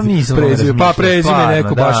tim prezime. Pa prezime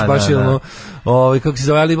neko, baš je kako se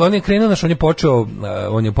zove, ali on je krenuo, on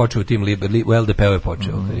je počeo u tim, u LDP-u je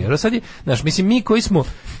počeo karijeru. Sad je, mislim, mi koji smo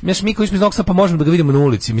iz Novog Sada, pa možemo da ga vidimo na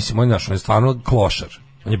ulici, mislim, on je stvarno klošar.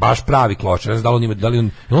 On je baš pravi klošar, ne znam da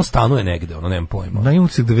li on stanuje negde, nemam pojma. Na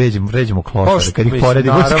ulici da veđemo klošare, kad ih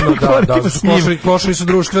poredimo. Naravno, klošari su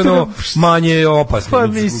društveno manje opasni. Pa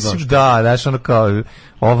mislim, znaš, kao,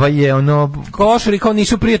 ovaj je klošari kao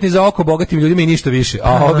nisu prijatni za oko bogatim ljudima i ništa više,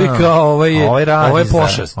 a ovaj je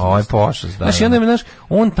pošast. Ovo je pošast, da. Znaš,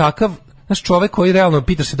 on takav, znaš, čovek koji realno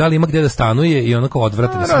pita se da li ima gde da stanuje i onako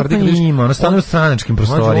odvrati da smrdi. Ima, stanuje u stranačkim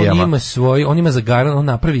prostorijama. On ima zagaran, on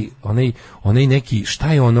napravi onaj neki, šta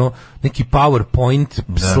je neki PowerPoint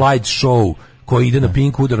slide show koji ide na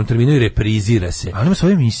Pinku u udarnom terminu i reprizira se. A on ima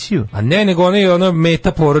svoju emisiju? A ne, nego ona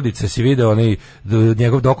meta porodice, si video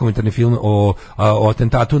njegov dokumentarni film o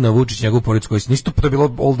atentatu na Vučić, njegovu porodicu, koji nisu to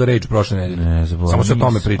bilo all the rage prošle nedelje. Samo se o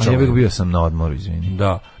tome pričalo. Ja bih bio sam na odmoru, izvini.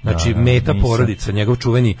 Da, znači meta porodica, njegov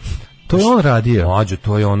čuveni To je on radio. Mlađo,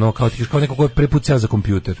 to je ono kao neko ko je prepucao za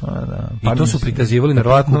kompjuter. I to su prikazivali na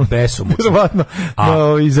platnu besomučno. Verovatno.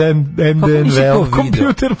 Iz NDNV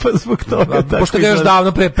kompjuter, pa zbog toga. Pošto ga još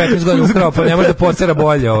davno pre 15 godina ukrao, pa ne može da potera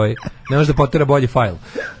bolje ne može da potera bolji fajl.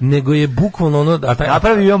 Nego je bukvalno ono...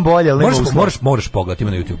 Napravi on bolje, ali moraš pogledati,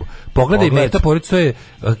 ima na YouTube-u. Pogledaj Meta porodicu, to je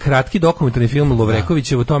kratki dokumentarni film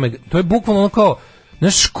Lovrekovićev o tome. To je bukvalno ono kao...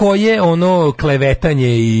 Znaš, ko je ono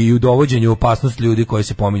klevetanje i dovođenje u opasnost ljudi koji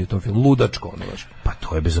se pominju u tom filmu? Ludačko, ono baš. Pa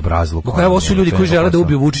to je bezobrazluk. Ovo su ljudi koji žele da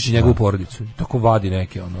ubiju Vučića i njegovu porodicu. Tako vadi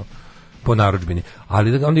neke, po narudžbini.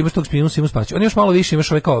 Ali onda imaš tog Spinoza, imaš Spačića. On još malo više,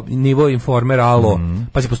 imaš ovaj kao nivo informera, alo.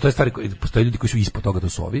 Pazi, postoje ljudi koji su ispod toga, to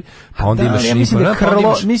su ovi. Pa onda imaš... Ja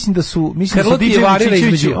mislim da su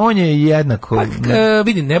Diđević, on je jednako...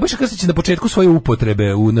 Vidi, Nebojša Krstić na početku svoje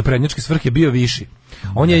upotrebe u naprednjačke svrhe bio viši.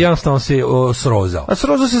 On je jednostavno se srozao. A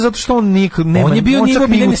srozao se zato što on nema... On je bio nivo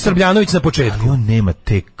Biljana Srbljanović na početku. Ali on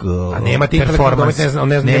nema te performanse. On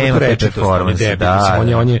ne zna performanse.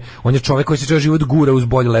 On je čovjek koji se čeo život gura uz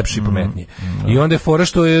bolje, lepše i pametnije. I onda je fora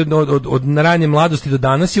što je od ranje mladosti do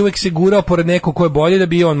danas i uvek se gurao pored nekog ko je bolje da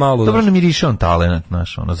bi on malo... Dobro ne miriše on talent,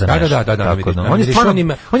 znaš, za nešto. Da.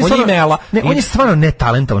 On je stvarno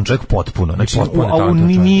netalentovan čovjek potpuno. Znači,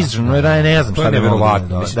 ne znam šta da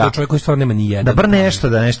verovatno. Mislim, to je čovjek koji stvarno nema ni jedan. Da bar nešto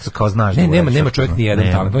kao znaš. Nema čovjek ni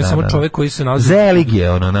jedan talent. On je samo čovjek koji se nalazi... Zelig je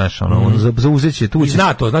zauzeće tu.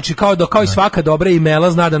 Zna to, znači kao i svaka dobra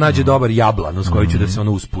imela zna da nađe dobar jablan s kojim će da se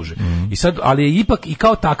ono uspuže. I sad, ali je ipak i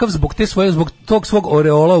kao takav zbog tog svog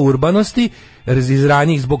oreola urbanosti, iz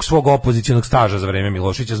ranijih, zbog svog opozicionog staža za vreme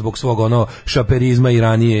Milošića, zbog svog šaperizma i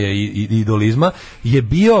ranije i idolizma, je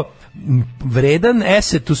bio vredan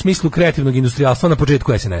eset u smislu kreativnog industrijalstva na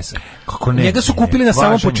početku SNS-a. Kako ne? Njega su kupili na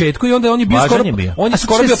samom početku i onda on je bio skoro bio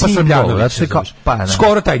pa Srbljanović.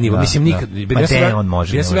 Skoro taj nivo, mislim nikad.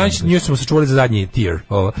 Nju smo se čuvali za zadnji tier.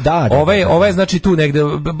 Ovaj je znači tu negde,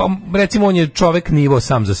 recimo on je čovek nivo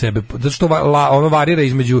sam za sebe, zato što ono varira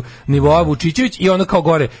između nivoa Vučićević i ono kao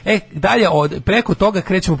gore. Dalje, preko toga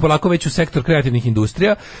krećemo polako već u sektor kreativnih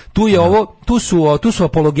industrija. Tu su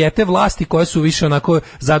apologete vlasti koje su više onako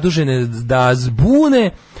zadužene da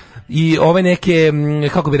zbune i ove neke,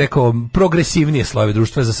 kako bi rekao, progresivnije slojeve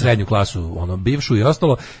društva za srednju klasu, bivšu i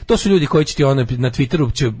ostalo. To su ljudi koji će ti na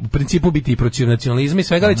Twitteru će u principu biti i protiv nacionalizma i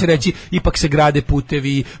svega, ali će reći ipak se grade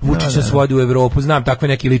putevi, Vučić nas vodi u Evropu. Znam takve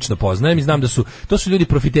neki lično poznajem i znam da to su ljudi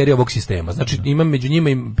profiteri ovog sistema. Znači imam među njima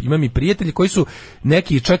imam i prijatelji koji su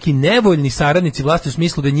neki čak i nevoljni saradnici vlasti u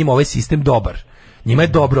smislu da je njima ovaj sistem dobar. Njima je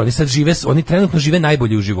dobro, oni trenutno žive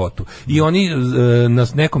najbolje u životu i oni na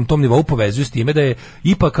nekom tom nivou povezuju s time da je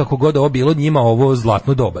ipak kako god ovo bilo njima ovo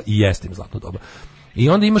zlatno doba i jeste im zlatno doba. I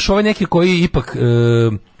onda imaš ove neke koji ipak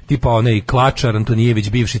tipa onaj Klačar, Antonijević,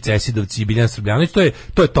 bivši Cesidovci i Biljan Srbljanović,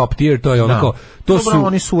 to je top tier, to je onako,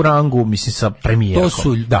 oni su u rangu, mislim, sa premijerkom.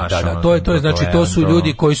 To su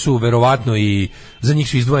ljudi koji su verovatno i za njih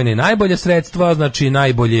su izdvojene najbolje sredstva, znači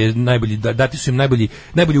najbolji dati su im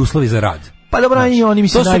najbolji uslovi za rad. Pa dobro, i oni mi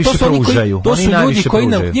se najviše pružaju. To su ljudi koji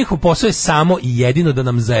njihov posao je samo i jedino da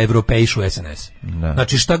nam zaevropejšu SNS.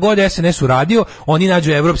 Znači šta god SNS uradio, oni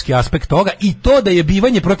nađu evropski aspekt toga i to da je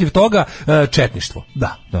bivanje protiv toga četništvo.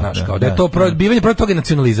 Da je to bivanje protiv toga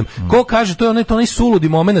nacionalizam. Ko kaže, to je onaj suludi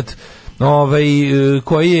moment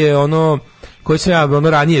koji je koji sam ja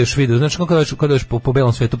ranije još vidio. Znači kada još po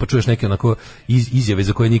belom svetu pa čuješ neke onako izjave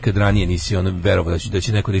za koje nikad ranije nisi verovao da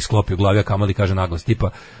će neko da isklopi u glavi, a kamali kaže naglas tipa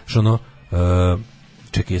što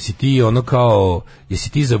čekaj, jesi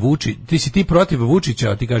ti za Vučić, ti si ti protiv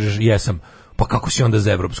Vučića, a ti kažeš jesam. Pa kako si onda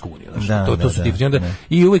za Evropsku uniju? To su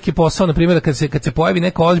i uvijek je posao, na primjer, kad se pojavi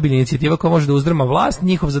neka ozbiljna inicijativa koja može da uzdrma vlast,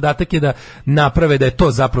 njihov zadatak je da naprave da je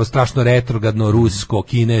to zapravo strašno retrogradno, rusko,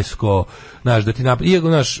 kinesko, znaš, da ti naprave,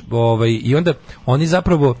 i onda oni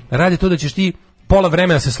zapravo rade to da ćeš ti pola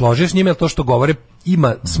vremena se složiš s njima, jer to što govore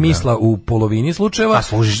ima smisla u polovini slučajeva. A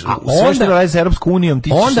služiš, sve što radi sa Europskom unijom, ti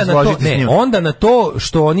ćeš se složiti s njim. Onda na to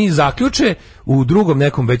što oni zaključe u drugom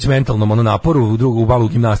nekom već mentalnom naporu, u balu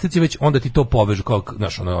gimnastici, već onda ti to povežu kao,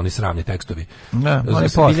 znaš, oni sravni tekstovi.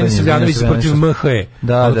 Biljana Srbljanović protiv MHE.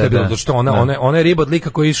 Što ona je riba od lika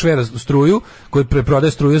koji švera struju, koji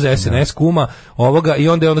preprodaje struju za SNS kuma ovoga, i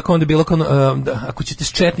onda je onda bilo kao, ako ćete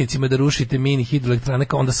s četnicima da rušite mini hidroelektrane,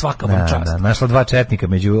 kao onda svaka vam čast. Našla 2 četnika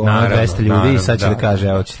među 200 ljudi i sad će da kaže,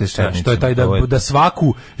 evo ćete s četnicima. To je taj da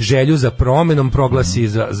svaku želju za promjenom proglasi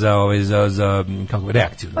za kako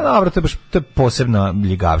reakciju. Dobro, to je posebna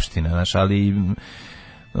ljigavština, znaš, ali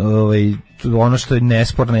ono što je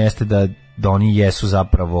nesporno jeste da oni jesu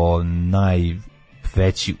zapravo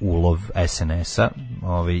najveći ulov SNS-a,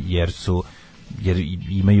 jer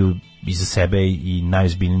imaju iza sebe i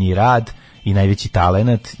najozbiljniji rad i najveći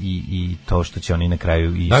talenat i to što će oni na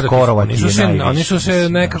kraju i skorovati je najviše. Oni su se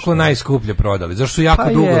nekako najskuplje prodali, zašto su jako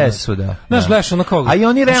dugo. Pa jesu, da. Znaš, gledaš ono kao... A i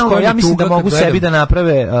oni realno, ja mislim da mogu sebi da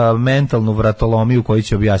naprave mentalnu vratolomiju koji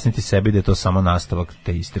će objasniti sebi da je to samo nastavak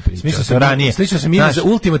te iste priče. Slično se mi za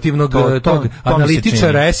ultimativnog tog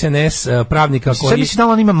analitičara SNS pravnika koji... Mislim da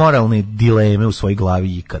on ima moralne dileme u svojoj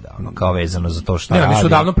glavi ikada, ono, kao vezano za to šta radi. Oni su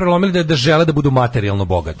davno prelomili da žele da budu materijalno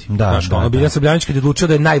bogati. Biljan Srbljanić kad je odlučio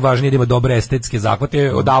da je najvažnije da ima dobre estetske zahvate,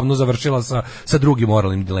 je odavno završila sa drugim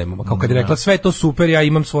moralnim dilemama. Kao kad je rekla sve to super, ja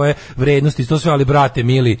imam svoje vrednosti, to sve, ali brate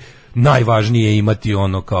mili, najvažnije je imati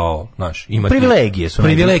ono kao, znaš, imati privilegije su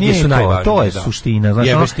najvažnije. To je suština,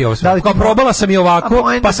 znači. Kao probala sam i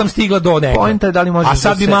ovako, pa sam stigla do neka. A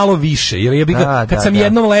sad bi malo više, jer je kad sam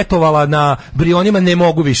jednom letovala na Brionima, ne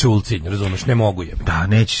mogu više Ulcinj, razumeš, ne mogu je. Da,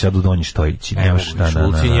 neći sad u Donji Stojići, nemaš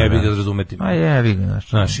Ulcinj, jebi ga, razumeti. A jebi ga,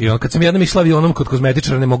 znaš. I kad sam jednom išla avionom kod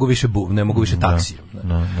kozmetičara, ne mogu više taksijom.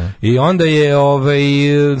 I onda je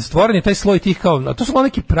stvoren je taj sloj tih kao, to su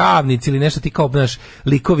neki pravnici ili nešto ti kao, znaš,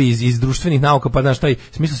 likovi iz društvenih nauka, pa znaš, taj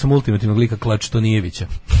smisao sam ultimativnog lika Klačtonijevića.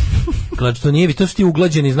 Klačtonijević, to su ti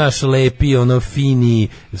uglađeni, znaš, lepi, ono, fini,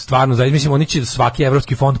 stvarno, mislim, oni će svaki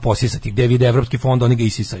evropski fond posisati, gde vide evropski fond, oni ga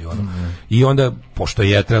isisaju, ono. I onda, pošto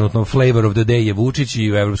je trenutno flavor of the day je Vučić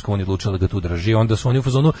i u Evropskom uniji odlučila da ga tu drži, onda su oni u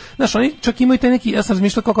fazonu, znaš, oni čak imaju taj neki, ja sam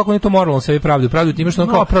razmišljao kako oni to moralno sebi pravdu time što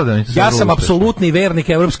ono kao, ja sam apsolutni vernik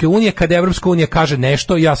Evropske unije, kada Evropska unija kaže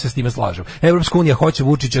nešto, ja se s time slažem. Evropska unija hoće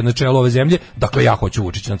Vučića na čelu ove zemlje, dakle ja hoću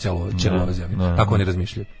Vučića na čelu ove zemlje. Tako oni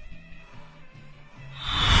razmišljaju.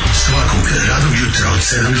 Svakog radnog jutra od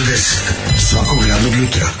 7 do 10. Svakog radnog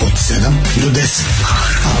jutra od 7 do 10.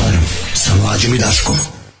 Alarm sa Mlađom i Daškom.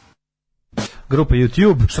 Grupa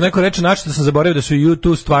YouTube. Što neko reče, znači da sam zaboravio da su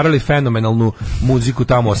YouTube stvarali fenomenalnu muziku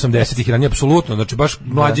tamo 80-ih i ranije, apsolutno. Znači baš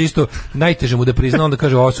Mlađe isto najteže mu da prizna, onda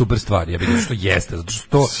kaže ovo super stvar. Ja vidim što jeste, zato što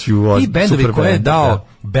to i bendovi koje je dao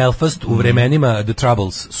Belfast u vremenima The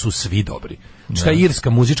Troubles su svi dobri. Znači ta irska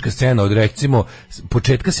muzička scena od recimo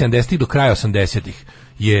početka 70-ih do kraja 80-ih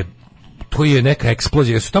to je neka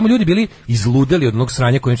eksplozija. Su tamo ljudi bili izludeli od onog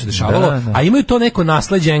sranja koje im se dešavalo, a imaju to neko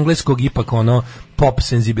nasleđe engleskog, ipak ono pop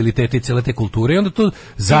senzibiliteta i cele te kulture i onda to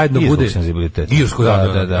zajedno bude irsko,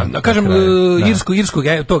 kažem, irskog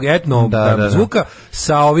tog etno zvuka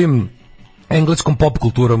sa ovim engleskom pop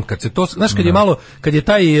kulturom, kad se to, znaš, kad je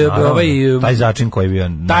taj taj začin koji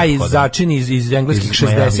bio taj začin iz engleskih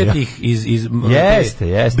 60-ih iz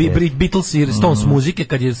Beatles i Stones muzike,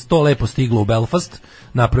 kad je to lepo stiglo u Belfast,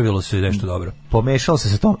 napravilo se nešto dobro. Pomešalo se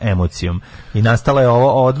sa tom emocijom i nastalo je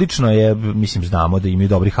ovo, odlično je, mislim, znamo da imaju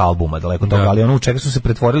dobrih albuma, daleko toga, ali ono u čega su se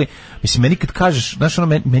pretvorili, mislim, meni kad kažeš, znaš,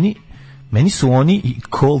 ono, meni su oni i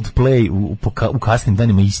Coldplay u kasnim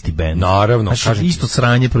danima isti band. Naravno. Znači, isto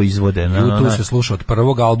sranje proizvode. YouTube se sluša od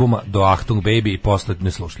prvog albuma do Achtung Baby i posle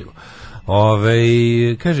neslušljivo.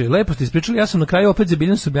 Kaže, lepo ste ispričali, ja sam na kraju opet za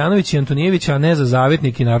Biljana Srbljanović i Antonijevića, a ne za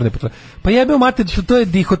Zavetnik i Narodne potrebe. Pa jebeo mater, to je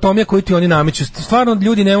dihotomija koju ti oni nameću. Stvarno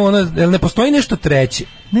ljudi ne postoji nešto treće.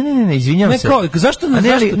 Ne, izvinjavam se. Zašto?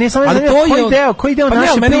 Ali koji deo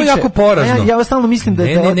naše priče? Meni je jako porazno. Ja stalno mislim da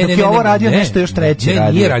je ovo radio nešto još treće.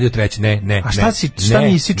 Ne, nije radio treće, ne. A šta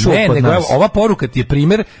nisi čuo kod nas? Ova poruka ti je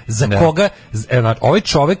primjer za koga, ovaj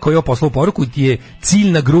čovek koji je poslao poruku ti je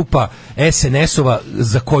ciljna grupa SNS-ova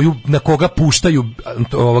na koga puštaju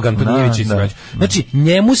ovog Antonijevića i Srbljanića. Znači,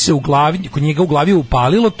 njemu se kod njega u glavi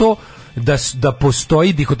upalilo to da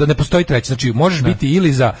postoji, da ne postoji treće. Znači, možeš biti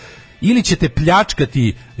ili ćete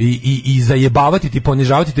pljačkati i zajebavati ti,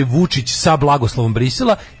 ponižavati te Vučić sa blagoslovom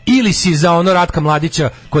Brisela, ili si za ono Ratka Mladića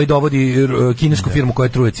koji dovodi kinesku firmu koja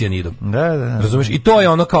truje cijanidom. Razumeš? I to je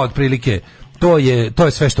ono kao otprilike to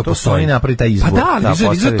je sve što postoji. To su oni napravi taj izbor. Pa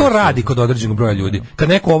da, to radi kod određenog broja ljudi. Kad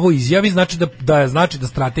neko ovo izjavi, znači da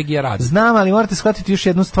strategija radi. Znam, ali morate shvatiti još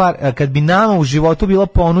jednu stvar. Kad bi nama u životu bilo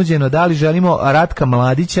ponuđeno da li želimo Ratka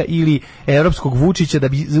Mladića ili evropskog Vučića, da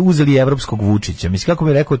bi uzeli evropskog Vučića. Mislim, kako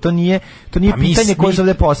bih rekao, to nije pitanje koje se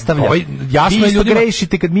ovdje postavlja. Jasno je ljudima. Vi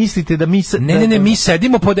grešite kad mislite da mi... Ne, mi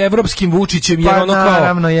sedimo pod evropskim Vučićem. Jer pa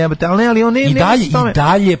naravno jebate, ali on ne... I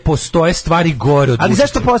dalje postoje stvari gore od Vučića. Ali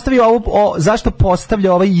zašto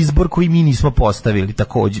postavlja ovaj izbor koji mi nismo postavili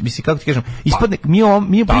takođe? Mislim, kako ti kažem, ispadne,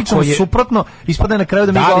 mi pričamo suprotno, ispadne na kraju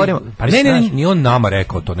da mi govorimo. Pa ne, nije on nama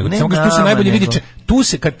rekao to, nego samo što tu se najbolje vidi, tu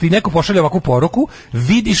se, kad ti neko pošalje ovakvu poruku,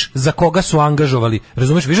 vidiš za koga su angažovali,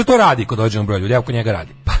 razumeš, vidiš da to radi kod dođenog broja ljudi, evo kod njega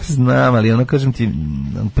radi. Pa znam, ali ono, kažem ti,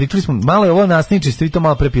 pričali smo, malo je ovo nastavniče, ste vi to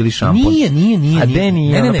malo prepili šampon. Nije. A de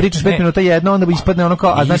nije, ono, pričaš 5 minuta jedno, onda ispadne ono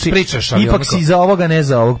kao, a znači, ipak si za ovoga, ne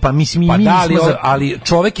za ovog, pa mislim, ali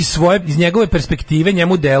čovek iz njegove perspektive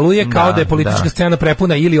njemu deluje kao da je politička scena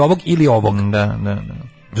prepuna ili ovog ili ovog. Da.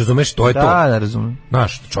 Razumeš, to je to. Da, razumem.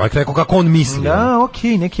 Znaš, čovjek rekao kako on misli. Da,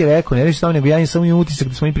 okej, neki je rekao, ne reći tamo, nego ja nisam imao utisak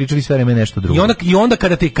da smo mi pričali sve vreme nešto drugo. I onda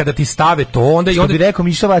kada ti stave to, onda... Što bi rekao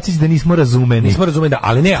Miša Vacić da nismo razumeni. Nismo razumeni, da,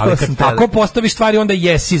 ali kad tako postaviš stvari, onda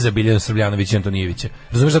jesi za Biljana Srbljanovića i Antonijevića.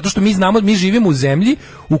 Razumeš, zato što mi znamo, mi živimo u zemlji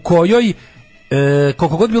u kojoj,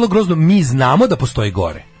 koliko god bilo grozno, mi znamo da postoji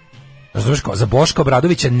gore. Razumeš, kao za Boška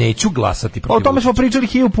Obradovića neću glasati protiv. O tome smo pričali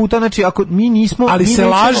 1000 puta, znači ako mi nismo, ali mi se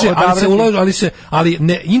laže, ali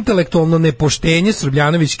intelektualno nepoštenje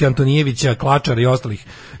Srbljanovićke, Antonijevića, Klačara i ostalih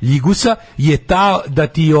ljigusa je ta da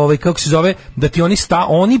ti kako se zove, da ti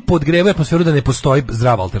oni podgrevaju atmosferu da ne postoji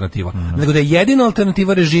zdrava alternativa. Nego da je jedina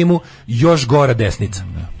alternativa režimu još gora desnica.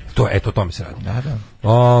 To tome se radi. Da.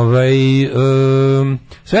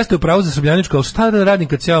 Sve ste u pravu za Srbljaničko, ali šta da radim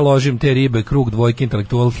kad se ja ložim te ribe, krug, dvojke,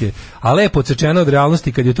 intelektualke, a lepo odsečeno od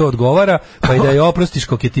realnosti kad je to odgovara, pa i da je oprostiš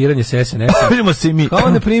koketiranje s SNS-a. Vidimo se i mi. Kao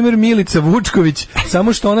na primjer Milica Vučković,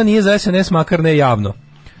 samo što ona nije za SNS, makar ne javno.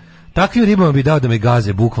 Takvim ribama bi dao da me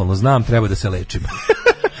gaze, bukvalno znam, treba da se lečim.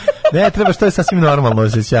 Ne, treba, što je sasvim normalno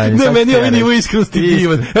osjećanje. Ne, meni je nivo iskrenosti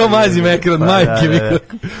divan. Evo, mazim ekran, majke mi.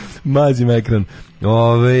 Mazim ekran.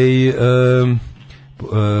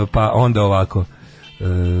 Pa onda ovako.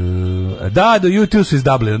 Do YouTube su iz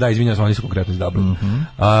Dublina, da, izvinjam se, oni su konkretno iz Dublina.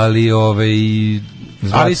 Ali,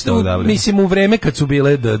 mislim, u vreme kad su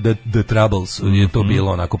bile the Troubles, je to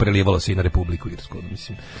bilo onako, prelivalo se i na Republiku Irsku,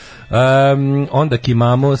 mislim. Onda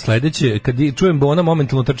imamo sledeće, kad čujem Bona,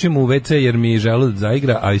 momentalno trčim u WC jer mi želudac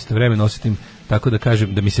zaigra, a istovremeno osjetim, tako da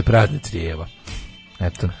kažem, da mi se prazne crijeva.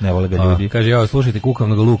 Eto, ne vole ga ljudi. Kaže, evo, slušajte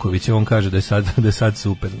Kukavnog Lukovića, on kaže da je sad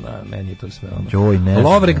super, meni je to sve ono. Joj, ne znam.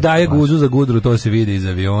 Lovrek daje guzu za gudru, to se vidi iz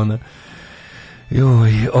aviona.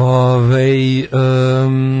 Joj,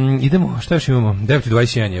 idemo, šta još imamo?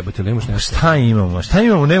 9:21 jebote, imaš nešto? Šta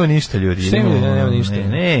imamo? Nema ništa, ljudi. Nema ništa.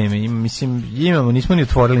 Ne, mislim, imamo, nismo ni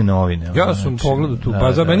otvorili novine. Ja sam pogledao tu,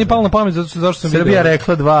 pa za meni je palo na pamet, zašto sam vidio. Srbija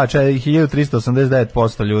rekla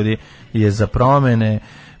 1389% ljudi je za promene.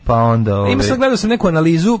 Pa onda gledao sam neku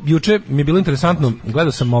analizu, juče mi je bilo interesantno,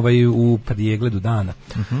 gledao sam u pregledu dana.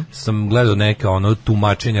 Sam gledao neka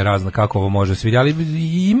tumačenja razna kako ovo može se vidjeti, ali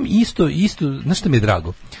isto, znaš što mi je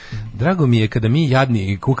drago? Drago mi je kada mi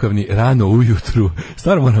jadni i kukavni rano ujutru,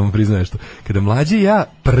 stvarno moramo priznati nešto, kada Mlađe i ja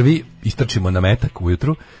prvi istrčimo na metak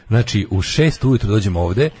ujutru, znači u 6 ujutru dođemo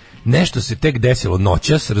ovde, nešto se tek desilo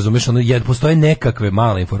noćas, razumeš, postoje nekakve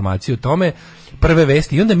male informacije o tome, prve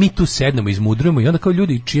vesti, i onda mi tu sednemo, izmudrujemo i onda kao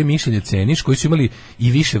ljudi čije mišljenje ceniš, koji su imali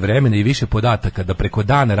i više vremena i više podataka da preko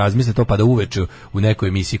dana razmisle to, pa da uveče u nekoj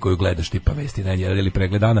emisiji koju gledaš tipa Vesti nedjelja ili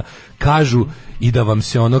Pregled dana, kažu i da vam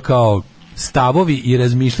se kao stavovi i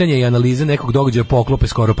razmišljanja i analize nekog događaja poklope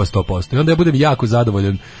skoro pa 100%. I onda ja budem jako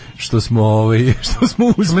zadovoljan što smo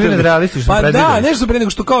uspjeli. Pa da, nešto pre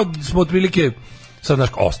nego što kao smo otprilike. Sad, znaš,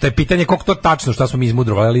 ostaje pitanje koliko to tačno, šta smo mi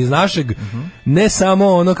izmudrovali, ali iz našeg, ne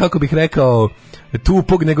samo kako bih rekao,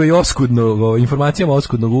 tupog, nego i oskudno, informacijama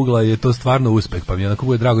oskudnog ugla je to stvarno uspeh, pa mi onako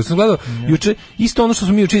bude drago. Sam gledao juče, isto ono što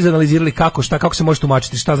smo mi juče izanalizirali kako se može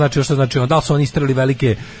tumačiti, šta znači, da li su oni istrali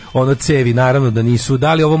velike cevi, naravno da nisu,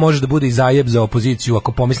 da li ovo može da bude i zajeb za opoziciju,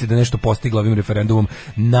 ako pomisli da nešto postigla ovim referendumom,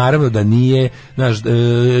 naravno da nije, znaš,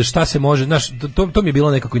 šta se može, znaš, to mi je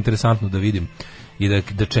bilo nekako interesantno da vidim. I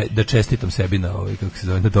da čestitam sebi na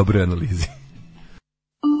na dobroj analizi.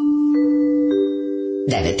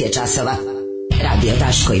 9 je časova. Radio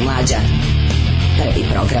Daško i Mlađa. Prvi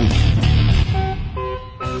program.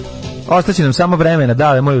 Ostaće nam samo vremena,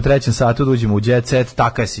 dale moj, u 3. satu da uđemo u Jet Set,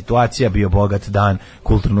 taka je situacija, bio bogat dan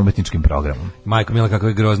kulturno-umetničkim programom. Majko mila,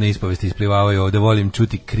 kakve grozne ispovesti isplivavaju ovde, volim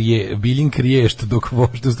čuti Biljin kriješt dok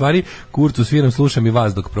vožd, u stvari kurcu sviram, slušam i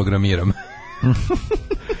vas dok programiram.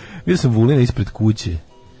 Vidio sam Vulina ispred kuće.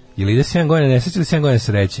 Ili ide 7 godina nesreće ili 7 godina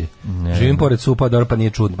sreće? Živim pored supa, dobro, pa nije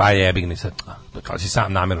čudno. Ba jebig mi sad. Kao si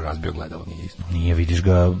sam namjerno razbio gledalo, nije isto. Nije, vidiš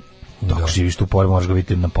ga, dok živiš tu pored, moraš ga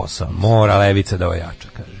vidjeti na posao. Mora levica da ojača,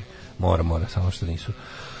 kaže. Mora, samo što nisu.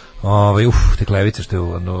 Te levice što je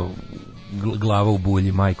glava u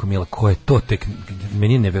bulji, majko mila, ko je to tek,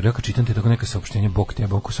 meni je nevjerojatno kad čitam te tako neka saopštenja, bok te,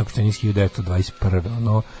 oko saopštenja iz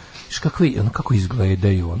 1921. Kako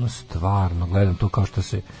izgledaju, stvarno, gledam to kao što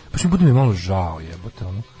se, baš mi bude mi malo žao, jebote,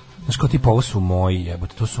 znaš, kao tipa, ovo su moji,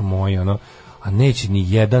 jebote, to su moji, a neće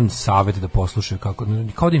ni jedan savjet da poslušaju,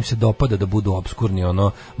 kao da im se dopada da budu obskurni,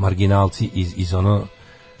 marginalci iz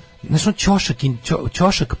znaš,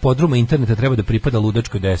 ćošak podruma interneta treba da pripada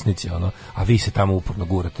ludačkoj desnici, a vi se tamo uporno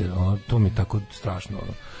gurate, to mi je tako strašno,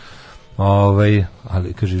 ali,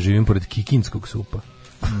 kaže, živim pored kikinskog supa.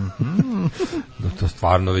 To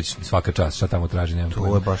stvarno već svaka čast, šta tamo traži, nemam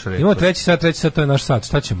pojma. Imamo treći sat, to je naš sat,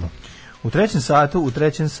 šta ćemo? U trećem satu.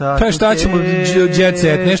 To je šta ćemo, jet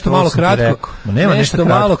set, nešto malo kratko. Nešto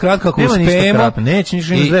malo kratko ako uspijemo. Neće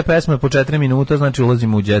ništa, ima 2 pesme po 4 minuta, znači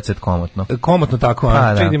ulazimo u jet set komotno. Komotno tako,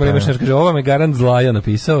 a? Čekajmo li imaš nešto, kaže, ova me garant Zlaja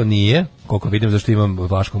napisao, nije, koliko vidim, zašto imam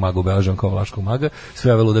Vlaškog maga ubeležen kao Vlaškog maga,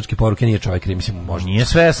 sve ove ludačke poruke, nije čovjek, mislim, može. Nije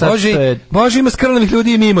sve sad što je... Može ima skrnavih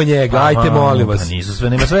ljudi i mimo njega, ajte, molim vas. Pa nisu sve,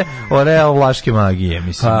 nema sve oreo Vlaške magije,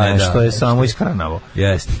 mislim, nešto je samo iskrnavo.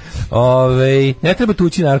 Jeste. Ne treba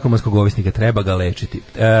tući narkomanskog ovisnika, treba ga lečiti.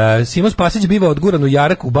 Simo Spasić biva odguran u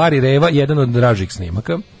jarak u bari Reva, jedan od dražih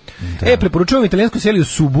snimaka. Preporučujem italijansku seriju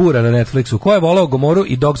Subura na Netflixu. Ko je volao Gomoru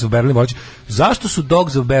i Dogs of Berlin? Zašto su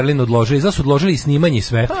Dogs of Berlin odložili? Zašto su odložili i snimanje i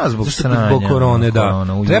sve? Zbog korone, da.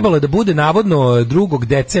 Trebalo je da bude navodno 2.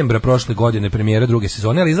 decembra prošle godine premijera 2.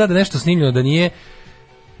 sezone, ali izgleda nešto snimljeno da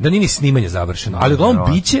nije ni snimanje završeno. Ali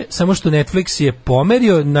uglavnom biće, samo što Netflix je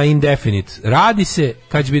pomerio na indefinite. Radi se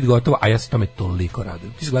kad će biti gotovo, a ja se tome toliko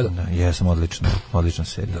radujem. Ti si gledao? Da, jesam, odlična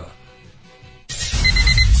serija. Da.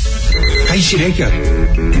 Kaj si rekao?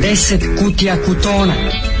 10 kutija kutona.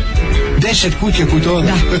 10 kutija kutona?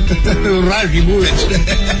 Da. Vražgi buvec.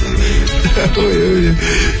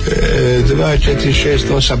 2, 4,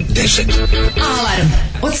 6, 8, 10. Alarm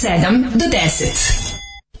od 7 do 10.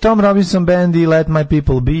 Tom Robinson Band i Let My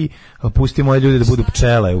People Be. Pusti moje ljudi da budu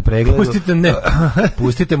pčele u pregledu.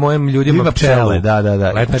 Pustite mojim ljudima pčele. Da.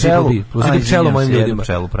 Let My People Be. Pustite pčelu mojim ljudima.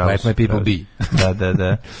 Let My People Be.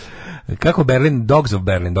 Da. Kako Berlin, Dogs of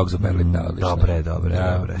Berlin, da, odlično.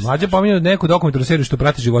 Dobre. Mlađa pominjao neku dokumentarnu seriju što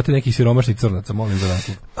prati živote nekih siromašnih crnaca, molim za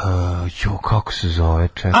naslov. Kako se zove?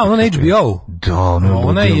 Čekaj. Ona na HBO? Da,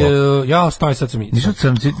 ona je, ja staj sad sam... Nisu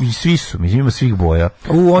crnci, svi su, ima svih boja.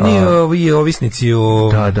 Oni ovisnici,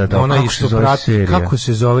 da, ona što prati, kako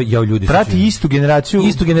se zove, ljudi... Prati istu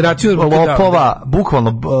generaciju lopova,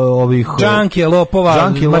 bukvalno ovih... Džankija,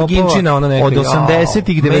 lopova, marginčina, ona neka... Od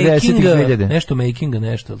 80-ih, 90-ih, 2000. Nešto makinga,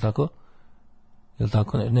 nešto, tako? Jel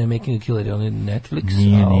tako? Ne, Making a Killer je onaj Netflix.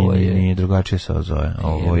 Nije, drugačije se zove.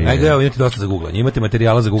 Ajde, evo, imate dosta za googlanje. Imate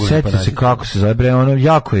materijala za googlanje. Sjetite se kako se zove, ono,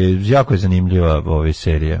 jako je zanimljiva ova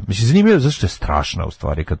serija. Mislim, zanimljiva zato što je strašna u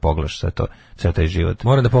stvari kad pogledaš sve to, ceo taj život.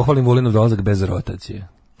 Moram da pohvalim Vulinov dolazak bez rotacije.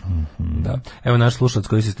 Da. Evo naš slušalac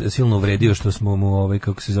koji se silno uvredio što smo mu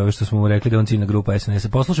što smo mu rekli da on ciljna grupa SNS.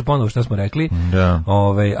 Poslušaj ponovo šta smo rekli. Da.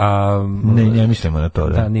 Ne mislimo na to,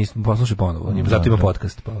 da. Da, nismo, poslušaj ponovo. Zato ima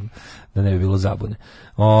podcast, pa da ne bi bilo zabune.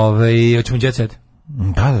 Hoćemo jet set?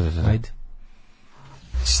 Da. Ajde.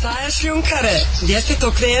 Šta je šljunkare? Gdje ste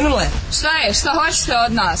to krenule? Šta je? Šta hoćete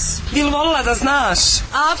od nas? Bil volila da znaš?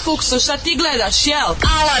 A, Fuksu, šta ti gledaš, jel?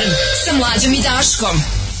 Alarm sa Mlađom i Daškom.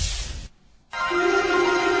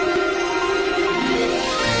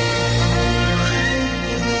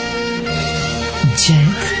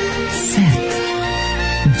 Jet set.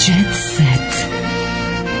 Jet set.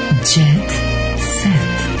 Jet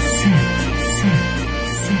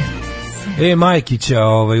set. Majkića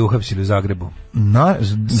uhapsili u Zagrebu.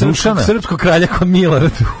 Dušana? Srpskog kralja Komila.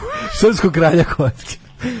 Srpskog kralja Kotke.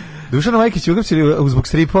 Dušana Majkić uhapsili zbog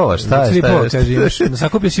stripova, šta je? Stripova, kaže,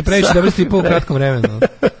 sakupio si previše dobri stripova u kratkom vremenu.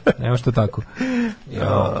 Nema što tako.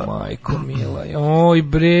 Majko mila, joj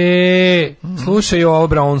bre. Slušaj ovo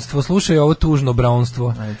braunstvo, slušaj ovo tužno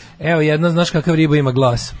braunstvo. Evo jedna, znaš kakav riba ima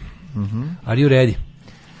glas. Are you ready?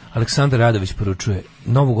 Aleksandar Radović poručuje: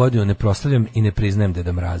 Novu godinu ne proslavljam i ne priznajem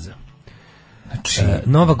Deda Mraza. Znači,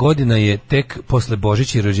 Nova godina je tek posle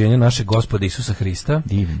Božića i rođenja našeg Gospoda Isusa Hrista.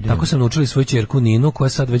 Tako sam naučili svoju ćerku Ninu, koja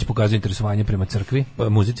sad već pokazuje interesovanje prema crkvi,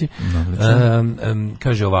 muzici.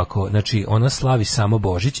 Kaže ovako, znači ona slavi samo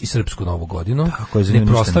Božić i srpsku Novu godinu. Ne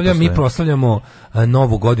proslavljam, mi proslavljamo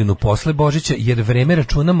Novu godinu posle Božića, jer vreme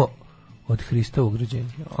računamo od Hristovog rođenja.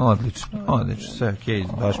 Odlično, sve okej,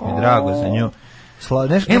 baš mi drago za nju.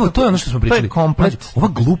 Evo, to je ono što smo pričali. Ova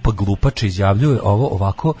glupača izjavljuje ovo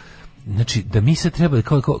ovako. Znači, da mi se treba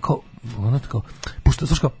kao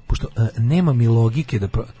pošto nema mi logike da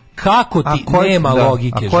kako ti nema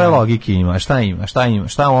logike? A koje logike ima?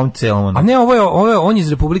 Šta u ovom celom? A ne, ovo je on iz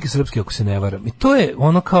Republike Srpske, ako se ne varam. I to je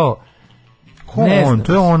ono kao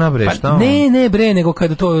to je ona bre, šta? Ne bre, nego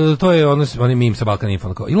kada to je on mim sa Balkan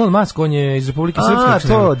Info, kao Elon Musk, on je iz Republike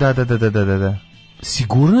Srpske. Da.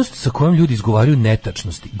 Sigurnost sa kojom ljudi izgovaraju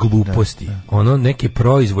netačnosti, gluposti, ono neke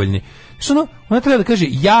proizvoljne. Što ona treba da kaže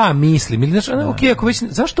ja mislim, ili znači, okej, ako već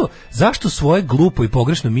zašto svoje glupo i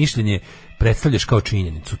pogrešno mišljenje predstavljaš kao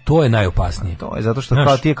činjenicu. To je najopasnije. To je zato što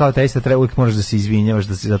kao ti kao testa treba uvijek možeš da se izvinjavaš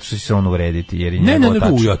zato što će se on uvrediti jer je ne,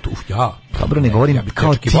 ja. Dobro, ne govorim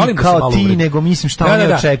kao ti, nego mislim šta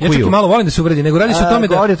oni očekuju. Ja čak i malo volim da se uvredi, nego radi se o tome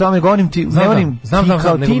da govorim ti, ne volim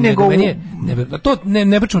kao ti, nego to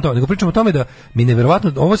ne pričamo o tome, nego pričamo o tome da mi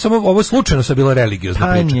neverovatno ovo slučajno se bilo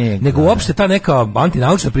religiozna priča, nego uopšte ta neka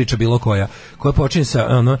antinaučna priča bilo koja počinje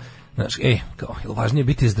sa znaš, kao, je važnije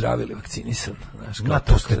biti zdrav ili vakcinisan? Znaš,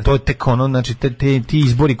 to je tek ono, znači, ti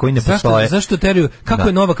izbori koji ne postoje. Zašto teriju, kako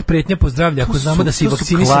je Novak pretnja po zdravlje, ako znamo da se i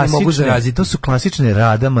vakcinisani mogu zaraziti? To su klasične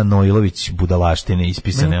Rada Manojlović budalaštine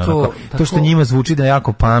ispisane. To što njima zvuči da je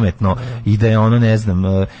jako pametno i da je ono, ne znam,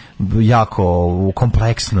 jako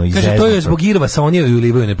kompleksno i zeznuto. Kaže, to je zbog Irvasa, oni joj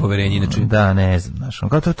ulivaju nepoverenje, inače. Da, ne znam, znaš,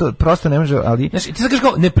 to prosto ne može, ali... Znaš, ti sad kažeš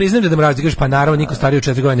kao, ne priznajem da mrazi, kažeš, pa naravno, niko stariji od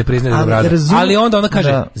 4 godine ne priznaje da mrazi. Ali onda ona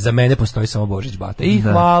kaže, za mene postoji samo Božić Bata. I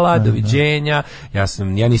hvala, doviđenja. Ja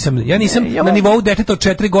nisam na nivou deteta od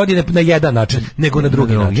 4 godine na jedan način, nego na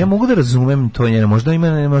drugi način. Ja mogu da razumem to njeno,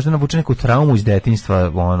 možda navuče neku traumu iz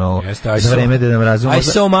detinjstva, ono, za vreme da nam razumem. I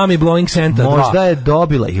saw mommy blowing Santa 2. Možda je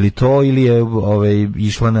dobila ili je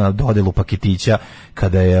išla na dodelu paketića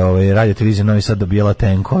kada je Radio Televizija Novi Sad dobijala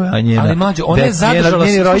tenkove, a njena... Ali mlađe, ona je zadržala...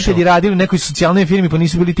 Njeni roditelji radili u nekoj socijalnoj firmi, pa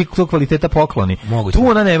nisu bili tog kvaliteta pokloni. Moguće. Tu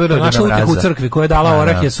ona ne veruje da nam raza. Našla u crkvi koja je dala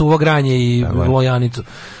orahje, suvo granje i lojanicu.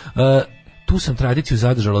 Tu sam tradiciju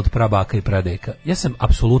zadržala od prabaka i pradeka. Ja sam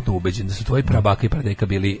apsolutno ubeđen da su tvoji prabaka i pradeka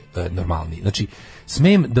bili normalni. Znači,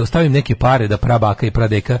 smijem da ostavim neke pare da prabaka i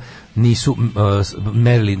pradeka nisu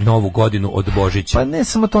merili novu godinu od Božića. Pa ne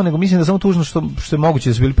samo to, nego mislim da samo tužno što je moguće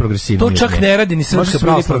da su bili progresivni. To čak ne radi ni Srpska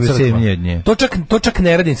pravoslavna crkva. To čak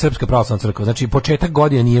ne radi ni Srpska pravoslavna crkva. Znači, početak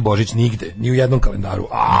godine nije Božić nigde, ni u jednom kalendaru.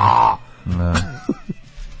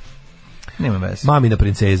 Nema veze. Mamina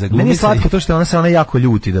princeza. Meni je slatko to što ona jako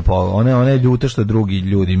ljuti da ona je ljuta što drugi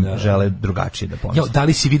ljudi žele drugačije da pomisle. Da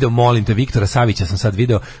li si video, molim te, Viktora Savića sam sad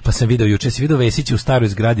video, pa sam video juče, si video Vesića u staroj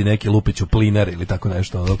zgradi neke Lupiću Plinar ili tako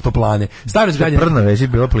nešto, toplane. Staroj zgradi. Prna Vesić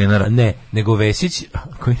bila Plinara. Ne, nego Vesić,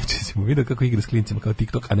 koji inače si mu video kako igra s klincima kao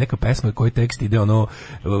TikTok, a neka pesma koji tekst ide ono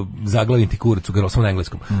zaglavim ti kurac u grlo, samo na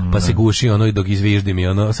engleskom. Pa se guši ono i dok izviždi mi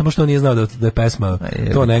ono, samo što on nije znao da je pesma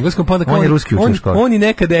to na engleskom, pa onda oni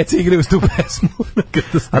neka deca igraju tu pesmu.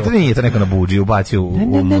 A to nije to neko na budži ubacio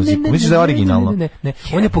u muziku. Misliš da je originalno? Ne.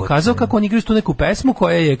 On je pokazao kako on igra tu neku pesmu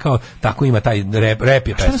koja je kao tako ima taj rap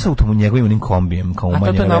je pesma. Šta sa u tom njegovim onim kombijem kao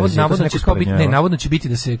umanjena verzija? Navodno će biti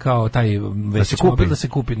da se kao taj da se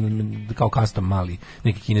kupi kao custom mali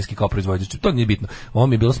neki kineski kao proizvođač. To nije bitno. Ovo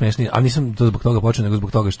mi je bilo smešno, ali nisam to zbog toga počeo, nego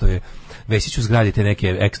zbog toga što je Vesić u zgradi te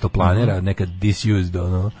neke ekstoplanera, neka disused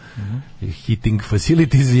heating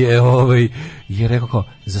facilities je rekao kao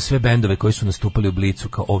za sve bendove koji su nastupali u Blicu,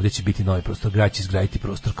 kao ovdje će biti novi prostor, grad će izgraditi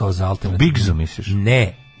prostor kao za alternativnu. U Bigzu misliš?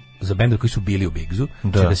 Ne, za bendove koji su bili u Bigzu,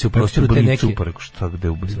 da se u prostoru te neke... Šta, gde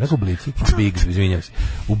u Blicu? U Blicu, u Bigzu, izvinjam se.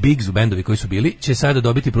 U Bigzu bendovi koji su bili će sada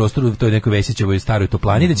dobiti prostor u toj nekoj Vesićevoj staroj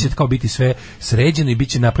toplani, da će kao biti sve sređeno i bit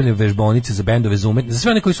će napravljene vežbaonice za bendove, za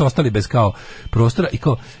sve one koji su ostali bez kao prostora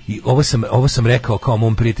i ovo sam rekao kao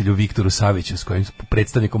mom prijatelju Viktoru Saviću, s kojim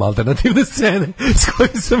predstavnikom alternativne scene, s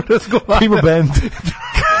kojim sam razgovarao. Ima bend.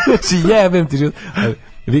 Znači jebem ti život.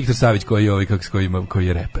 Viktor Savić koji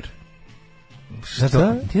je reper. Šta?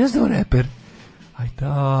 Ti znaš da je on reper? Aj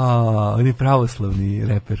da, on je pravoslavni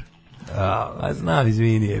reper. Znam,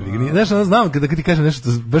 izvini. Znaš, znam kada ti kažem nešto,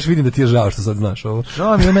 baš vidim da ti je žao što sad znaš ovo.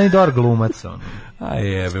 Žao mi je meni dobar glumac. Aj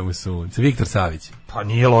jebe mu sunce. Viktor Savić. Pa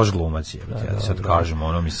nije loš glumac, ja sad kažem,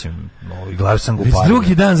 mislim, gledao sam ga u paru.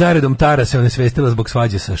 Drugi dan zaredom Tara se onesvestila zbog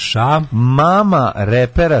svađe sa Ša. Mama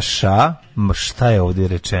repera Ša, šta je ovdje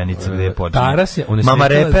rečenica gdje je počela? Tara se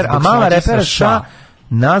onesvestila mama repera Ša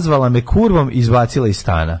nazvala me kurvom i izbacila iz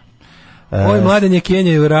stana. Oj, mladenje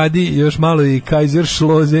Kenjaju radi, još malo i Kaiser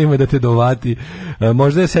šloze ima da te dovati.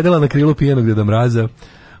 Možda je sedela na krilu pijenog Deda Mraza.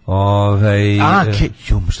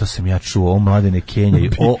 Što sam ja čuo o mladene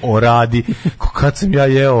Kenjaju, o radi, kad sam ja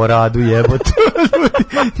jeo o radu jebote.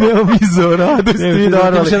 Nemamo mi za o radu,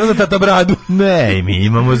 za tata bradu. Ne, mi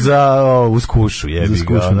imamo za uskušu, jebi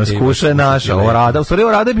ga. Skuša je naša, o rada, u stvari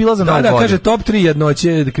o rada je bila za novu godinu. Kaže top 3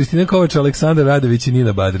 jednoće, Kristina Kovač, Aleksandar Radović i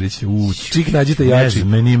Nina Badrić. Čik nađite jači.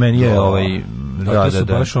 Meni je to su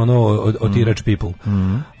baš otirač people.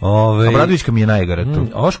 Obradovićka mi je najgore tu.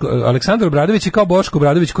 Aleksandar Obradović je kao Boško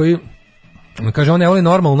Obradović koji kaže on ne voli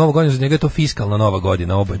normalnu novu godinu, za njega je to fiskalna nova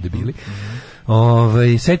godina, oboje debili.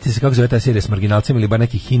 Sjetite se kako zove ta serija s marginalcima ili bar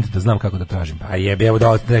neki hint da znam kako da tražim. Pa jebe, evo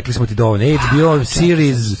da rekli smo ti dovoljno. HBO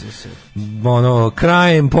series,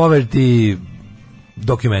 crime, poverty,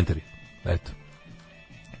 documentary. Eto.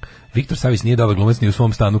 Viktor Savić nije dobar glumac ni u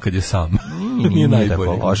svom stanu kad je sam. Nije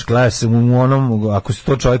najbolji. Loš glas u onom, ako se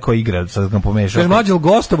to čovjek koji igra, sad ga pomešao. Kaže, Mlađa,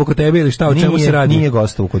 gostovo kod tebe ili šta, o čemu se radi? Nije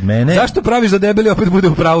gostovo kod mene. Zašto praviš da debeli opet bude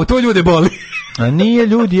u pravu? To ljude boli. A nije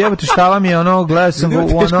ljudi, evo te šta vam je ono, gledao sam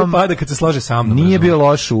u onom... pada kad se slože sa mnom. Nije bio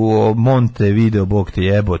loš u Monte video, bog te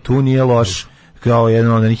jebo, tu nije loš kao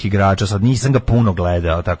jedan od onih igrača, sad nisam ga puno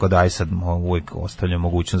gledao, tako da aj sad uvijek ostavljam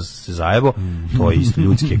mogućnost da se zajebo, to je isto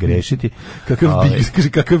ljudski grešiti.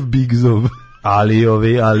 Kakav big zov.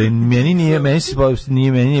 Ali meni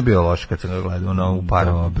nije bilo loše kad sam ga gledao u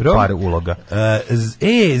par uloga.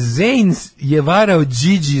 Zayn je varao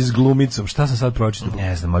Gigi s glumicom. Šta sam sad pročitao?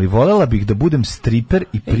 Ne znam, ali volela bih da budem striper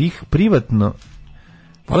i privatno.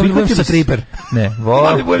 Voleo bi da budem sa triper. Ne,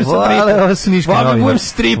 voleo bi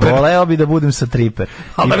da budem sa triper.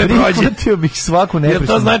 Ali da me prođe. Prihvatio bih svaku nepristanu.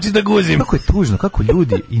 Jer to znači da guzim. Kako je tužno, kako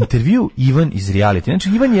ljudi, intervju Ivan iz reality. Znači,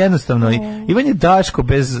 Ivan je jednostavno, Ivan je Daško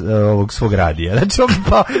bez ovog svog radija. Znači, on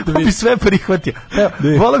bi sve prihvatio.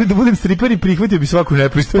 Voleo bi da budem striper i prihvatio bi svaku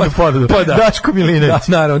nepristanu ponudu. Daško Milinović.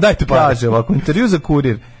 Naravno, dajte pa. Kaže ovako, intervju za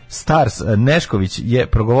Kurir. Stars Nešković je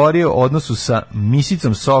progovorio o odnosu sa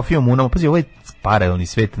misicom Sofijom Unom. Pazi, ovo je paralelni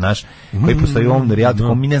svet naš koji postoji u ovom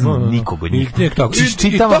realitu, mi ne znamo nikog od njih.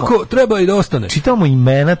 I tako treba i da ostane. Čitamo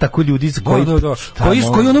imena tako ljudi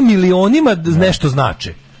koji ono milionima nešto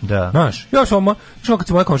znače. Da. Znaš, ja sam kad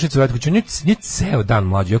se moja komšinica vrati kuću, nje ceo dan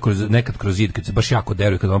Mlađa, nekad kroz zid, kad se baš jako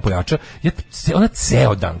deruje, kad on pojača, ona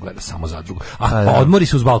ceo dan gleda samo Zadrugu. A odmori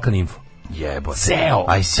se uz Balkan Info. Jebote. Ceo.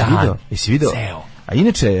 A jesi video? Ceo. A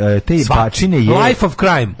inače, te bačine je... Life of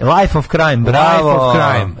Crime, bravo. Life of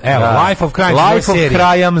Crime, evo, da. Life of Crime. Life of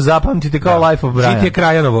Crime, zapamtite kao Life of Brian. Žit je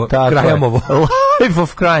Krajamovo. Life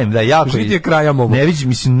of Crime, da, jako je. Žit je Krajamovo. Ne vidiš,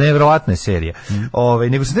 mislim, nevjerovatna je serija.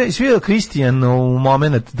 Nego sam vidio Kristijan u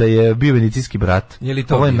moment da je bio medicinski brat.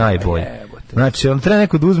 Ovo je najbolje. Znači, on treba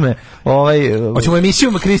neko da uzme hoćemo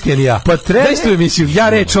emisiju Kristijan i ja. Pa treba istu emisiju, ja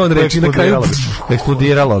reč, on reč i na kraju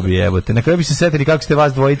eksplodiralo bi, jebote. Na kraju bi se setili kako ste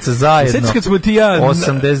vas dvojica zajedno. Sjetiš kad smo ti ja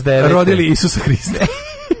 89. rodili Isusa Hrista.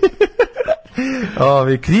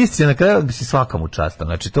 Kristijan na kraju bi se svakamu častao.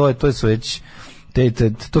 Znači, to su već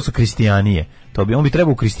to su kristijanije. On bi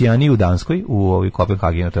trebao u Kristijaniji u Danskoj, u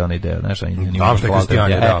Kopenhagenu, to je onaj deo, znaš,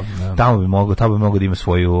 tamo bi mogao da ima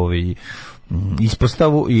svoju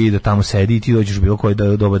ispostavu i da tamo sedi i ti dođeš bilo koje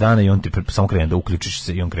doba dana i on ti samo krene da uključiš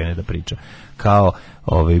se i on krene da priča. Kao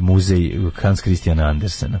muzej Hans Christian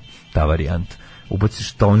Andersena, ta varijanta.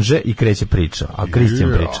 Ubaciš tonže i kreće priča, a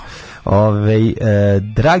Kristijan priča.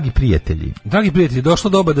 Dragi prijatelji, došlo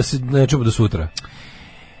doba da se ne čuva do sutra.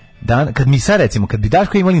 Kad mi sad recimo, kad bi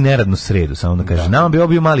Daško imali neradnu sredu, samo da kažem, nama bi ovo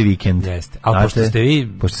bio mali vikend. Jeste. Ali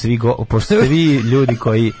pošto ste vi ljudi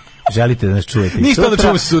koji želite da nas čujete. Ništa da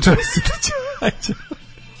čujemo se sutra.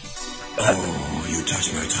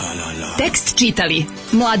 Tekst čitali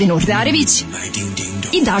Mladin Urdarević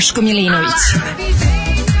i Daško Milinović.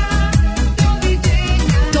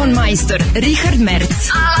 Ton majstor Richard Merc.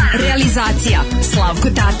 Realizacija Slavko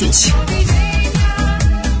Tatić.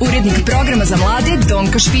 Urednik programa za mlade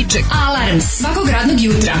Donka Špiček. Alarms svakog radnog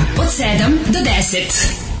jutra od 7 do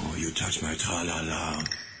 10.